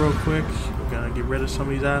go back real quick. We're gonna get rid of some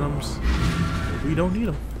of these items. We don't need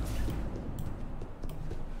them.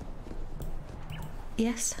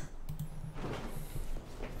 Yes.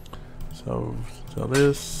 So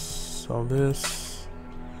this.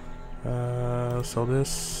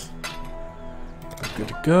 Good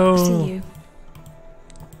to go. See you.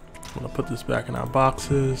 I'm gonna put this back in our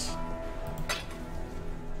boxes.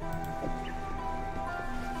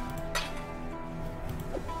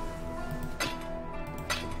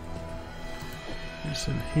 This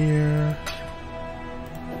in here.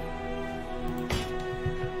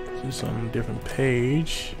 This is on a different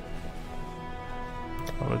page.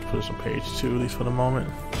 I'm going to put this on page 2, at least for the moment.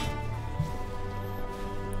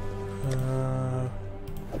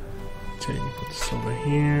 Take put this over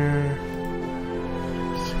here.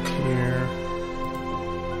 This here.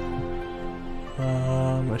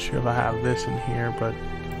 I'm not sure if I have this in here, but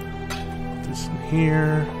this in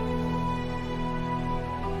here.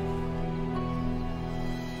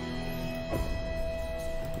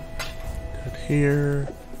 That here.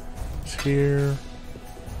 It's here.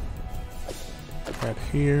 That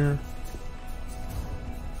here.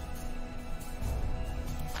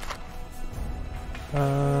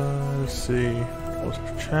 Let's see. Those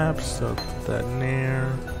are traps, so put that in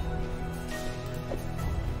there.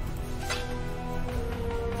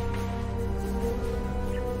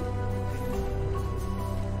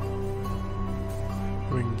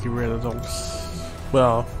 We can get rid of those.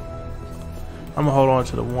 Well, I'm gonna hold on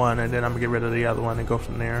to the one, and then I'm gonna get rid of the other one and go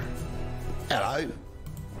from there. Hello.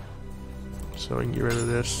 So we can get rid of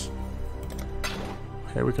this.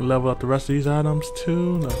 Okay, we can level up the rest of these items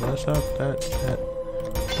too. Level this up, that.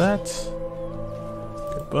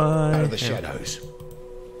 Goodbye. Out of the shadows.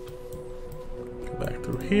 Go back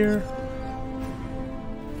through here.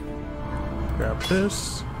 Grab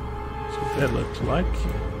this. See what that looks like.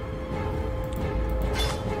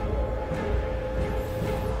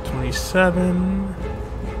 27.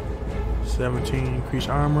 17 increased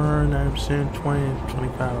armor, 9%, 20,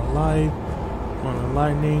 25 of life. 1 of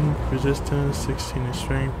lightning, resistance, 16 in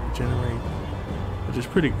strength, regenerate, which is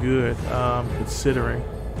pretty good considering.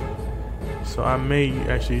 So I may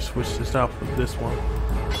actually switch this out for this one.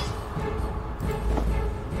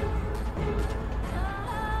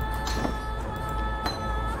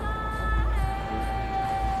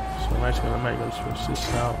 So I'm actually gonna make them switch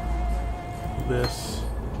this out. This.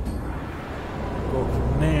 Go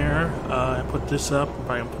from there and put this up. I'm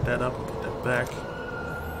probably gonna put that up and put that back.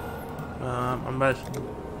 I'm about to,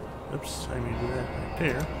 oops, I need to do that right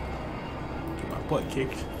there. Get my butt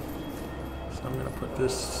kicked. So I'm gonna put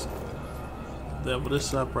this, level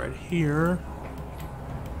this up right here.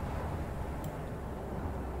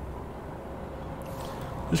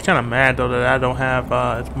 Just kind of mad though that I don't have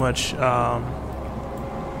as much,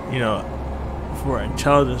 you know, for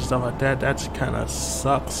intelligence and stuff like that. That's kind of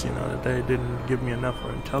sucks, you know, that they didn't give me enough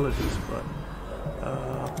for intelligence. But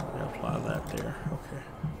let me apply that there. Okay.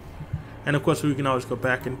 And of course we can always go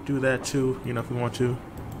back and do that too, you know, if we want to.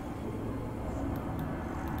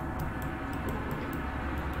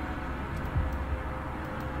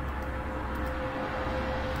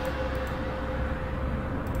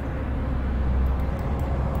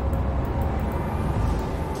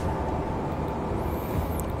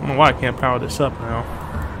 I don't know why I can't power this up now.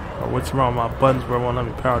 Or what's wrong with my buttons where it won't let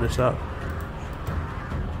me power this up.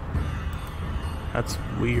 That's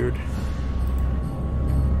weird.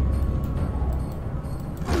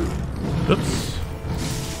 Oops.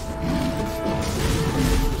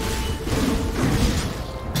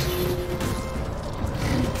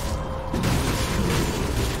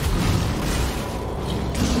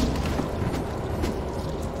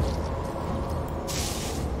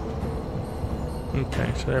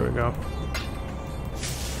 Okay, so there we go.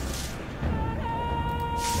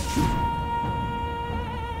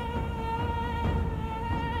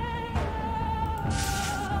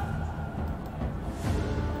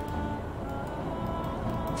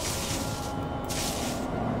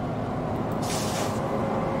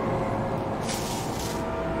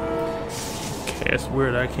 It's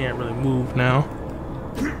weird, I can't really move now.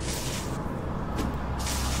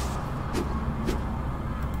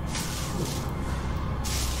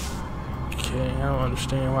 Okay, I don't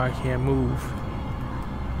understand why I can't move.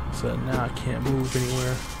 So now I can't move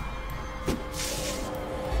anywhere.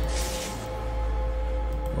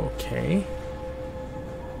 Okay.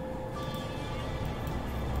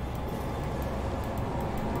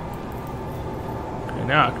 Okay,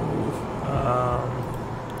 now I can move.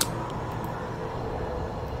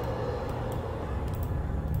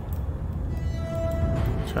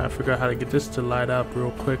 Trying to figure out how to get this to light up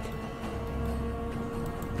real quick.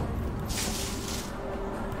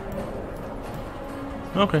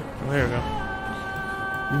 Okay, well, there we go.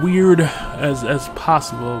 Weird as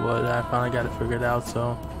possible, but I finally got it figured out.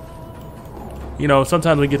 So, you know,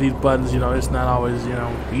 sometimes we get these buttons, you know, it's not always, you know,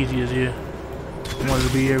 easy as you want it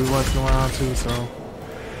to be every once in a while too. So,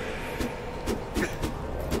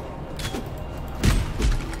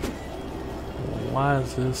 why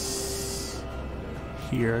is this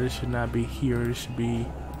here? This should not be here. This should be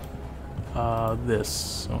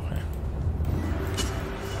this. Okay.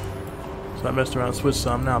 So I messed around and switched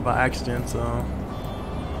some now by accident. So,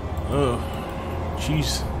 oh,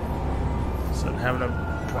 jeez. So I'm having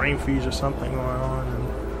a brain freeze or something going on. And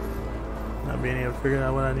not being able to figure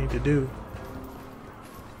out what I need to do.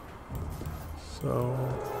 So,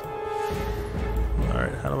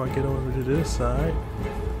 alright, how do I get over to this side?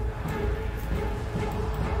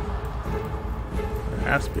 There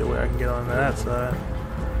has to be a way I can get on that side.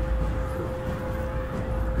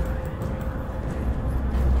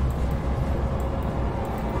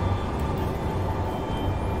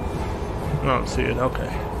 I don't see it,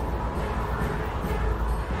 okay.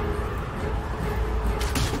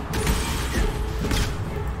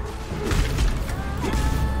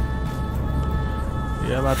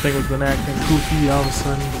 Yeah, my thing was been acting goofy all of a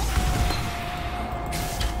sudden.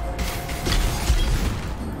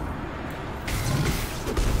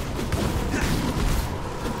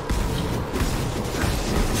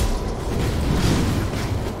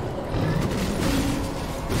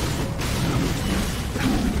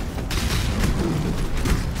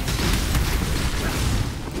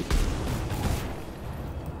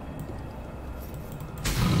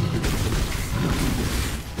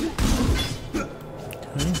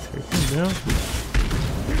 Yeah.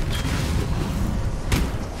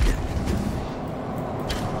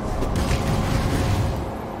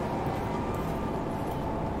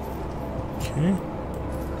 Okay.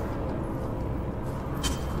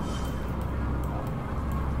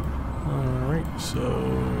 Alright, so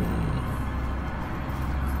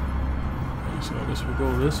I guess we'll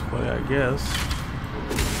go this way, I guess.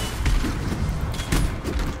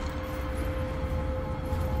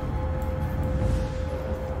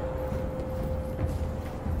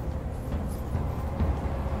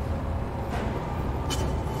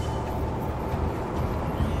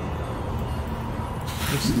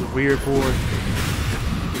 This is a weird board.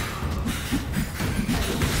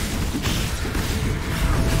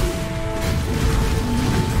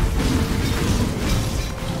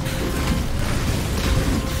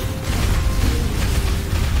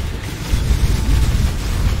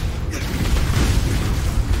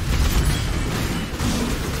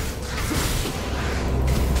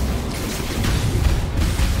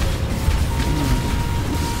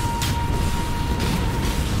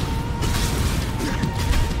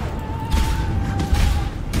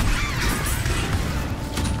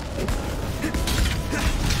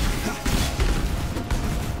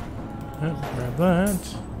 Grab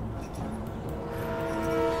that.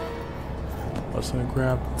 Also gonna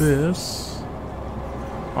grab this.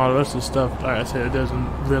 All the rest of the stuff, like I said, it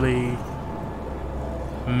doesn't really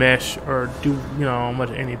mesh or do, you know,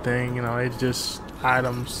 much anything. You know, it's just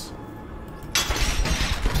items.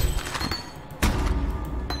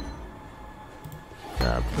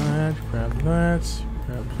 Grab that, grab that,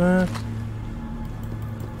 grab that.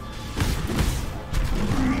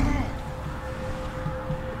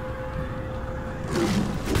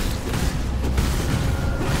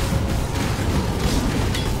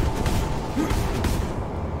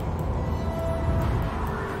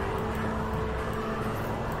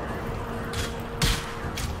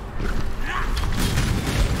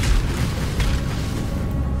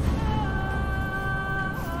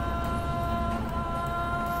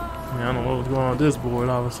 I don't know what was going on with this board.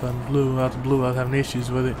 All of a sudden, out the blue, I was having issues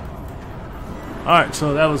with it. Alright,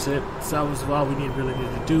 so that was it. So that was all we really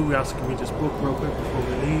needed to do. We also can read this book real quick before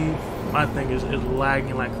we leave. My thing is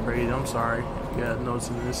lagging like crazy. I'm sorry if you had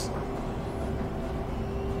noticed this.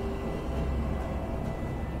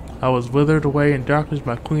 I was withered away in darkness.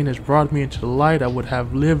 My queen has brought me into the light. I would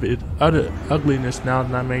have lived in utter ugliness now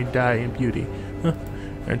that I may die in beauty. Huh.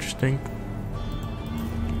 Interesting.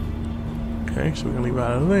 Okay, so we're gonna leave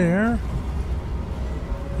out of there.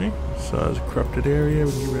 Okay, so there's a corrupted area.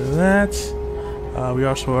 We can get rid of that. We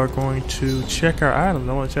also are going to check our items.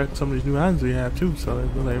 I want to check some of these new items we have too. So they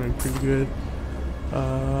look like pretty good.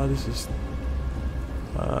 This is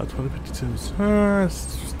 2052.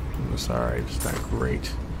 Sorry, it's not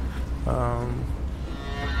great.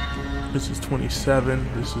 This is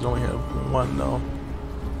 27. This is only have one though.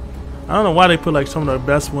 I don't know why they put like some of the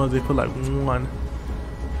best ones. They put like one.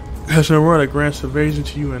 Cast an aurora that grants evasion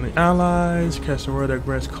to you and the allies. Cast an aurora that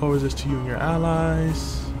grants cold resist to you and your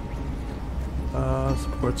allies.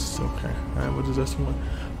 Supports okay. Alright, what is this one?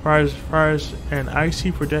 Fires and icy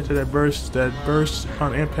projectile that bursts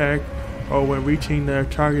on impact or when reaching their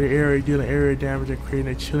targeted area, dealing area damage and creating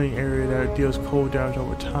a chilling area that deals cold damage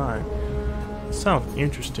over time. It sounds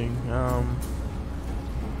interesting.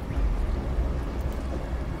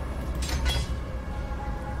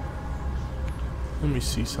 Let me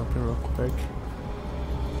see something real quick.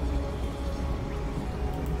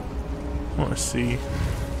 I want to see.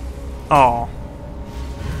 Oh.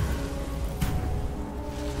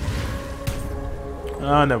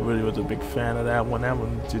 I never really was a big fan of that one. That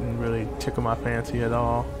one didn't really tickle my fancy at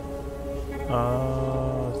all.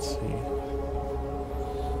 Let's see.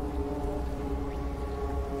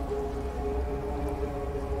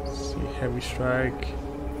 Heavy strike.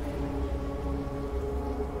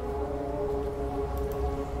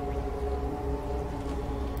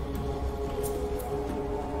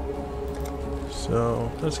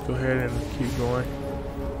 So let's go ahead and keep going.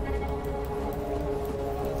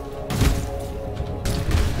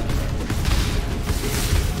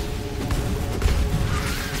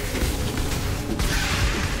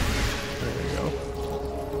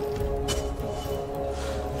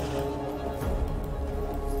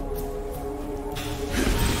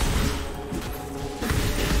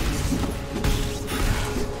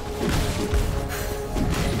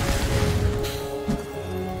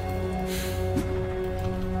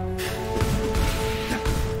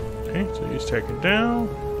 Take it down.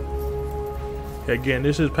 Again,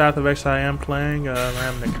 this is Path of Exile I am playing. I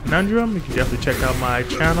am in a conundrum. You can definitely check out my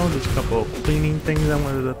channel. There's a couple of cleaning things I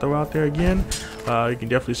wanted to throw out there again. You can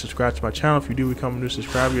definitely subscribe to my channel. If you do become a new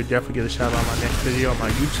subscriber, you'll definitely get a shout out on my next video on my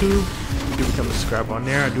YouTube. If you do become a subscriber on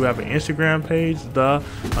there, I do have an Instagram page,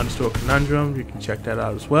 _conundrum. You can check that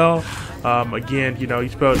out as well. Again, you know, you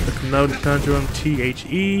spell the conundrum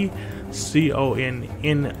TheConondrum.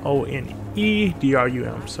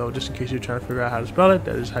 So just in case you're trying to figure out how to spell it,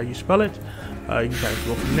 that is how you spell it. You can kind of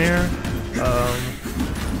go from there.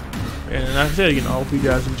 And like I said, you know, I hope you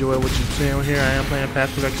guys enjoy what you're seeing here. I am playing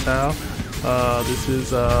Path of Exile. This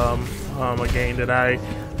is a game that I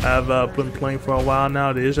have been playing for a while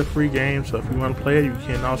now. It is a free game, so if you want to play it, you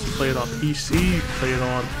can also play it on PC. You can play it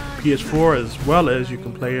on PS4 as well as you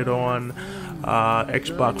can play it on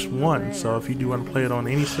Xbox One. So if you do want to play it on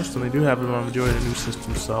any system, they do have it on the majority of the new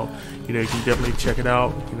systems. So you know, you can definitely check it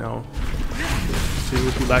out. You know, see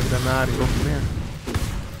if you like it or not, and go from there.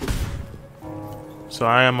 So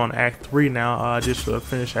I am on Act 3 now. I just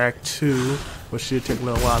finished Act 2, which should take a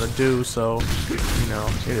little while to do. So you know,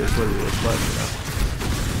 it is what it is. But you know,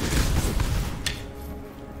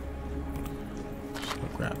 so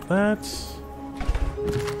grab that.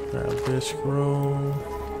 Grab this scroll.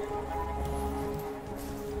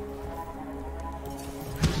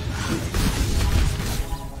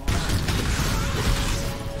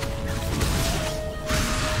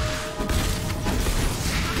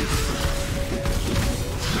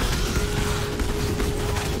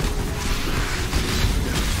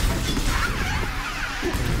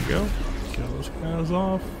 Go. Kill those guys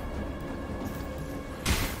off.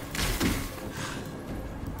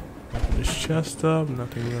 Open this chest up.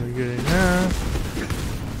 Nothing really good in there.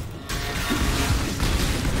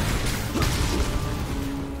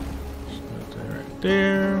 Put that right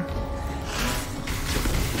there.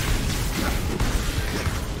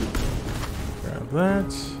 Grab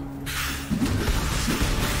that.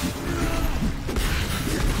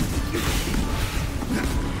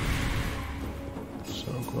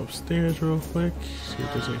 Upstairs real quick, see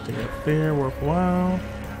if there's anything up there worthwhile.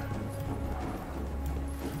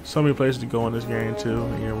 So many places to go in this game too,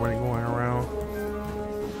 and you're running going around.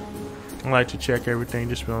 I like to check everything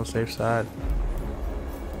just to be on the safe side.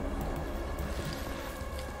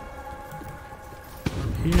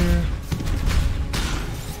 Here.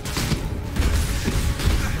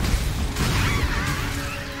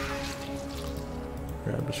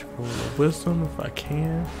 Grab the scroll of wisdom if I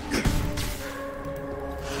can.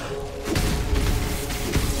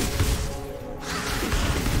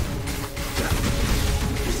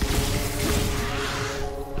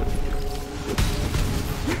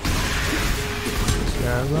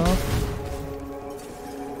 Guys off.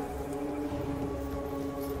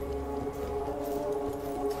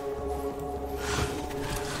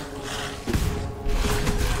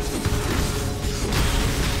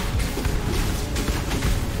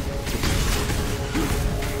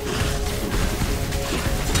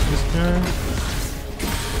 This guy.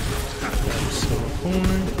 Got a silver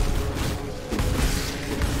coin.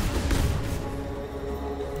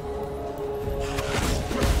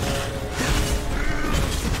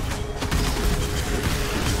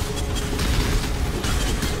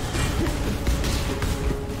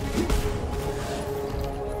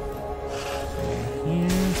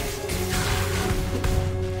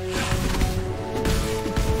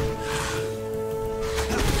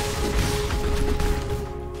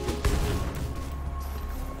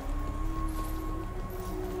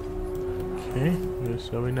 Okay,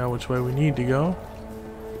 so we know which way we need to go.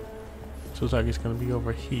 So looks like it's going to be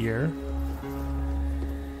over here.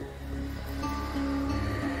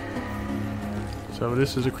 So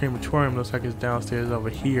this is a crematorium. Looks like it's downstairs over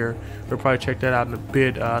here. We'll probably check that out in a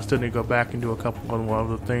bit. I still need to go back and do a couple of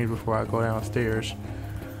other things before I go downstairs.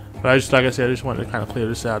 But I just, like I said, I just wanted to kind of clear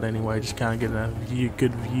this out anyway, just kind of get a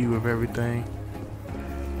good view of everything.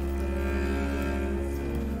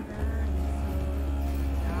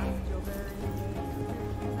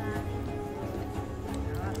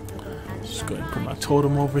 Just go ahead and put my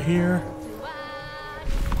totem over here.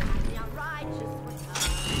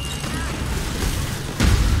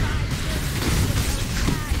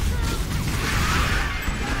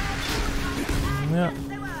 Yeah.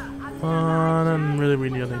 I don't really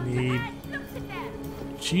need.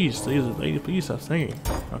 Jeez, please stop singing.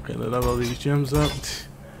 Okay, let's level these gems up.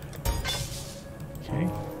 Okay.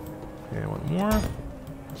 And one more.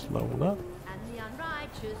 Let's level up. And the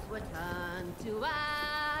unrighteous were turned to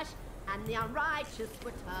ash. And the unrighteous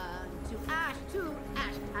were turned to ash,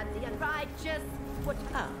 and the unrighteous were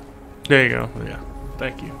turned. There you go. Yeah.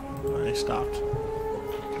 Thank you. I stopped.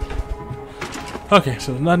 Okay,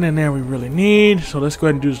 so there's nothing in there we really need. So let's go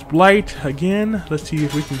ahead and do this Blight again. Let's see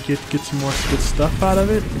if we can get some more good stuff out of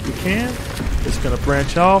it. If we can. It's gonna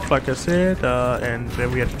branch off, like I said, and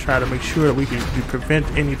then we have to try to make sure that we prevent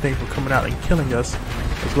anything from coming out and killing us,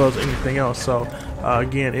 as well as anything else. So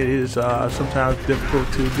again, it is sometimes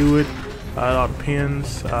difficult to do it. It all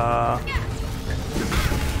depends. Put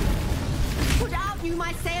out new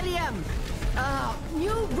mycelium.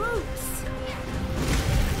 New roots.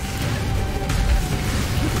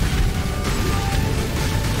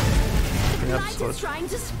 The blight is trying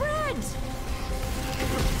to spread.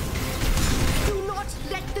 Do not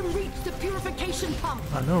let them reach the purification pump.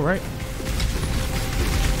 I know, right?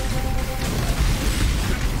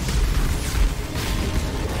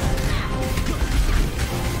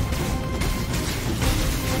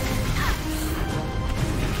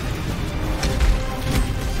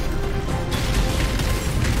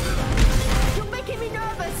 You're making me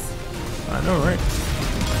nervous. I know, right?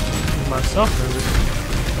 Myself nervous.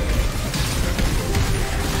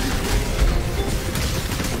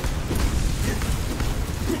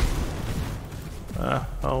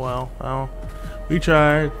 Oh well, we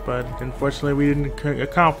tried, but unfortunately we didn't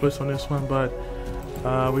accomplish on this one. But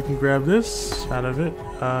we can grab this out of it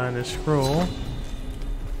and this scroll.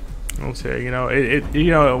 I'll say, you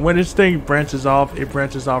know, when this thing branches off, it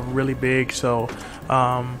branches off really big. So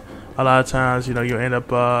a lot of times, you know, you end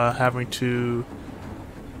up having to.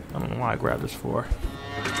 I don't know why I grabbed this for.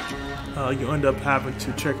 You end up having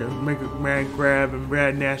to check and make a man grab and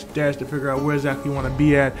grab dash to figure out where exactly you want to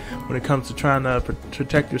be at when it comes to trying to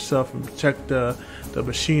protect yourself and protect the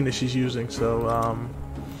machine that she's using. So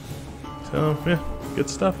yeah, good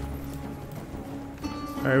stuff.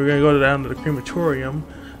 All right, we're gonna go down to the crematorium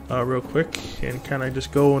real quick and kind of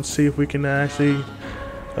just go and see if we can actually.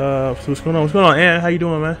 So what's going on? What's going on, Ann? How you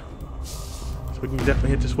doing, man? So we can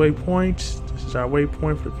definitely hit this waypoint. This is our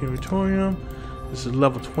waypoint for the crematorium. This is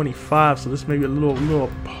level 25, so this may be a little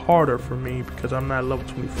harder for me because I'm not level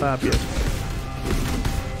 25 yet.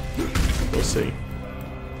 We'll see.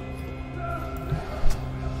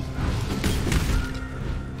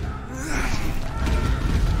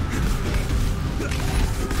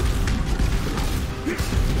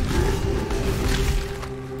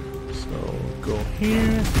 So go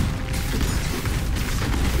here.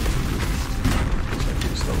 Check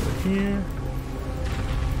this over here.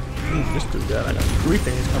 Ooh, this dude got like 3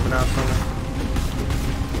 things coming out from him.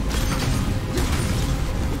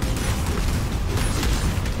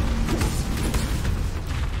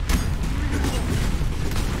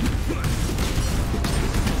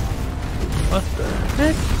 What the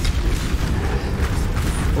heck?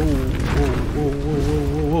 Oh, whoa, whoa, whoa,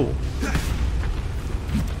 whoa, whoa, whoa.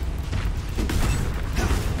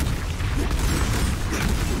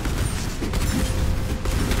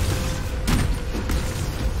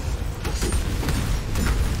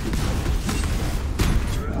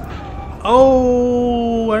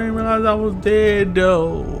 Oh, I didn't realize I was dead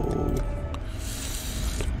though.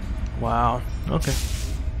 Wow. Okay.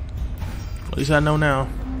 At least I know now.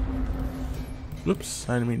 Oops,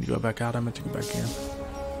 I didn't mean to go back out. I meant to go back in.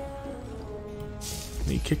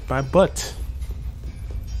 He kicked my butt.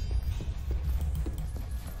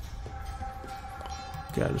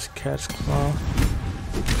 Got his cat's claw.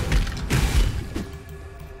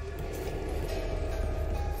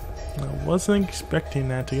 I wasn't expecting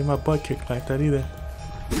that to get my butt kicked like that either.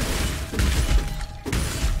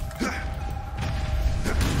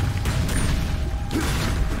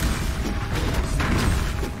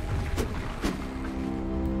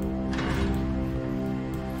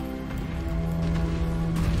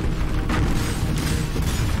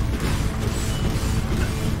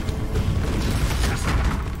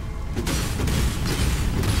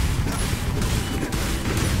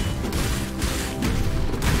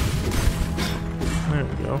 There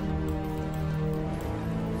we go. go.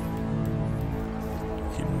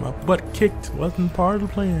 Getting my butt kicked wasn't part of the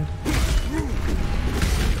plan.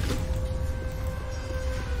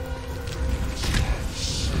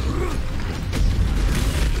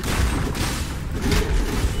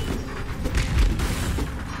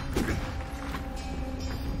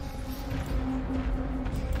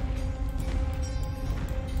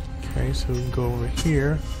 Okay, so we can go over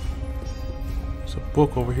here. There's a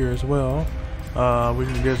book over here as well.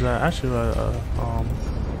 There's actually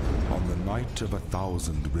On the night of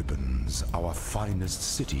 1,000 ribbons, our finest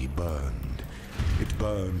city burned. It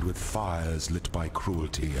burned with fires lit by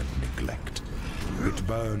cruelty and neglect. It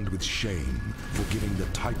burned with shame for giving the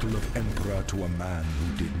title of emperor to a man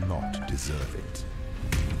who did not deserve it.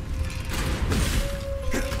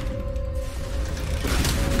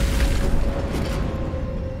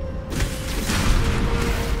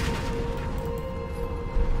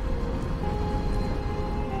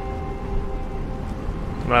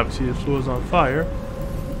 Obviously the floor is on fire,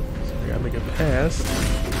 so I gotta make a pass.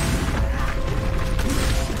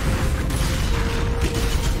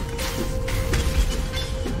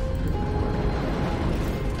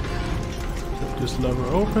 Flip this lever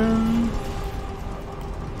open.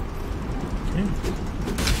 Okay.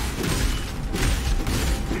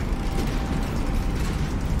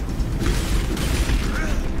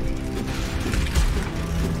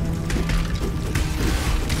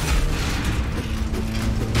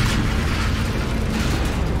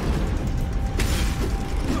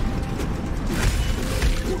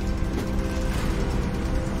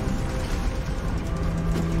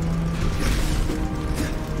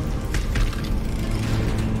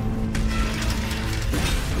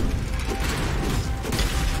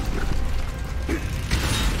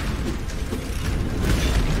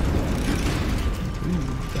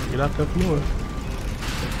 Get off that floor.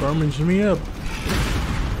 Burns me up.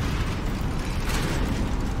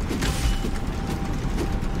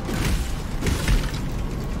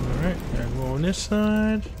 Alright, gotta go on this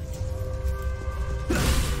side.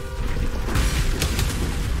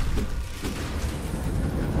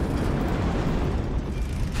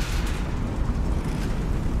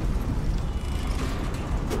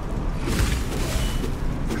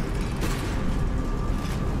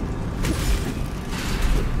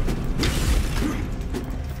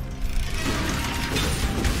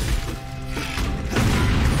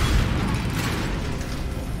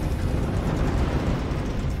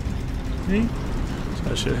 So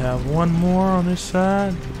I should have one more on this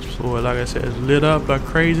side. So like I said, it's lit up like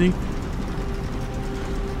crazy.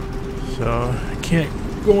 So I can't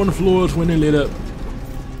go on the floors when they're lit up.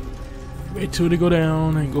 Wait till they go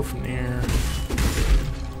down and go from there.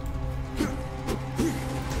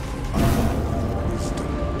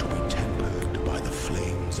 Wisdom to be tempered by the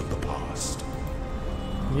flames of the past.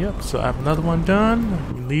 Yep, so I have another one done. I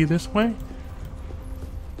can lead this way.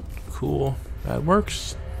 Cool, that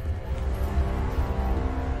works.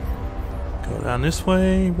 Go down this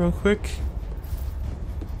way real quick.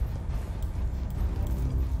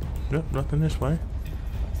 Nope, nothing this way.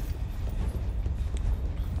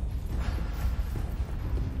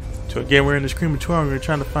 So again, we're in this crematorium. We're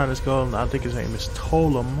trying to find this golem. I think his name is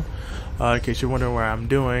Tolem. In case you're wondering where I'm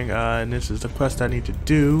doing, and this is the quest I need to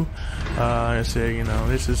do. I say, you know,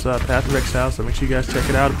 this is Path of Exile, so make sure you guys check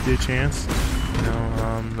it out if you get a chance. You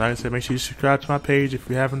know, like I said, make sure you subscribe to my page if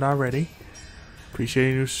you haven't already. Appreciate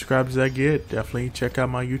any new subscribers I get. Definitely check out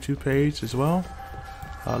my YouTube page as well.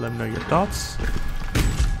 Let me know your thoughts.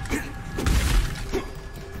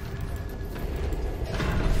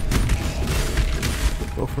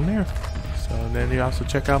 Go from there. So then you also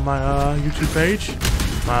check out my YouTube page,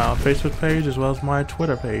 my Facebook page, as well as my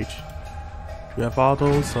Twitter page. You have all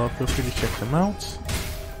those, so feel free to check them out.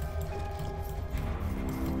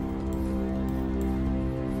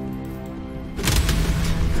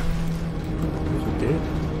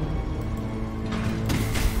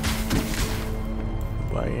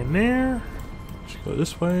 In there. Let's go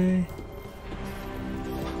this way.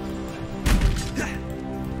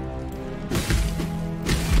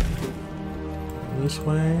 This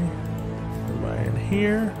way. Everybody in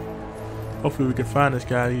here. Hopefully we can find this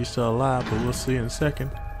guy. He's still alive, but we'll see in a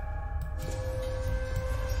second.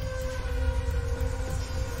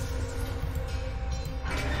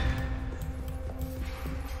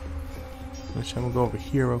 Actually, I'm gonna go over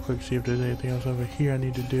here real quick, see if there's anything else over here I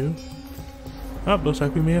need to do. Oh, looks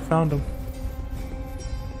like we may have found him.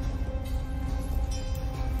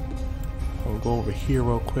 I'll go over here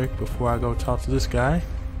real quick before I go talk to this guy.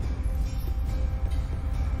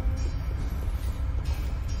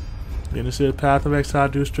 Then it says Path of Exile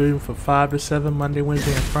do stream from 5 to 7 Monday,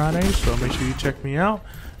 Wednesday, and Friday. So make sure you check me out.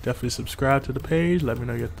 Definitely subscribe to the page. Let me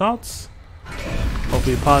know your thoughts.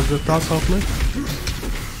 Hopefully positive thoughts, hopefully.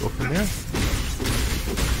 Go from there.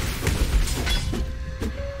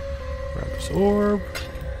 Grab this orb.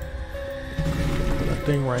 Put that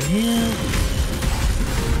thing right here.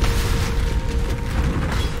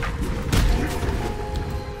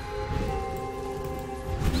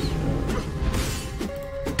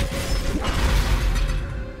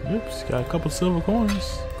 Oops, got a couple silver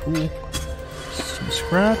coins. Cool. Some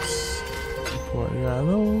scraps. Put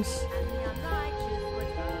those.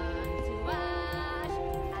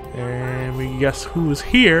 And we guess who is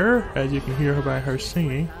here, as you can hear her by her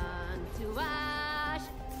singing.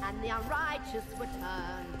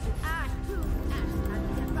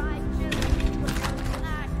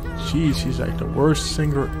 Jeez, she's like the worst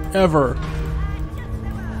singer ever.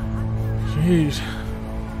 Jeez.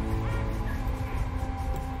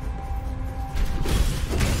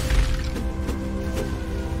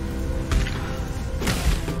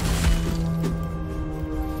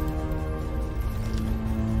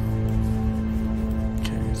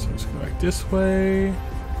 This way, up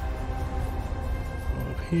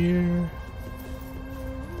here.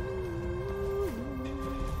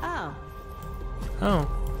 Oh,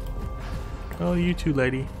 oh, you too,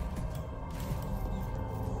 lady.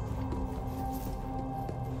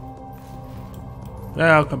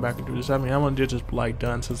 Yeah, I'll come back and do this. I mean, I'm gonna get this Blight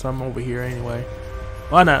done since I'm over here anyway.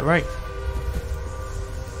 Why not, right?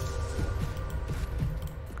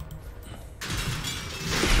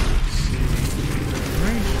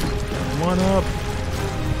 One up,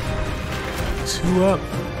 2 up,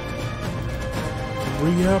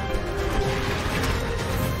 3 up,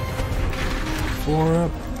 4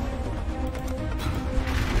 up.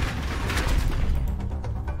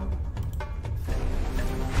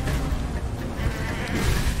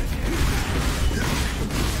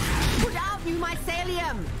 Put out new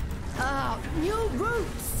mycelium! New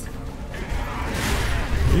roots!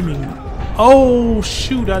 What do you mean? Oh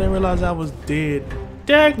shoot, I didn't realize I was dead.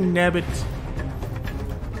 Dagnabbit.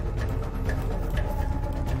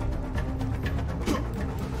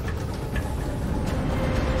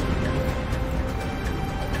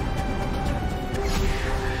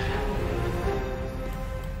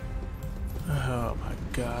 Oh my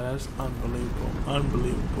god, that's unbelievable.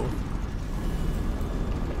 Unbelievable.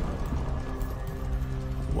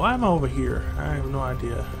 Why am I over here? I have no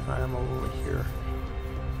idea. I am over here.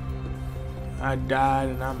 I died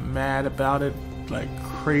and I'm mad about it. Like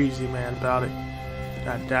crazy mad about it.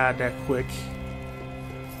 I died that quick.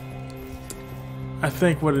 I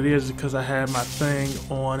think what it is because I had my thing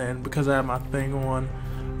on, and because I had my thing on,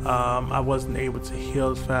 I wasn't able to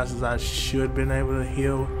heal as fast as I should have been able to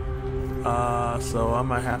heal. So I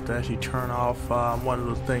might have to actually turn off one of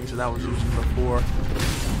those things that I was using before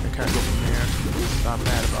and kind of go from there. So I'm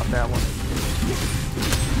mad about that one.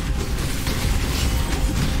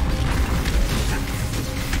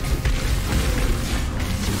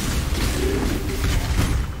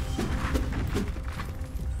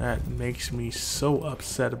 That makes me so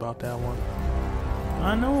upset about that one.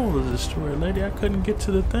 I know it was a destroyer lady. I couldn't get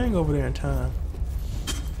to the thing over there in time.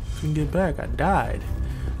 Couldn't get back. I died.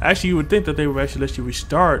 Actually, you would think that they would actually let you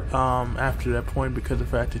restart after that point, because of the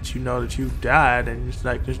fact that you know that you died, and it's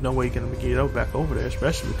like there's no way you're gonna get back over there.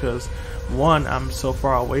 Especially because 1, I'm so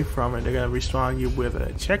far away from it. They're gonna respawn you where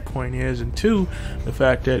the checkpoint is, and 2, the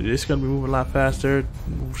fact that it's gonna be moving a lot faster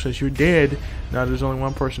since you're dead. Now there's only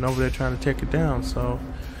one person over there trying to take it down. So.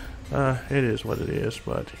 It is what it is,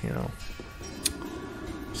 but you know,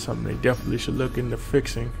 something they definitely should look into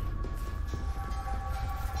fixing.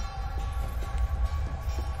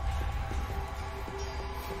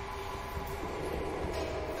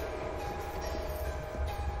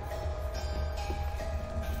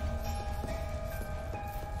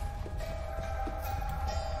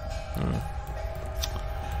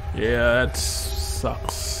 Yeah, that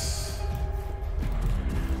sucks.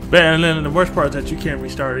 And then the worst part is that you can't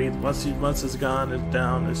restart it. Once it's gone, it's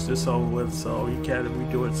down, it's just over with, so you can't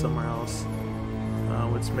redo it somewhere else.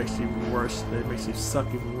 Which makes it even worse. It makes you suck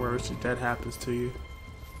even worse if that happens to you.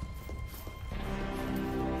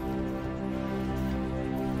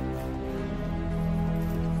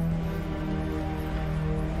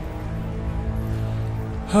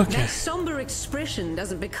 Okay. That somber expression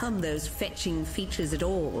doesn't become those fetching features at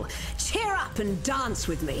all. Cheer up and dance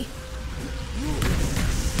with me.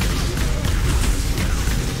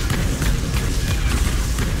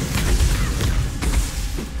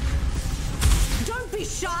 Don't be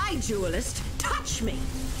shy, duelist. Touch me.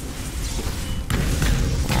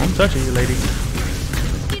 I'm touching you, lady.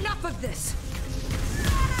 Enough of this.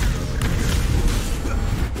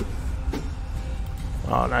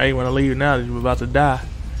 Oh, now you want to leave now that you're about to die.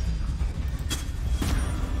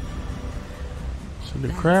 So the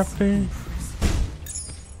crafting.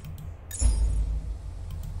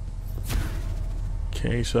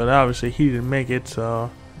 Okay, so obviously he didn't make it,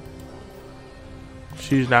 so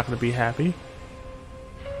she's not going to be happy.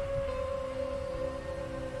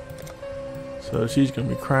 So she's going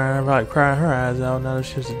to be crying, probably crying her eyes out now that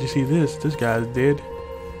she has to see this. This guy's dead.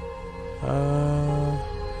 No,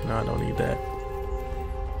 I don't need that.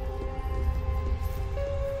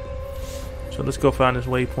 So let's go find this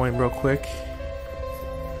waypoint real quick.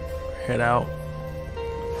 Head out.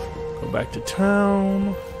 Go back to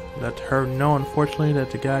town. Let her know, unfortunately,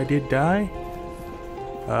 that the guy did die.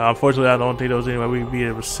 Unfortunately, I don't think there was any way we'd be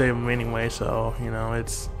able to save him anyway. So, you know,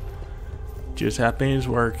 it's just how things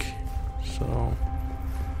work. So.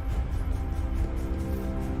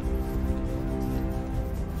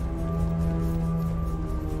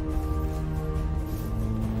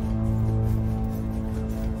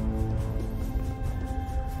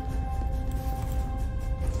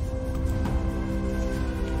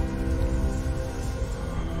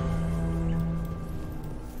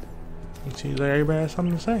 Seems like everybody has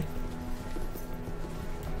something to say.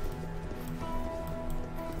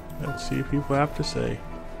 Let's see if people have to say.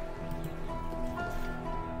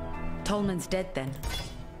 Tolman's dead then.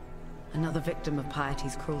 Another victim of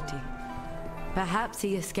Piety's cruelty. Perhaps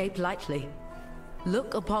he escaped lightly.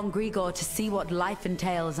 Look upon Grigor to see what life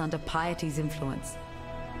entails under Piety's influence.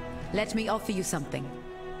 Let me offer you something.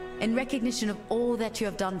 In recognition of all that you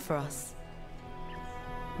have done for us.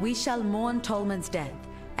 We shall mourn Tolman's death,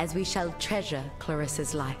 as we shall treasure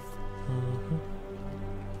Clarissa's life.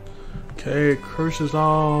 Okay, curses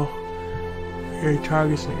all area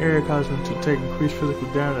targets and area causes them to take increased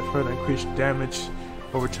physical damage and further increased damage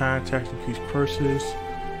over time. Attacks increase curses.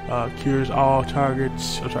 Cures all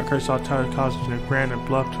targets. Curses all targets causes them to grant and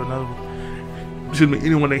bluff to another. Excuse me,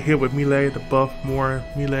 anyone they hit with melee, the buff more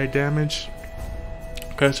melee damage.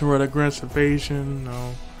 Customer that grants evasion.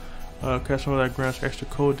 No. Customer that grants extra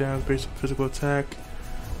cold damage based on physical attack.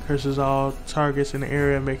 Curses all targets in the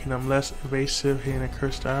area, making them less evasive, hitting a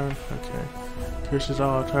cursed item. Okay. Curses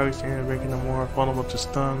all targets in the area, making them more vulnerable to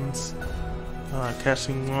stuns.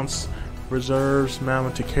 Casting once reserves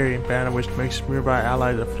mana to carry in battle, which makes nearby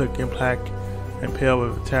allies afflict impact and pale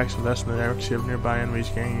with attacks to lessen the accuracy of nearby enemies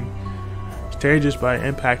gain. Stages by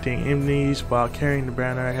impacting enemies while carrying the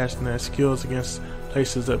banner. It has no skills against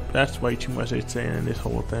places that. That's way too much they're saying in this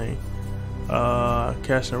whole thing.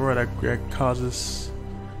 Casting a roar that causes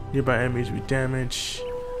nearby enemies with damage.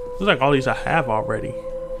 Looks like all these I have already.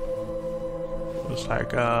 Looks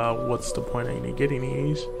like, what's the point of even getting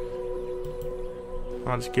these?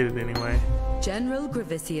 I'll just get it anyway. General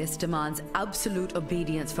Gravicius demands absolute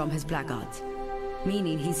obedience from his blackguards,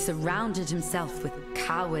 meaning he's surrounded himself with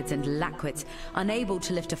cowards and lackwits, unable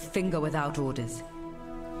to lift a finger without orders.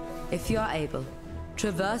 If you are able,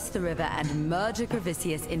 traverse the river and murder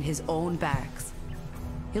Gravicius in his own barracks.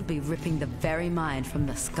 He'll be ripping the very mind from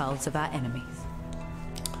the skulls of our enemies.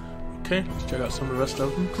 Okay, let's check out some of the rest of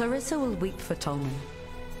them. Clarissa will weep for Tolman.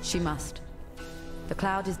 She must. The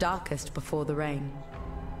cloud is darkest before the rain.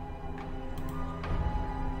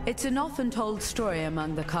 It's an often told story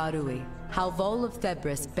among the Karui, how Vol of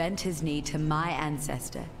Thebris bent his knee to my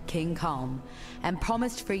ancestor, King Calm, and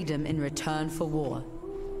promised freedom in return for war.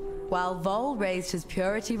 While Vol raised his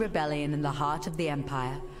Purity Rebellion in the heart of the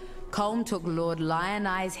Empire, Colm took Lord Lion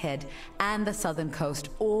Eye's head and the southern coast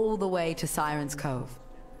all the way to Siren's Cove.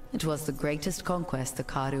 It was the greatest conquest the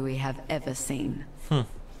Karui have ever seen.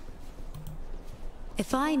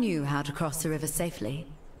 If I knew how to cross the river safely,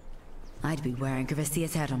 I'd be wearing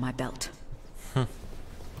Gravicius' head on my belt.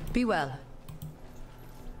 Be well.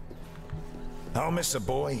 I'll miss a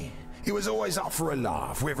boy. He was always up for a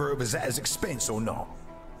laugh, whether it was at his expense or not.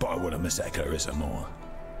 But I wouldn't miss that Clarissa more.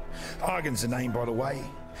 Argan's the name, by the way.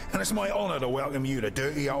 And it's my honor to welcome you to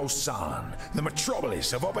Dirty Old Sun, the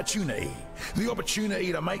metropolis of opportunity. The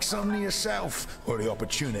opportunity to make something of yourself, or the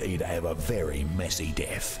opportunity to have a very messy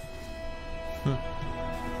death.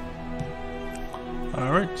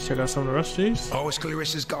 Alright, check out some of the rest of these. I was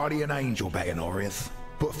Clarissa's guardian angel back in Oriath.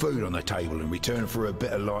 Put food on the table in return for a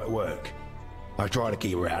bit of light work. I try to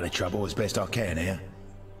keep her out of trouble as best I can here.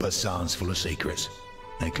 But Sun's full of secrets,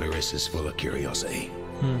 and Clarissa's full of curiosity.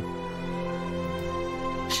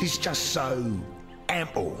 She's just so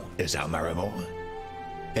ample, is our Marimor.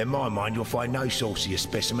 In my mind, you'll find no saucier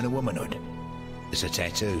specimen of womanhood. It's the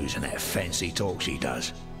tattoos and that fancy talk she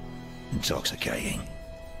does. Intoxicating.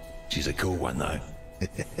 She's a cool one, though.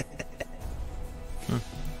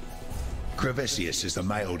 Gravicius is the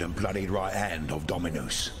mailed and bloodied right hand of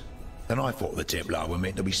Dominus. And I thought the Templar were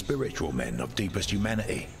meant to be spiritual men of deepest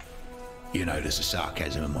humanity. You know there's a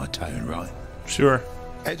sarcasm in my tone, right? Sure.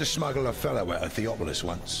 Had to smuggle a fellow out of Theopolis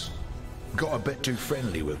once. Got a bit too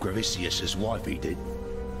friendly with Gravicius's wife, he did.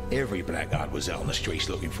 Every blackguard was out on the streets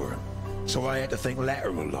looking for him. So I had to think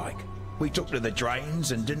lateral like. We took to the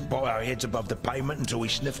drains and didn't put our heads above the pavement until we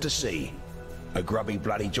sniffed the sea. A grubby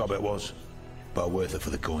bloody job it was, but worth it for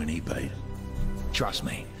the coin he paid. Trust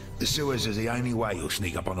me, the sewers is the only way you'll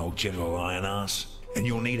sneak up on old General Iron Ass, and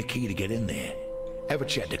you'll need a key to get in there. Have a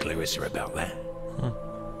chat to Clarissa about that.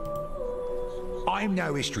 I'm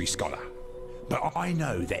no history scholar, but I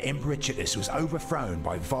know that Emperor Chitus was overthrown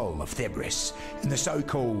by Vol of Thebris in the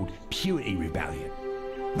so-called Purity Rebellion.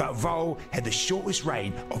 But Vol had the shortest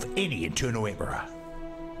reign of any internal emperor.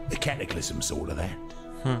 The Cataclysm sort of that.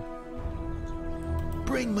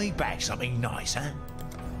 Bring me back something nice, huh?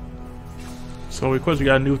 So of course we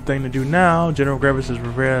got a new thing to do now. General Gravis is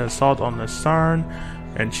preparing an assault on the Sarn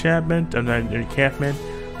encampment.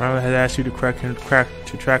 Marlon has asked you to track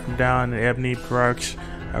him down in Ebony Parks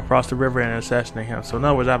across the river and assassinate him. So in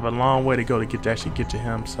other words, I have a long way to go to actually get to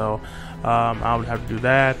him. So I would have to do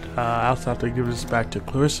that. I also have to give this back to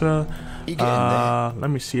Clarissa. Let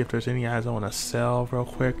me see if there's any items I want to sell real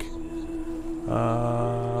quick. Do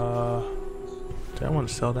I want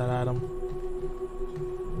to sell that item?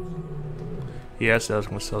 Yes, I was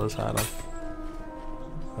going to sell this item.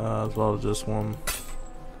 As well as this one.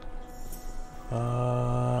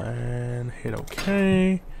 And hit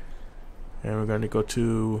OK. And we're going to go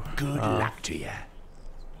to good luck to you.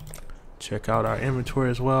 Check out our inventory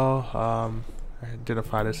as well.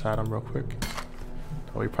 Identify this item real quick.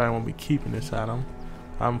 We probably won't be keeping this item.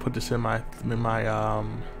 I'm gonna put this in my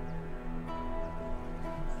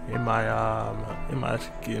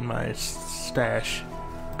stash.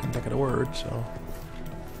 Couldn't think of the word, so.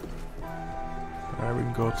 Alright, we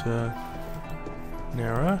can go to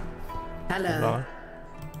Nera. Hello.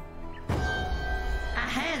 A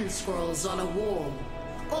hand scrolls on a wall,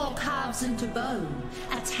 or carves into bone,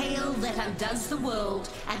 a tale that undoes the world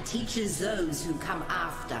and teaches those who come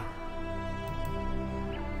after.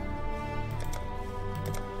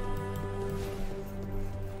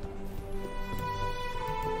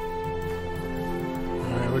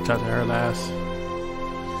 Alright, we'll talk to her last.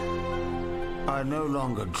 I no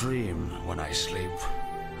longer dream when I sleep.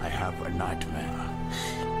 I have a nightmare.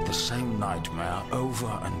 The same nightmare over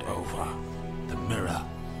and over. The mirror.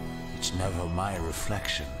 It's never my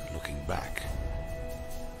reflection looking back.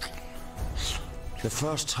 The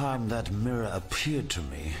first time that mirror appeared to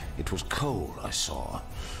me, it was Cole I saw.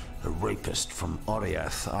 A rapist from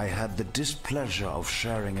Oriath I had the displeasure of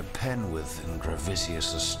sharing a pen with in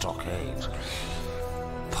Gravicius's stockade.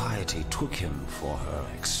 Piety took him for her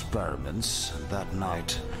experiments, and that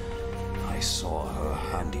night I saw her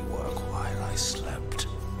handiwork while I slept.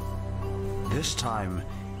 This time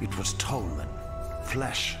it was Tolman.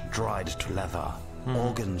 Flesh dried to leather,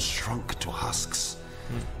 organs shrunk to husks,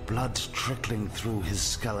 blood trickling through his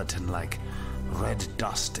skeleton like red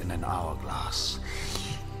dust in an hourglass.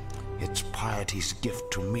 It's Piety's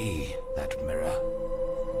gift to me, that mirror.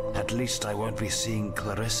 At least I won't be seeing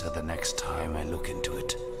Clarissa the next time I look into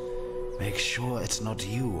it. Make sure it's not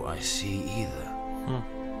you I see either.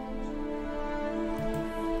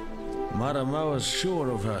 Marama was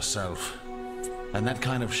sure of herself. And that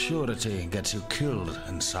kind of surety gets you killed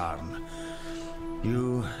in Sarn.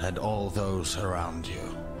 You and all those around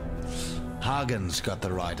you. Hagen's got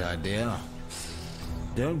the right idea.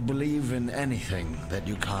 Don't believe in anything that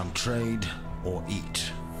you can't trade or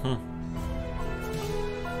eat.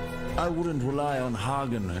 I wouldn't rely on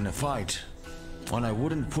Hagen in a fight, and I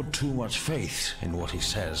wouldn't put too much faith in what he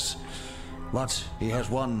says. But he has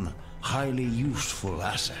one highly useful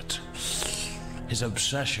asset. His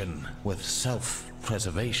obsession with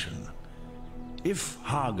self-preservation. If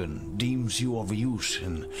Hagen deems you of use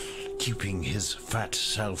in keeping his fat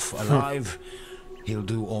self alive, he'll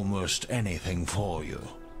do almost anything for you.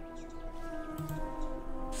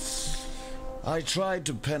 I tried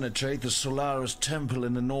to penetrate the Solaris temple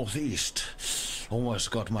in the northeast.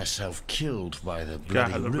 Almost got myself killed by the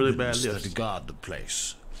bloody ribbons that guard the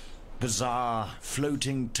place. Bizarre,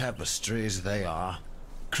 floating tapestries they are.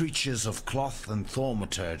 Creatures of cloth and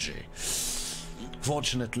thaumaturgy.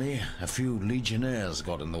 Fortunately, a few legionnaires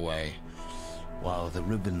got in the way. While the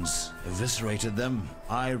ribbons eviscerated them,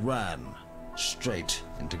 I ran straight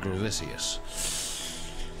into Gravicius.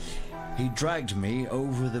 He dragged me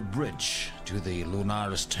over the bridge to the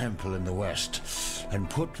Lunaris temple in the west and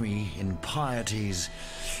put me in Piety's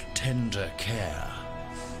tender care.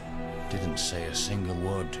 Didn't say a single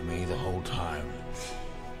word to me the whole time.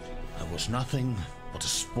 I was nothing but a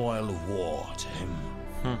spoil of war to him.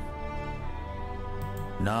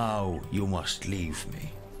 Now you must leave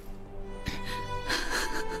me.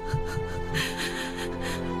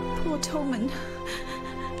 Poor Tolman.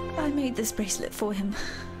 I made this bracelet for him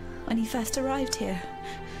when he first arrived here.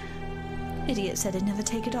 Idiot said he'd never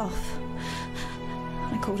take it off.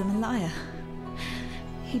 I called him a liar.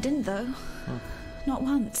 He didn't, though. Not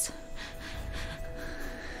once.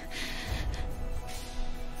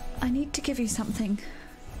 I need to give you something.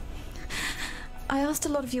 I asked a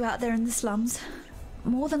lot of you out there in the slums.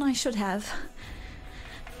 More than I should have.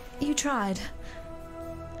 You tried.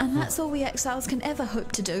 And that's all we exiles can ever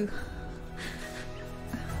hope to do.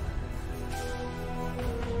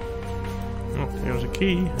 Oh, there's a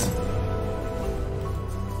key.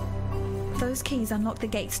 Those keys unlock the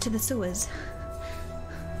gates to the sewers.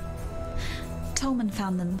 Tolman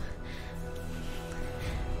found them.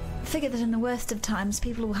 Figure that in the worst of times,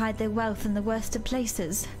 people will hide their wealth in the worst of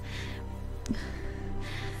places.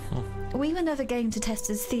 We were never game to test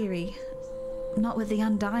his theory. Not with the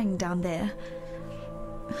Undying down there.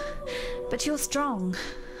 But you're strong.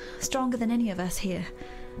 Stronger than any of us here.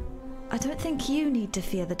 I don't think you need to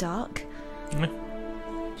fear the dark.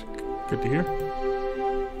 Good to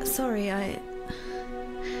hear. Sorry, I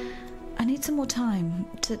need some more time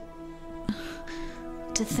to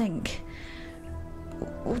think.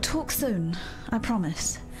 We'll talk soon, I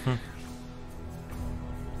promise.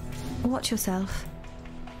 Watch yourself.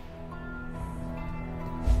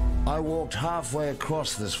 I walked halfway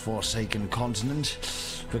across this forsaken continent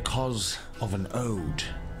because of an ode.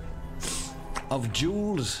 Of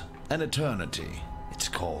jewels and eternity, it's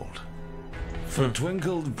called. For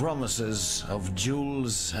twinkled promises of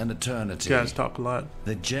jewels and eternity. You guys talk a lot.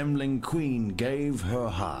 The Gemling Queen gave her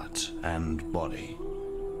heart and body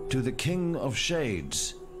to the King of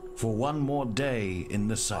Shades for one more day in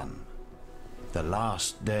the sun. The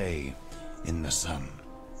last day in the sun.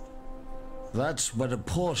 That's but a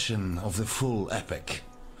portion of the full epic.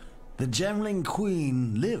 The Gemling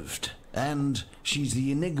Queen lived, and she's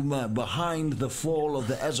the enigma behind the fall of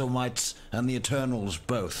the Ezomites and the Eternals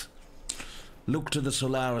both. Look to the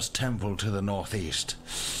Solaris Temple to the northeast.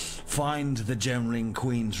 Find the Gemling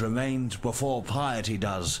Queen's remains before piety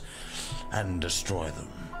does, and destroy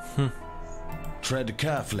them. Tread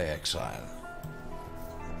carefully, Exile.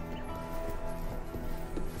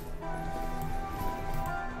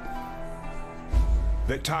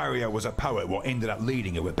 Victaria was a poet what ended up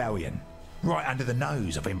leading a rebellion, right under the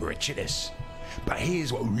nose of Emperor Chittis. But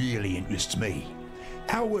here's what really interests me.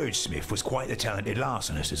 Our wordsmith was quite a talented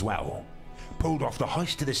larcenist as well. Pulled off the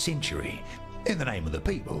heist of the century, in the name of the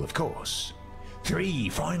people, of course. 3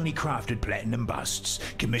 finely crafted platinum busts,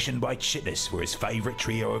 commissioned by Chittis for his favourite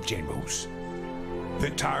trio of generals.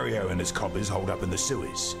 Victario and his coppers hold up in the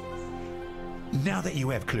sewers. Now that you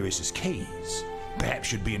have Clarissa's keys,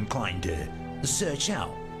 perhaps you'd be inclined to search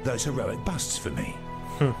out those heroic busts for me.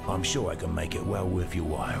 I'm sure I can make it well worth your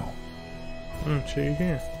while. Sure you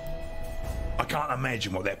can. I can't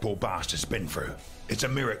imagine what that poor bastard's been through. It's a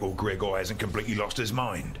miracle Gregor hasn't completely lost his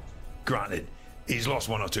mind. Granted, he's lost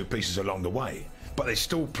 1 or 2 pieces along the way, but there's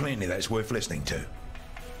still plenty that's worth listening to.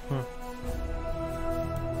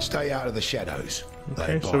 Stay out of the shadows.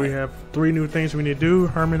 Okay, so we have 3 new things we need to do.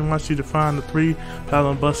 Herman wants you to find the 3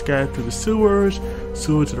 Platinum Bus guys through the sewers.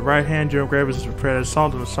 Sewer to the right hand. General Gravis is prepared to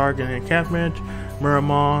assault on the Sargon encampment.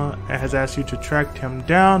 Miramon has asked you to track him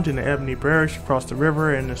down to the Ebony Barracks, cross the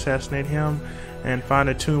river, and assassinate him. And find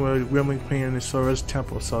a tomb of the Gemling Queen in the Solaris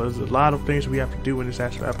Temple. So there's a lot of things we have to do in this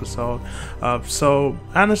actual episode. So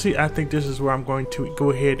honestly, I think this is where I'm going to go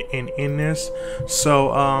ahead and end this.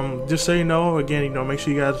 So just so you know, again, make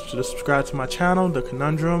sure you guys subscribe to my channel, The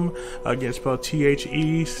Conundrum. Again, spelled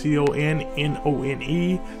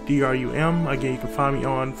TheConnonedrum. Again, you can find me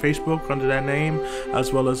on Facebook under that name,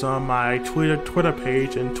 as well as on my Twitter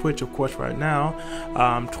page, and Twitch, of course, right now.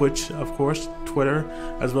 Twitch, of course, Twitter,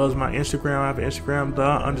 as well as my Instagram. I have an Instagram,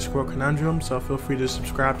 _conundrum, so feel free to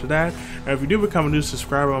subscribe to that. And if you do become a new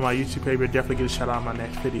subscriber on my YouTube page, you'll definitely get a shout out on my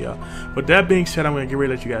next video. With that being said, I'm going to get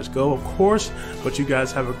ready to let you guys go, of course, but you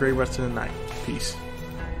guys have a great rest of the night. Peace.